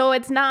 So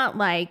it's not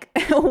like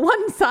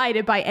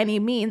one-sided by any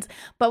means,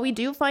 but we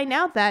do find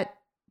out that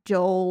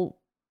Joel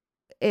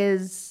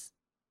is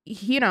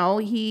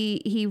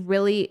he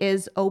really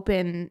is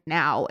open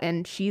now,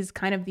 and she's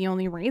kind of the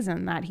only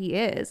reason that he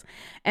is.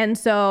 And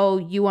so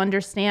you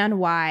understand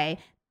why.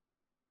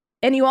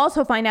 And you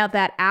also find out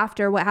that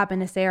after what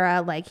happened to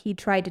Sarah, like, he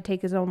tried to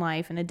take his own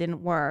life and it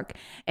didn't work.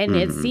 And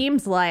it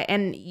seems like,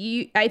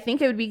 I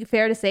think it would be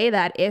fair to say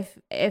that if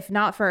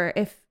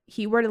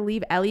he were to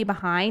leave Ellie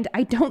behind,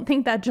 I don't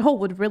think that Joel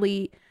would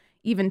really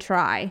even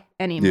try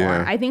anymore.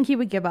 Yeah. I think he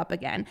would give up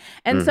again.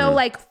 And so,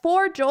 like,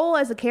 for Joel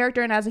as a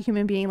character and as a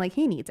human being, like,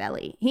 he needs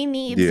Ellie. He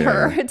needs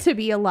her to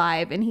be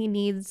alive, and he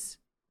needs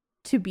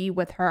to be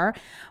with her.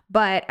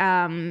 But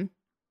the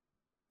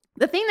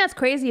thing that's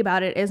crazy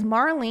about it is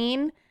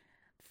Marlene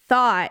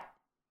thought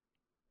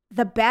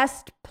the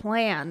best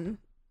plan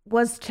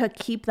was to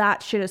keep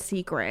that shit a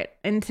secret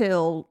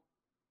until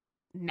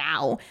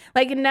now.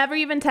 Like, never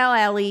even tell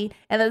Ellie,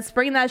 and then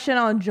spring that shit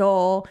on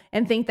Joel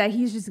and think that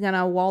he's just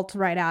gonna waltz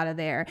right out of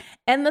there.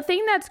 And the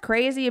thing that's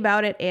crazy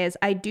about it is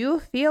I do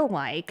feel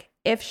like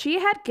if she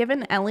had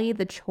given Ellie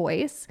the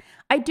choice,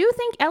 I do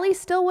think Ellie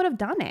still would have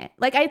done it.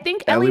 Like, I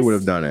think Ellie would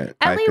have done it.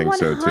 Ellie I think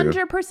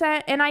 100%. So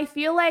too. And I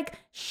feel like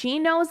she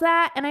knows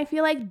that. And I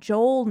feel like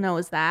Joel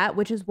knows that,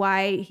 which is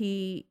why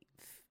he,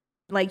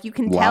 like, you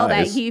can tell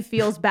that he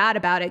feels bad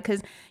about it,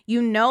 because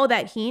you know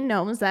that he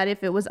knows that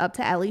if it was up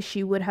to Ellie,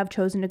 she would have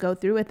chosen to go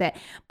through with it.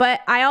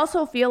 But I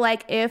also feel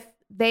like if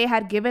they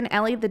had given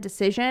Ellie the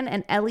decision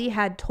and Ellie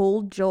had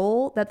told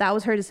Joel that that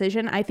was her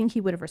decision, I think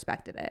he would have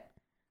respected it.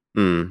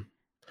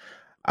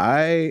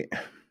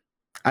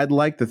 I'd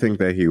like to think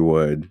that he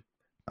would.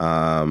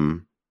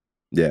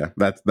 Yeah,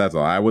 that's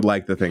all. I would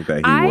like to think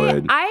that he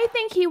would. I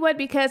think he would,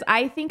 because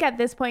I think at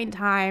this point in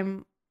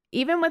time,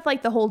 even with,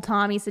 like, the whole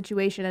Tommy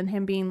situation and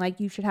him being like,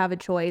 you should have a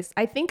choice,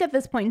 I think at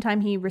this point in time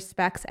he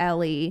respects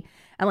Ellie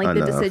and, like,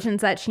 the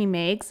decisions that she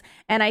makes.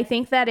 And I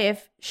think that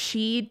if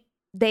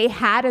they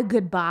had a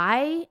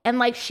goodbye and,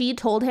 like, she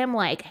told him,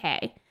 like,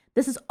 hey,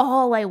 this is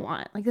all I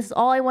want. Like, this is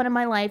all I want in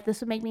my life.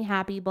 This would make me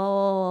happy, blah,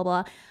 blah,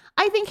 blah, blah.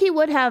 I think he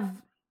would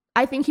have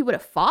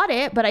fought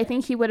it, but I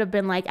think he would have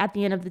been like, at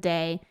the end of the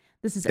day,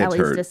 this is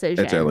Ellie's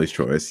decision. It's Ellie's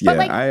choice. Yeah,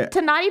 but, like,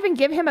 to not even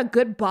give him a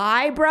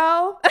goodbye,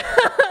 bro.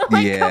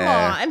 Like, come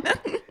on.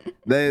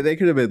 They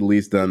could have at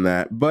least done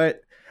that,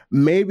 but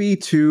maybe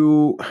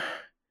too.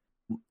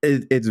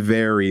 It's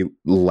very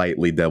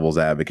lightly devil's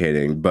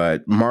advocating,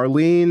 but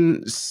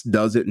Marlene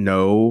doesn't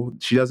know.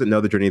 She doesn't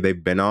know the journey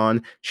they've been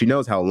on. She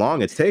knows how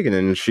long it's taken,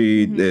 and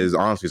she is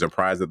honestly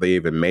surprised that they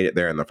even made it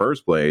there in the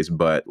first place.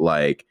 But,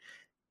 like,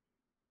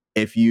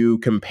 if you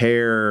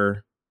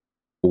compare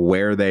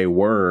where they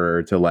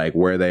were to, like,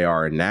 where they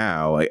are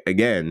now, like,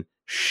 again,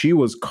 she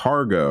was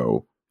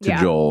cargo to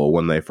Joel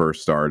when they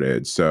first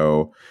started.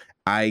 So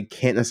I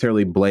can't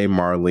necessarily blame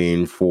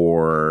Marlene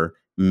for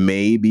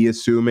maybe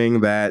assuming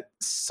that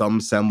some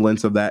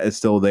semblance of that is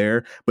still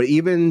there. But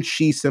even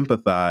she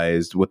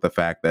sympathized with the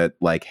fact that,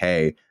 like,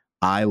 hey,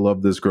 I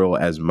love this girl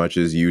as much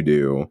as you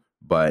do,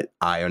 but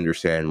I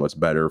understand what's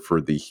better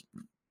for the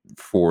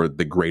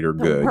greater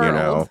good,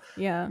 world.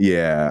 You know?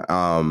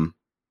 Yeah.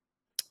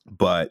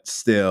 But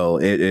still,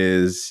 it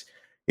is,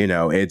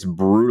 it's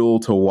brutal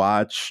to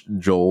watch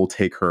Joel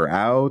take her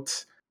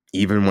out,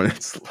 even when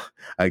it's,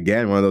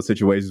 again, one of those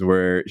situations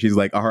where she's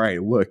like, all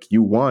right, look,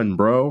 you won,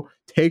 bro.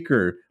 Take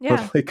her. Yeah.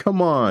 But, like,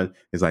 come on.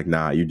 He's like,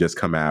 nah, you just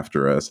come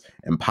after us.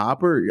 And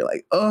Popper, you're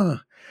like, ugh,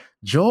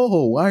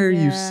 Joel, why are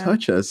you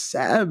such a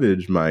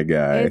savage, my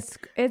guy?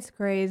 It's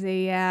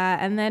crazy, yeah.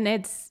 And then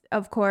it's,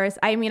 of course,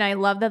 I mean, I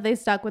love that they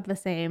stuck with the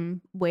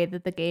same way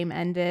that the game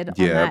ended.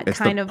 Yeah, on that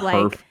kind of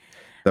like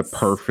the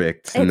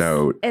perfect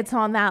note. It's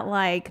on that,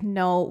 like,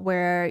 note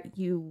where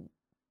you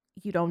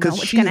don't know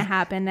what's going to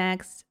happen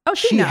next. Oh,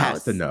 she knows.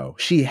 Has to know.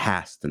 She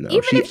has to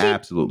know. She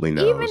absolutely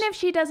knows. Even if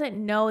she doesn't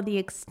know the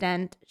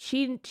extent,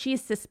 she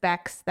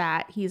suspects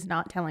that he's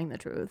not telling the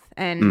truth,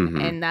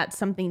 and that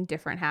something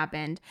different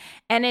happened.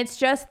 And it's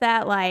just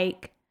that,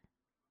 like,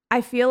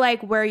 I feel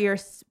like where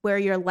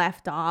you're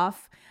left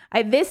off,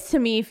 this to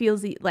me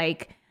feels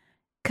like,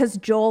 because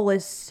Joel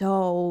is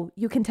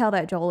you can tell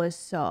that Joel is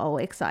so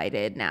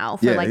excited now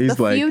for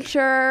the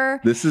future.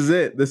 This is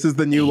it. This is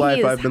the new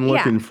life I've been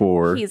looking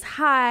for. He's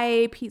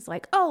hype. He's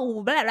like,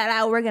 oh, blah, blah,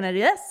 blah, we're going to do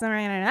this. And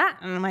we're going to do that.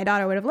 And my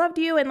daughter would have loved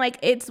you. And, like,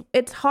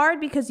 it's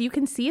hard because you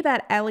can see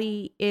that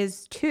Ellie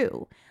is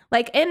too.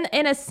 Like, in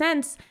a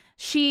sense,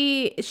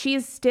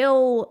 she's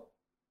still,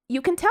 you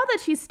can tell that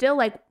she's still,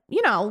 like,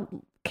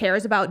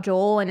 cares about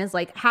Joel and is,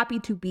 like, happy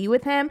to be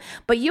with him.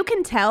 But you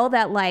can tell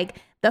that,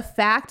 like, the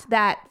fact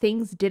that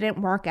things didn't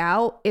work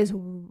out is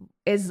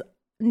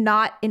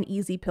not an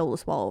easy pill to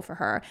swallow for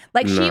her.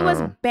 Like, she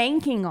was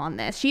banking on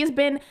this. She's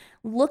been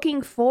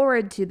looking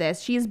forward to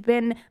this.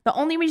 The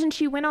only reason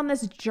she went on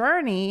this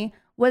journey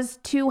was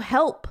to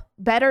help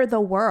better the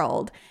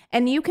world.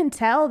 And you can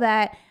tell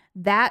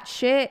that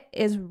shit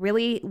is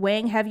really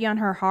weighing heavy on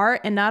her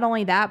heart. And not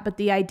only that, but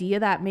the idea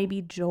that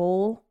maybe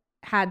Joel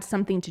had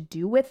something to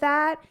do with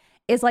that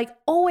is, like,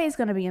 always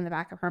going to be in the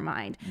back of her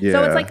mind. Yeah.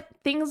 So it's like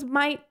things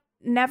might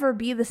never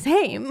be the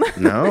same.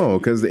 No,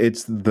 because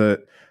it's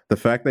the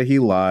fact that he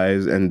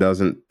lies and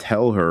doesn't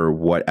tell her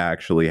what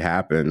actually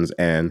happens.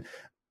 And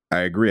I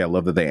agree. I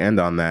love that they end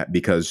on that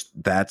because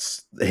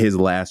that's his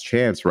last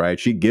chance, right?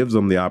 She gives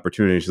him the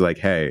opportunity. She's like,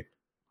 hey,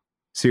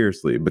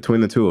 seriously,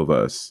 between the two of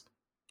us,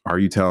 are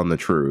you telling the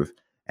truth?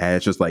 And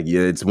it's just like,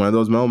 yeah, it's one of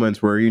those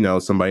moments where,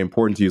 somebody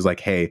important to you is like,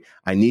 hey,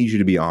 I need you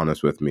to be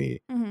honest with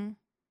me. Mm-hmm.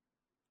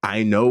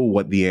 I know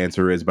what the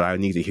answer is, but I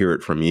need to hear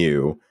it from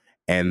you.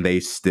 And they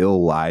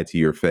still lie to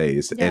your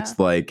face. Yeah. It's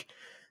like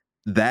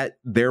that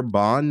their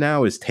bond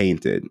now is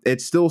tainted.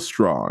 It's still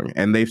strong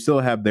and they still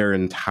have their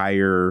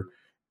entire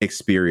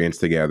experience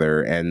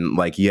together. And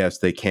like, yes,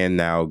 they can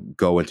now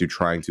go into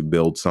trying to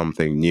build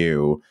something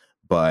new.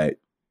 But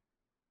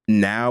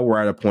now we're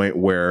at a point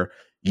where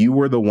you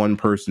were the one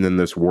person in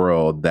this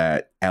world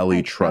that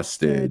Ellie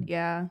trusted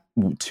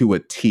to a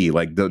T.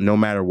 Like no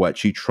matter what,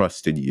 she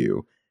trusted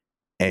you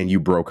and you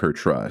broke her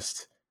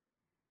trust.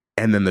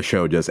 And then the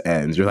show just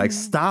ends. You're like,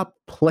 stop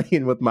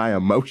playing with my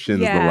emotions,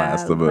 The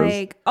Last of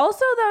Us.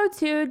 Also, though,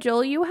 too,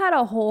 Joel, you had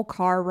a whole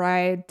car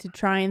ride to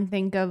try and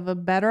think of a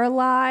better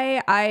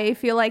lie. I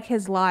feel like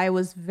his lie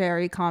was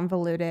very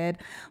convoluted.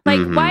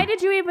 Like, why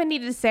did you even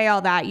need to say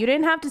all that? You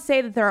didn't have to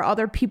say that there are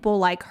other people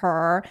like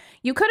her.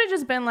 You could have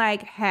just been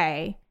like,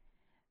 hey,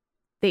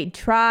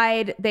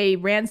 they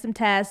ran some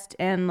tests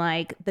and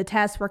like the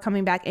tests were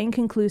coming back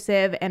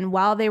inconclusive. And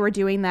while they were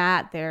doing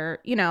that, there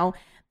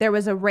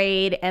was a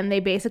raid and they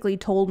basically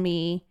told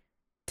me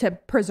to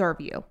preserve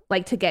you,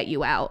 like to get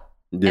you out.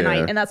 Yeah.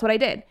 And that's what I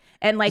did.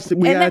 And like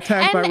we got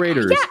attacked by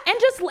raiders. Yeah,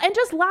 and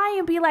just lie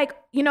and be like,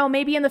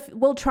 maybe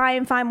we'll try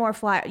and find more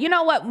flyers. You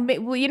know what?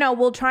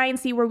 We'll try and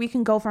see where we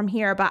can go from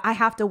here, but I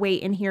have to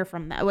wait and hear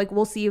from them. Like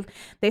we'll see if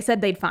they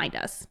said they'd find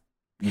us.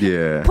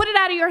 Yeah. Put it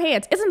out of your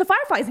hands. It's in the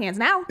Fireflies' hands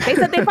now. They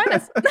said they'd find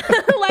us.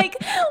 Like,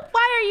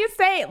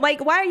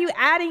 why are you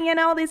adding in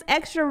all this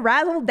extra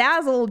razzle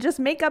dazzle? Just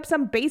make up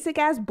some basic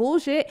ass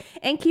bullshit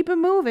and keep it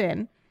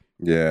moving.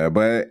 Yeah,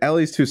 but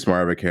Ellie's too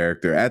smart of a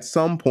character. At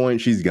some point,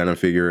 she's gonna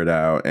figure it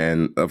out.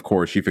 And of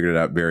course, she figured it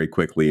out very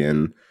quickly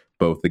in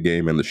both the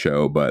game and the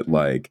show. But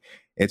like,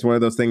 it's one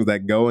of those things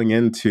that going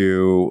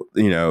into,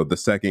 the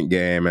second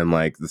game and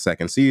like the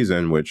second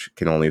season, which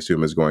can only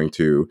assume is going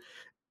to,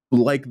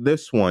 like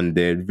this one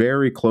did,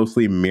 very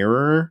closely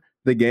mirror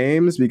the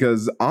games,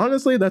 because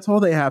honestly, that's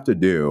all they have to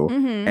do.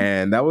 Mm-hmm.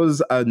 And that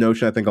was a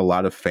notion I think a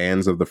lot of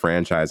fans of the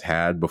franchise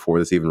had before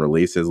this even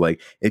releases.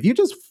 Like, if you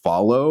just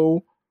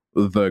follow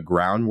the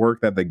groundwork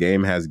that the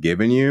game has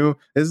given you,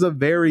 this is a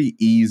very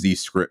easy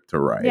script to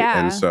write.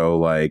 Yeah. And so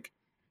like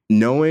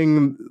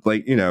knowing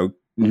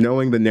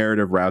the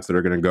narrative routes that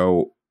we're going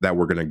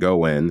to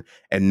go in,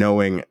 and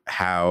knowing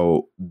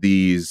how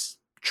these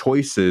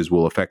choices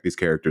will affect these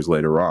characters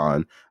later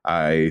on,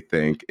 I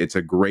think it's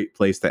a great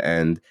place to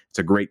end. It's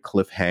a great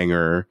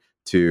cliffhanger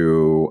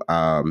to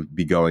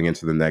be going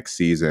into the next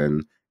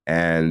season.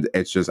 And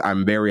it's just,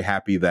 I'm very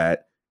happy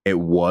that it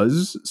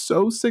was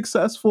so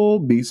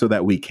successful, so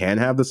that we can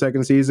have the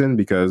second season,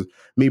 because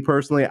me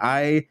personally,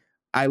 I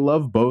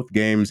love both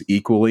games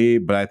equally,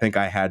 but I think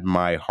I had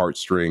my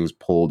heartstrings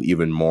pulled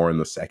even more in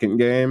the second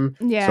game.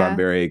 Yeah. So I'm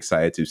very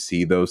excited to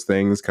see those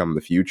things come in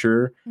the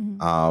future.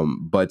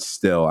 Mm-hmm. But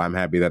still, I'm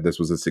happy that this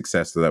was a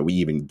success so that we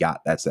even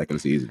got that second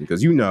season,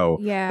 because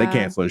they're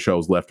canceling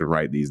shows left and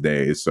right these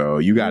days. So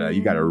you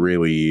gotta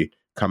really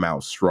come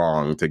out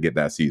strong to get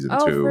that season 2.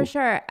 Oh, for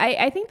sure.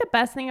 I think the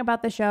best thing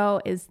about the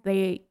show is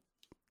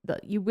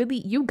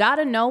you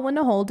gotta know when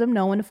to hold them,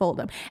 know when to fold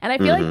them. And I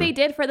feel like they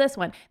did for this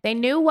one. They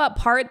knew what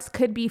parts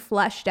could be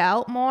fleshed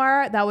out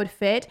more that would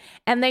fit.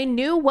 And they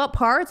knew what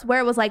parts where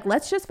it was like,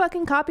 let's just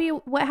fucking copy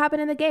what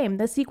happened in the game.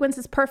 The sequence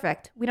is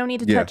perfect. We don't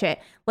need to touch it.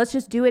 Let's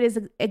just do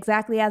it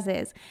exactly as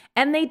is.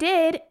 And they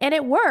did, and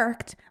it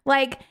worked.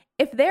 Like,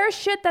 if there's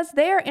shit that's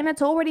there and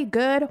it's already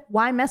good,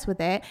 why mess with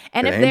it?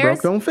 And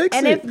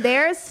if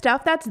there's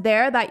stuff that's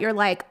there that you're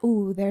like,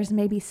 ooh, there's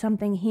maybe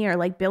something here,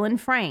 like Bill and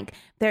Frank,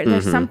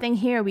 there's something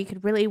here we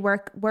could really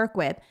work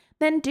with,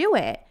 then do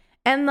it.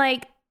 And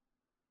like,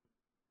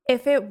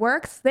 if it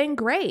works, then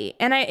great.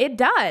 And it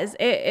does.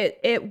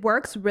 It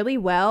works really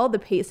well. The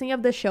pacing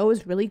of the show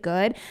is really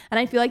good. And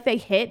I feel like they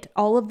hit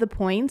all of the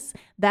points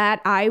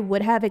that I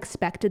would have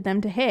expected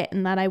them to hit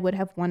and that I would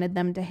have wanted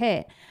them to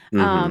hit.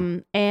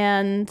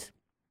 And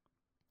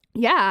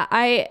yeah,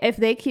 if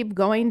they keep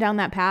going down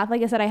that path,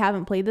 like I said, I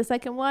haven't played the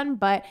second one,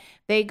 but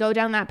they go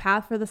down that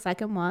path for the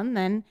second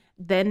one,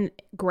 then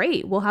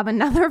great. We'll have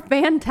another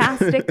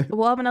fantastic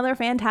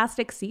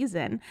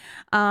season.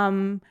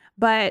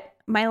 But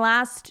my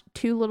last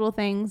 2 little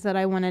things that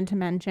I wanted to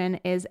mention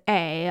is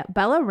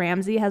Bella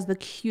Ramsey has the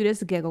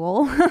cutest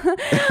giggle.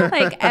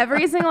 Like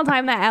every single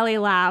time that Ellie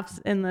laughs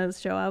in this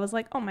show, I was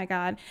like, oh my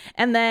God.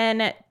 And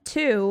then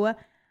 2,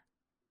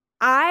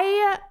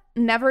 I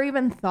never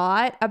even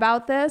thought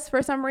about this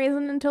for some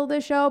reason until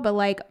this show, but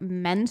like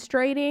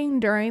menstruating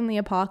during the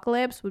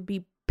apocalypse would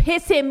be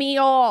pissing me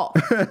off.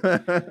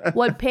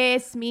 Would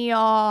piss me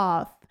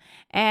off.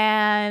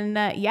 And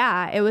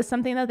yeah, it was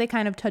something that they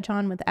kind of touch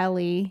on with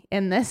Ellie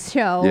in this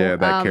show. Yeah,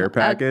 that care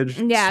package.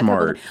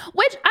 Smart.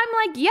 Which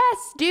I'm like,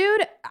 yes,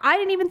 dude, I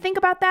didn't even think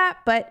about that.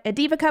 But a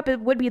Diva Cup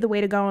would be the way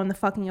to go in the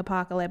fucking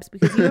apocalypse,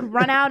 because you would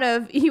run out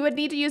of, you would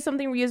need to use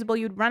something reusable.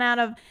 You'd run out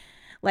of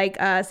like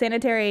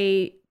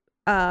sanitary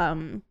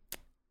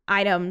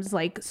items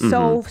like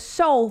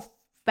so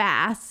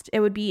fast. It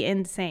would be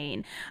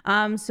insane.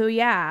 So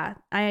yeah,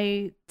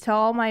 to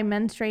all my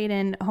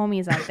menstruating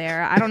homies out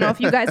there, I don't know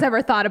if you guys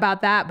ever thought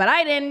about that, but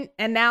I didn't,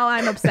 and now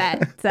I'm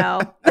upset.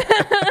 So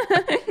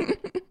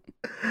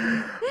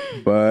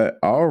but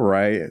all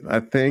right, I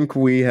think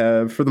we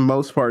have for the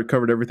most part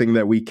covered everything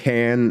that we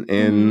can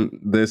in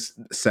this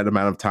set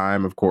amount of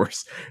time. Of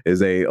course,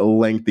 is a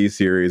lengthy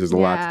series. There's a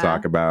lot to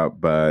talk about,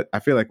 but I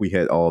feel like we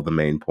hit all the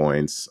main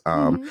points.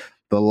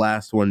 The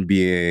last one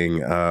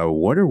being,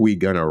 what are we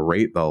gonna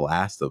rate The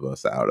Last of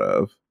Us out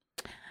of?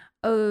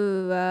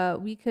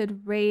 We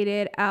could rate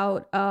it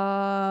out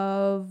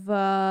of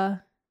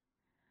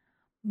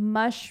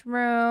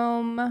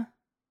mushroom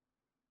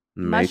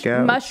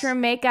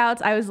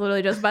makeouts. I was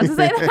literally just about to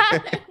say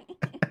that.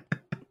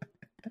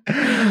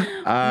 Mushroom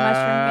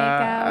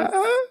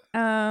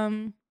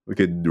makeouts. We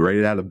could rate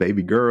it out of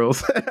baby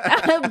girls.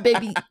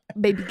 baby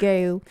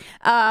girl.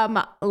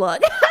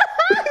 Look.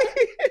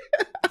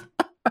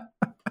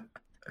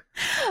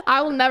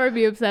 I will never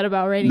be upset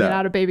about rating it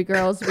out of baby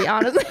girls, to be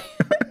honest.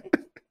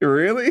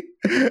 Really?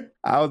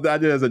 I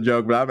did it as a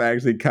joke, but I'm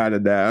actually kind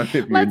of down.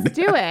 Let's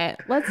do it.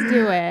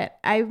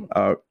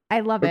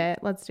 I love it.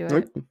 Let's do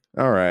it.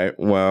 All right.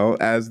 Well,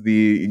 as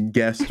the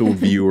guest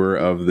viewer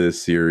of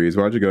this series,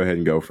 why don't you go ahead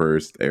and go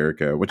first,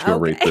 Erica? What you gonna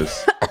rate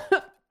this?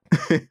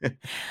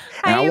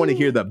 I want to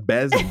hear the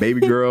best baby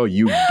girl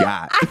you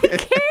got.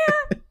 I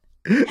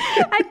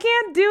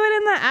can't do it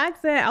in the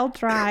accent. I'll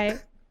try.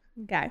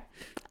 Okay.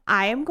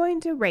 I am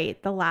going to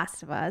rate The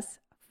Last of Us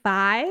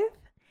 5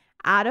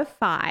 out of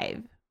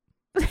 5.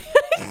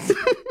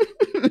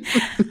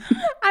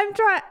 I'm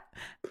trying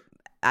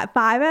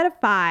 5 out of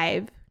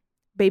 5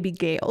 baby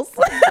gales.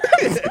 I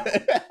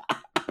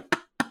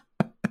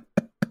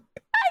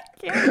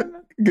can't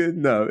remember. Good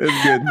enough.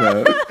 It's good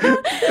enough.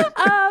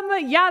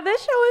 Yeah,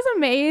 this show is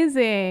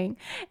amazing.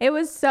 It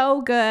was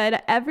so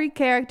good. Every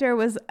character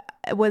was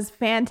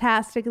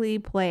fantastically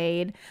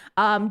played.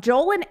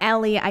 Joel and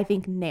Ellie, I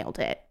think, nailed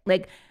it.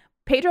 Like,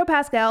 Pedro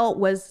Pascal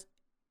was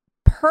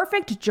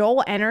perfect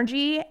Joel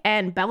energy,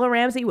 and Bella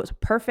Ramsey was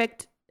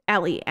perfect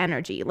Ellie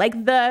energy.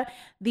 Like the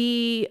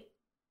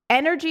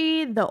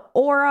energy, the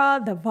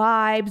aura, the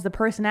vibes, the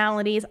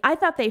personalities. I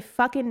thought they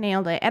fucking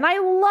nailed it. And I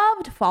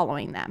loved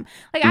following them.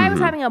 Like I was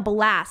having a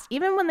blast.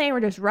 Even when they were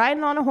just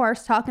riding on a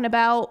horse talking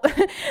about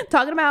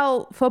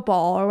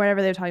football or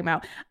whatever they're talking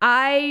about.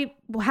 I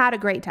had a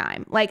great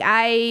time. Like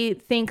I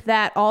think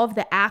that all of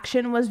the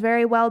action was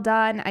very well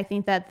done. I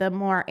think that the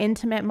more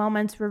intimate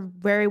moments were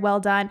very well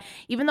done.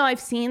 Even though I've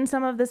seen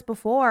some of this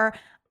before,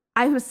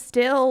 I was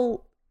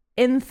still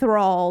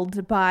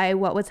enthralled by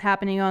what was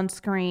happening on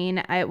screen.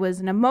 It was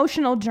an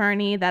emotional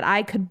journey that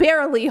I could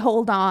barely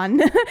hold on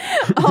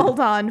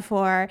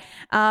for.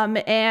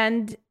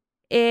 And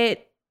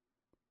it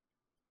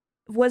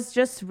was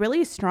just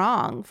really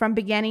strong from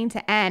beginning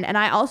to end. And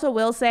I also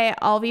will say,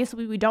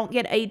 obviously, we don't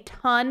get a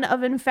ton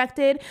of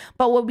infected,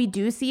 but what we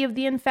do see of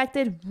the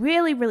infected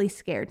really, really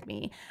scared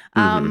me.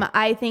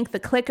 I think the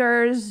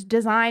clickers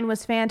design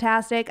was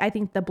fantastic. I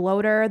think the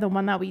bloater, the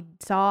one that we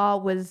saw,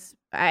 was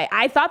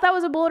I thought that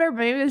was a bloater, but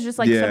maybe it was just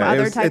like some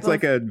other type it's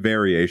like a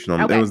variation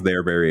on it was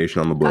their variation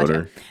on the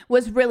bloater. Gotcha.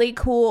 Was really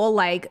cool.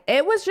 Like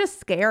it was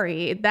just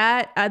scary.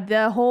 That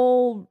the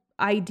whole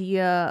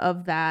idea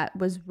of that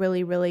was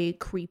really, really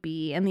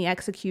creepy, and the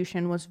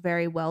execution was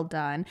very well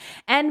done.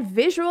 And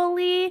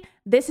visually,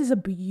 this is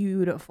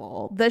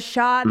beautiful. The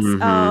shots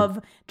of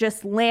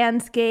just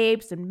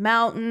landscapes and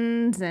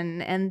mountains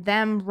and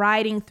them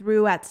riding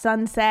through at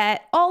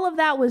sunset, all of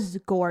that was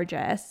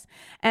gorgeous.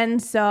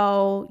 And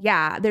so,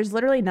 yeah, there's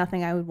literally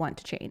nothing I would want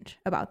to change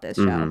about this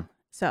show.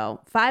 So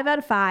 5 out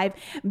of 5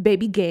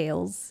 baby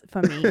gales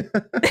for me.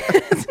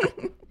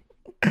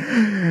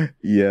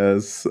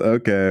 Yes.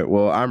 Okay.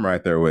 Well, I'm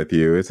right there with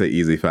you. It's an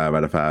easy 5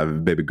 out of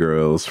 5 baby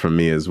girls from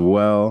me as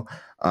well.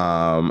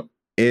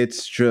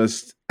 It's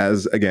just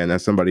as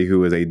somebody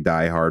who is a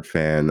diehard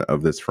fan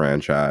of this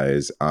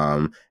franchise,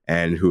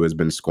 and who has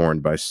been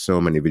scorned by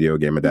so many video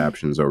game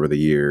adaptions over the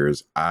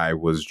years, I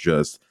was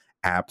just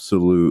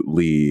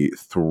absolutely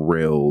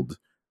thrilled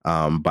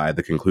by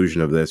the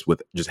conclusion of this,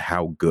 with just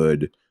how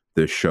good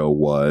this show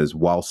was,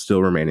 while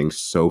still remaining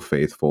so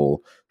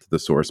faithful to the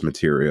source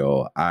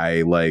material.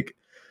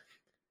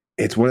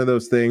 It's one of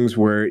those things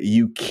where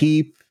you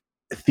keep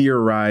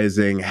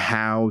theorizing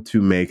how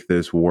to make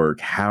this work.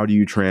 How do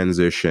you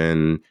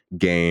transition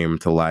game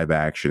to live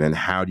action, and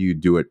how do you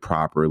do it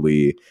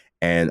properly?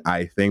 And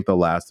I think The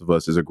Last of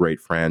Us is a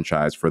great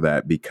franchise for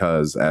that,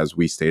 because as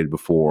we stated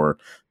before,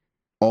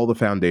 all the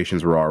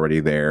foundations were already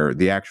there.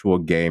 The actual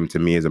game, to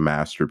me, is a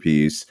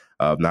masterpiece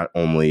of not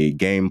only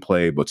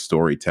gameplay, but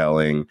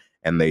storytelling.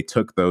 And they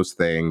took those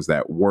things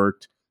that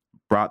worked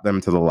brought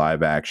them to the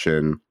live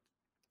action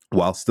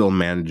while still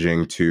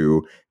managing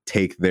to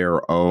take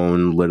their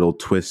own little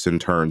twists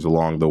and turns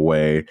along the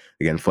way.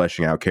 Again,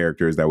 fleshing out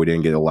characters that we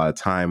didn't get a lot of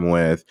time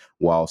with,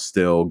 while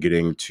still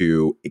getting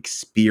to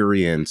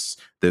experience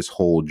this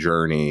whole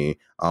journey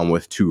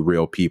with two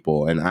real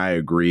people. And I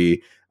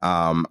agree.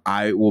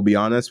 I will be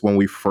honest, when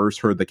we first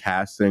heard the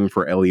casting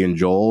for Ellie and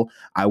Joel,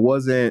 I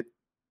wasn't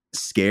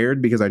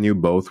scared because I knew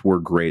both were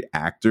great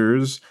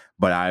actors,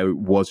 but I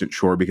wasn't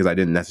sure because I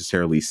didn't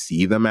necessarily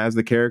see them as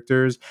the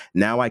characters.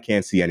 Now I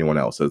can't see anyone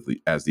else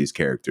as these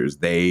characters.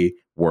 They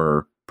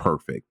were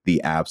perfect.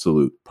 The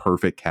absolute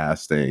perfect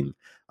casting.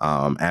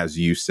 As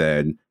you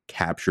said,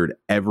 captured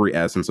every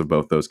essence of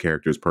both those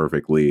characters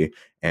perfectly.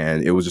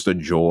 And it was just a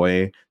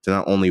joy to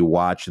not only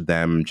watch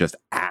them just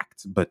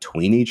act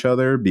between each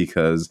other,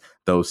 because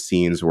those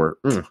scenes were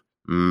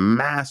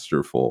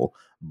masterful,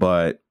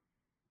 but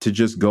to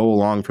just go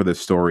along for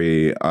this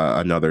story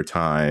another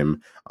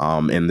time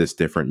in this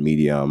different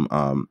medium.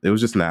 It was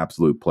just an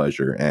absolute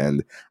pleasure,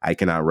 and I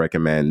cannot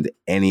recommend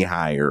any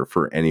higher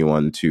for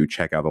anyone to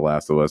check out The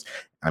Last of Us.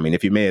 I mean,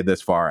 if you made it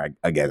this far,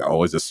 I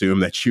always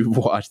assume that you've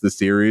watched the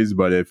series,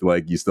 but if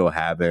you still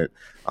haven't,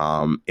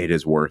 it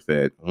is worth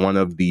it. One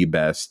of the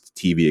best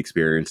TV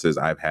experiences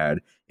I've had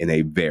in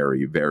a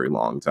very, very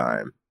long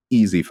time.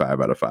 Easy 5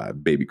 out of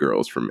 5 baby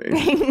girls for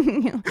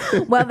me.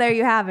 Well, there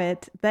you have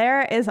it.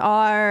 There is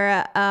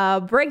our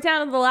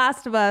breakdown of The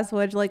Last of Us,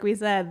 which, like we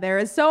said, there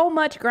is so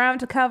much ground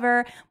to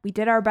cover. We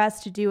did our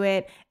best to do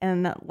it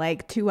in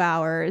 2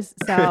 hours.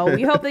 So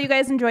we hope that you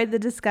guys enjoyed the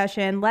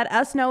discussion. Let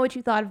us know what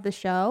you thought of the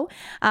show.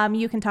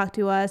 You can talk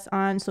to us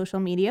on social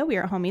media. We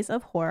are Homies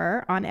of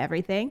Horror on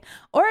everything.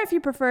 Or if you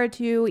prefer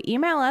to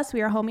email us, we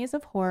are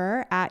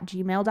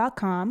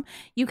homiesofhorror@gmail.com.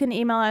 You can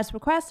email us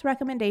requests,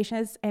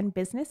 recommendations, and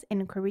business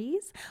inquiries.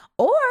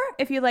 Or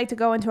if you'd like to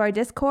go into our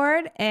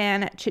Discord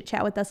and chit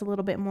chat with us a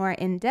little bit more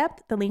in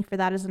depth, the link for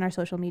that is in our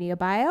social media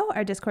bio.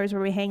 Our Discord is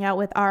where we hang out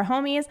with our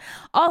homies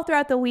all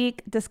throughout the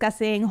week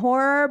discussing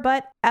horror,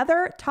 but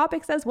other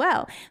topics as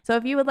well. So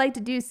if you would like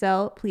to do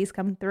so, please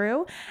come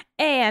through.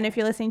 And if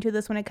you're listening to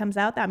this when it comes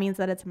out, that means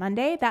that it's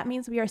Monday. That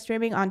means we are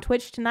streaming on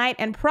Twitch tonight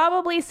and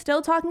probably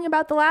still talking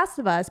about The Last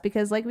of Us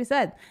because, like we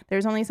said,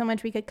 there's only so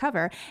much we could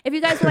cover. If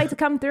you guys would like to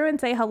come through and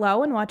say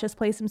hello and watch us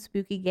play some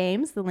spooky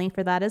games, the link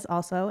for that is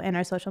also in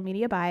our social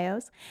media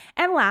bios.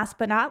 And last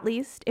but not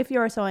least, if you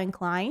are so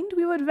inclined,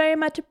 we would very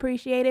much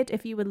appreciate it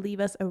if you would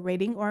leave us a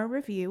rating or a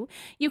review.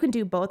 You can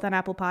do both on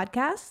Apple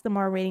Podcasts. The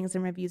more ratings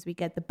and reviews we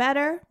get, the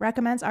better.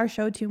 Recommends our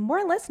show to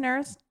more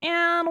listeners.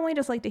 And we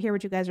just like to hear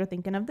what you guys are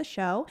thinking of the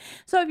show.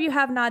 So if you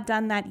have not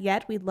done that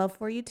yet, we'd love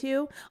for you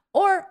to.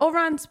 Or over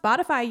on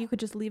Spotify, you could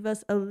just leave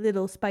us a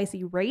little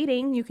spicy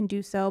rating. You can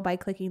do so by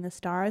clicking the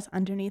stars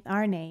underneath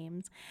our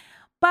names.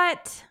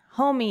 But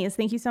homies,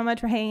 thank you so much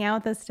for hanging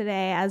out with us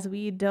today as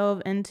we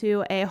dove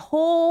into a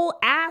whole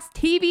ass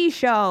TV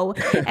show.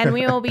 And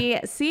we will be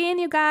seeing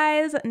you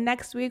guys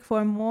next week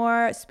for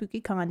more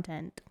spooky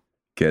content.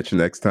 Catch you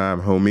next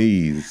time,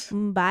 homies.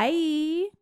 Bye.